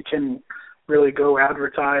show where we can really go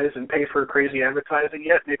advertise and pay for crazy advertising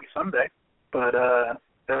yet, maybe someday. But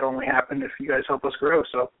that'll only happen if you guys help us grow.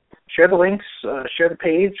 So share the links, share the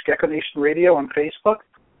page, Gecko Nation Radio on Facebook.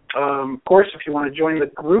 Of course, if you want to join the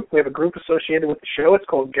group, we have a group associated with the show. It's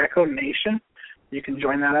called Gecko Nation. You can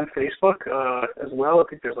join that on Facebook as well. I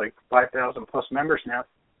think there's like 5,000 plus members now.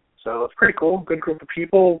 So it's pretty cool. Good group of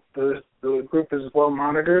people. The group is well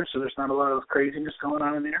monitored, so there's not a lot of craziness going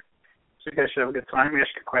on in there. So you guys should have a good time. Ask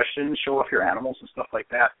your questions, show off your animals and stuff like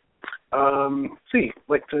that. I'd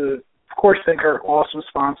like to, of course, thank our awesome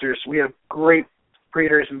sponsors. We have great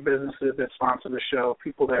breeders and businesses that sponsor the show,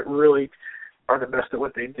 people that really are the best at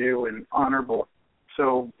what they do and honorable.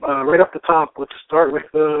 So right off the top, let's start with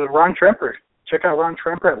Ron Tremper. Check out Ron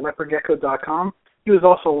Tremper at leopardgecko.com. He was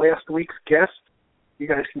also last week's guest. You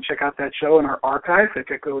guys can check out that show in our archive at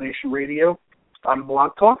Gecko Nation Radio on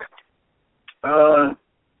Blog Talk.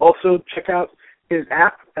 Also, check out his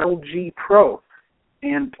app, LG Pro,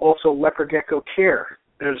 and also Leopard Gecko Care.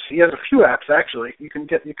 He has a few apps, actually. You can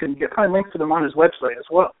find links to them on his website as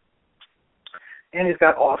well. And he's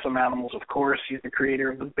got awesome animals, of course. He's the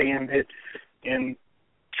creator of the Bandit and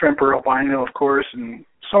Tremper albino, of course, and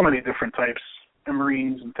so many different types of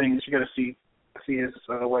marines and things. You got to see his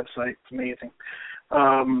website. It's amazing.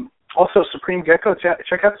 Also, Supreme Gecko.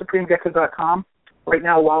 Check out supremegecko.com. Right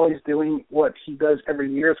now, Wally's doing what he does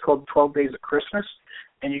every year. It's called 12 Days of Christmas,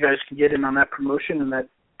 and you guys can get in on that promotion and that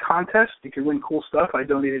contest. You can win cool stuff. I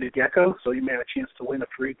donated a gecko, so you may have a chance to win a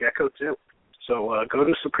free gecko too. So go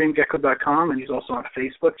to supremegecko.com, and he's also on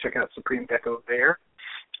Facebook. Check out Supreme Gecko there.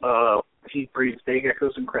 He breeds day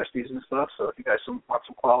geckos and cresties and stuff, so if you guys want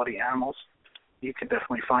some quality animals, you can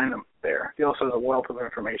definitely find them there. He also has a wealth of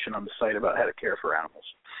information on the site about how to care for animals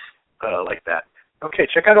like that. Okay,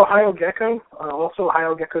 check out Ohio Gecko, also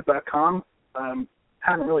ohiogecko.com.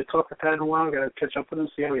 Haven't really talked to Pat in a while. Got to catch up with him,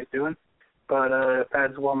 see how he's doing. But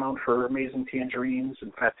Pat's well known for amazing tangerines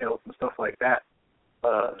and fat tails and stuff like that.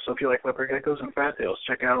 So if you like leopard geckos and fat tails,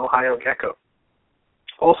 check out Ohio Gecko.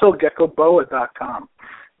 Also, geckoboa.com.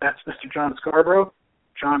 That's Mr. John Scarborough.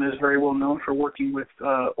 John is very well known for working with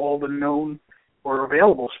all the known or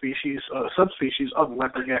available species, subspecies of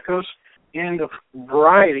leopard geckos, and a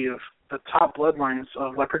variety of the top bloodlines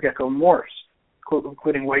of leopard gecko morphs,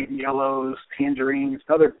 including white and yellows, tangerines,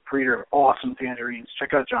 another breeder of awesome tangerines.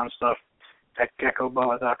 Check out John's stuff at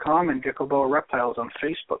geckoboa.com and geckoboa reptiles on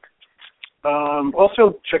Facebook.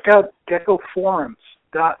 Also, check out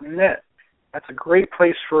geckoforums.net. That's a great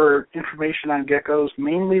place for information on geckos,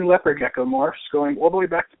 mainly leopard gecko morphs, going all the way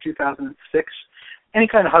back to 2006. Any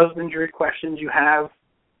kind of husbandry questions you have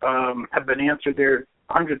been answered there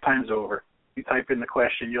 100 times over. You type in the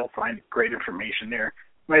question, you'll find great information there.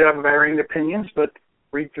 You might have varying opinions, but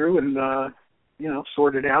read through and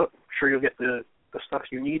sort it out. I'm sure you'll get the stuff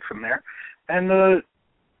you need from there. And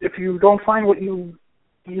if you don't find what you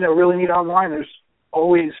really need online, there's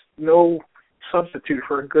always no substitute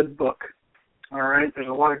for a good book. All right, there's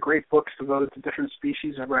a lot of great books devoted to different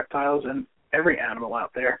species of reptiles and every animal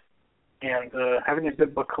out there. And having a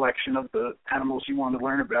good book collection of the animals you want to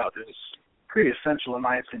learn about is pretty essential in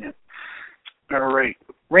my opinion. All right,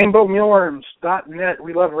 rainbowmealworms.net.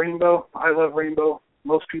 We love Rainbow. I love Rainbow.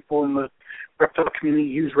 Most people in the reptile community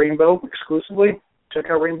use Rainbow exclusively. Check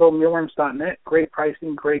out rainbowmealworms.net. Great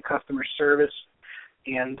pricing, great customer service,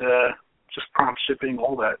 and just prompt shipping,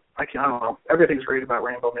 all that. I don't know. Everything's great about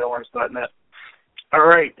rainbowmealworms.net. All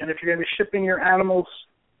right, and if you're going to be shipping your animals,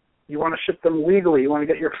 you want to ship them legally. You want to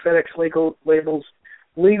get your FedEx labels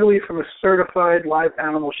legally from a certified live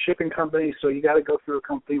animal shipping company, so you got to go through a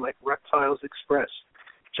company like Reptiles Express.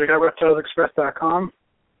 Check out reptilesexpress.com.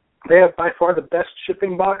 They have by far the best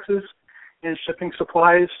shipping boxes and shipping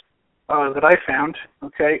supplies that I found.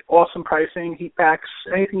 Okay, awesome pricing, heat packs,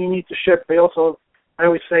 anything you need to ship. They also, I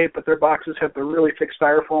always say, but their boxes have the really thick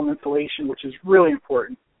styrofoam insulation, which is really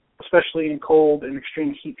important, especially in cold and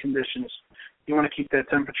extreme heat conditions. You want to keep that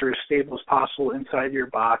temperature as stable as possible inside your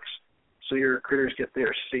box so your critters get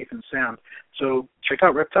there safe and sound. So check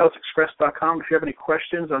out reptilesexpress.com. If you have any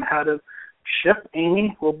questions on how to ship,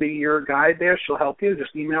 Amy will be your guide there. She'll help you.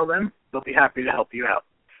 Just email them. They'll be happy to help you out.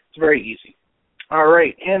 It's very easy. All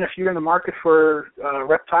right, and if you're in the market for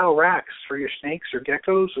reptile racks for your snakes or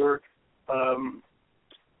geckos or,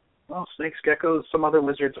 snakes, geckos, some other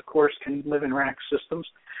lizards, of course, can live in rack systems,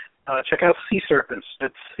 check out Sea Serpents.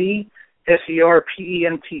 That's CSERPENTS,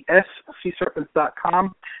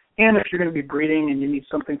 SeaSerpents.com. And if you're going to be breeding and you need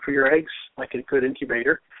something for your eggs, like a good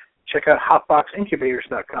incubator, check out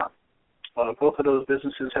HotboxIncubators.com. Both of those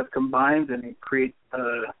businesses have combined and create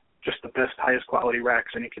just the best, highest quality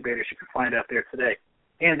racks and incubators you can find out there today,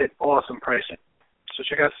 and at awesome pricing. So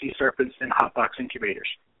check out Sea Serpents and Hotbox Incubators.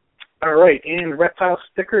 All right, and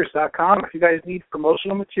ReptileStickers.com. If you guys need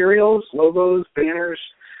promotional materials, logos, banners,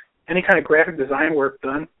 any kind of graphic design work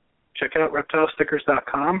done, check out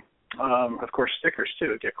ReptileStickers.com. Of course, stickers,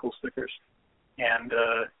 too. Get cool stickers. And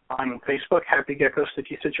on Facebook, Happy Gecko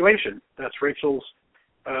Sticky Situation. That's Rachel's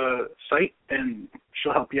site, and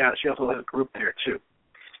she'll help you out. She also has a group there, too.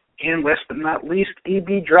 And last but not least,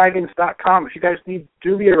 abdragons.com. If you guys need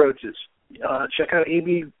dubia roaches, check out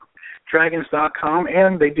abdragons.com.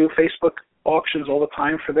 And they do Facebook auctions all the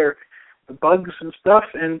time for their bugs and stuff.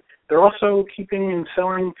 And they're also keeping and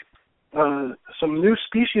selling some new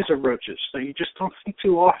species of roaches that you just don't see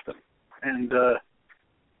too often. And,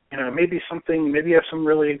 maybe you have some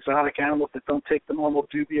really exotic animals that don't take the normal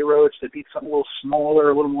dubia roach, that need something a little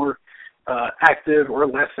smaller, a little more active or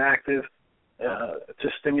less active. To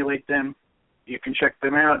stimulate them. You can check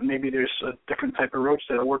them out, and maybe there's a different type of roach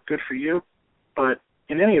that will work good for you. But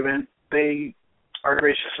in any event, they are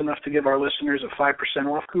gracious enough to give our listeners a 5%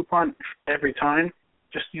 off coupon every time.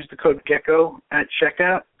 Just use the code GECKO at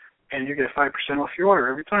checkout, and you get 5% off your order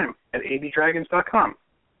every time at abdragons.com.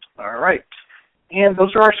 All right. And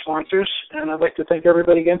those are our sponsors, and I'd like to thank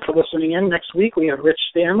everybody again for listening in. Next week we have Rich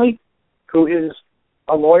Stanley, who is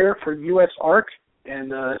a lawyer for U.S. ARC.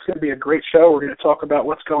 And it's going to be a great show. We're going to talk about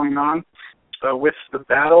what's going on with the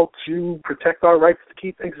battle to protect our rights to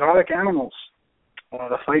keep exotic animals.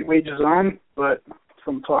 The fight wages on, but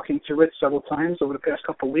from talking to Rich several times over the past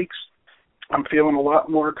couple of weeks, I'm feeling a lot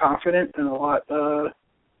more confident and a lot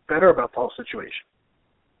better about the whole situation.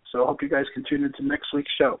 So I hope you guys can tune into next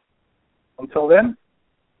week's show. Until then,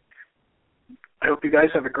 I hope you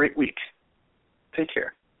guys have a great week. Take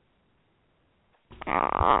care.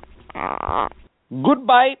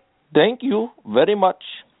 Goodbye. Thank you very much.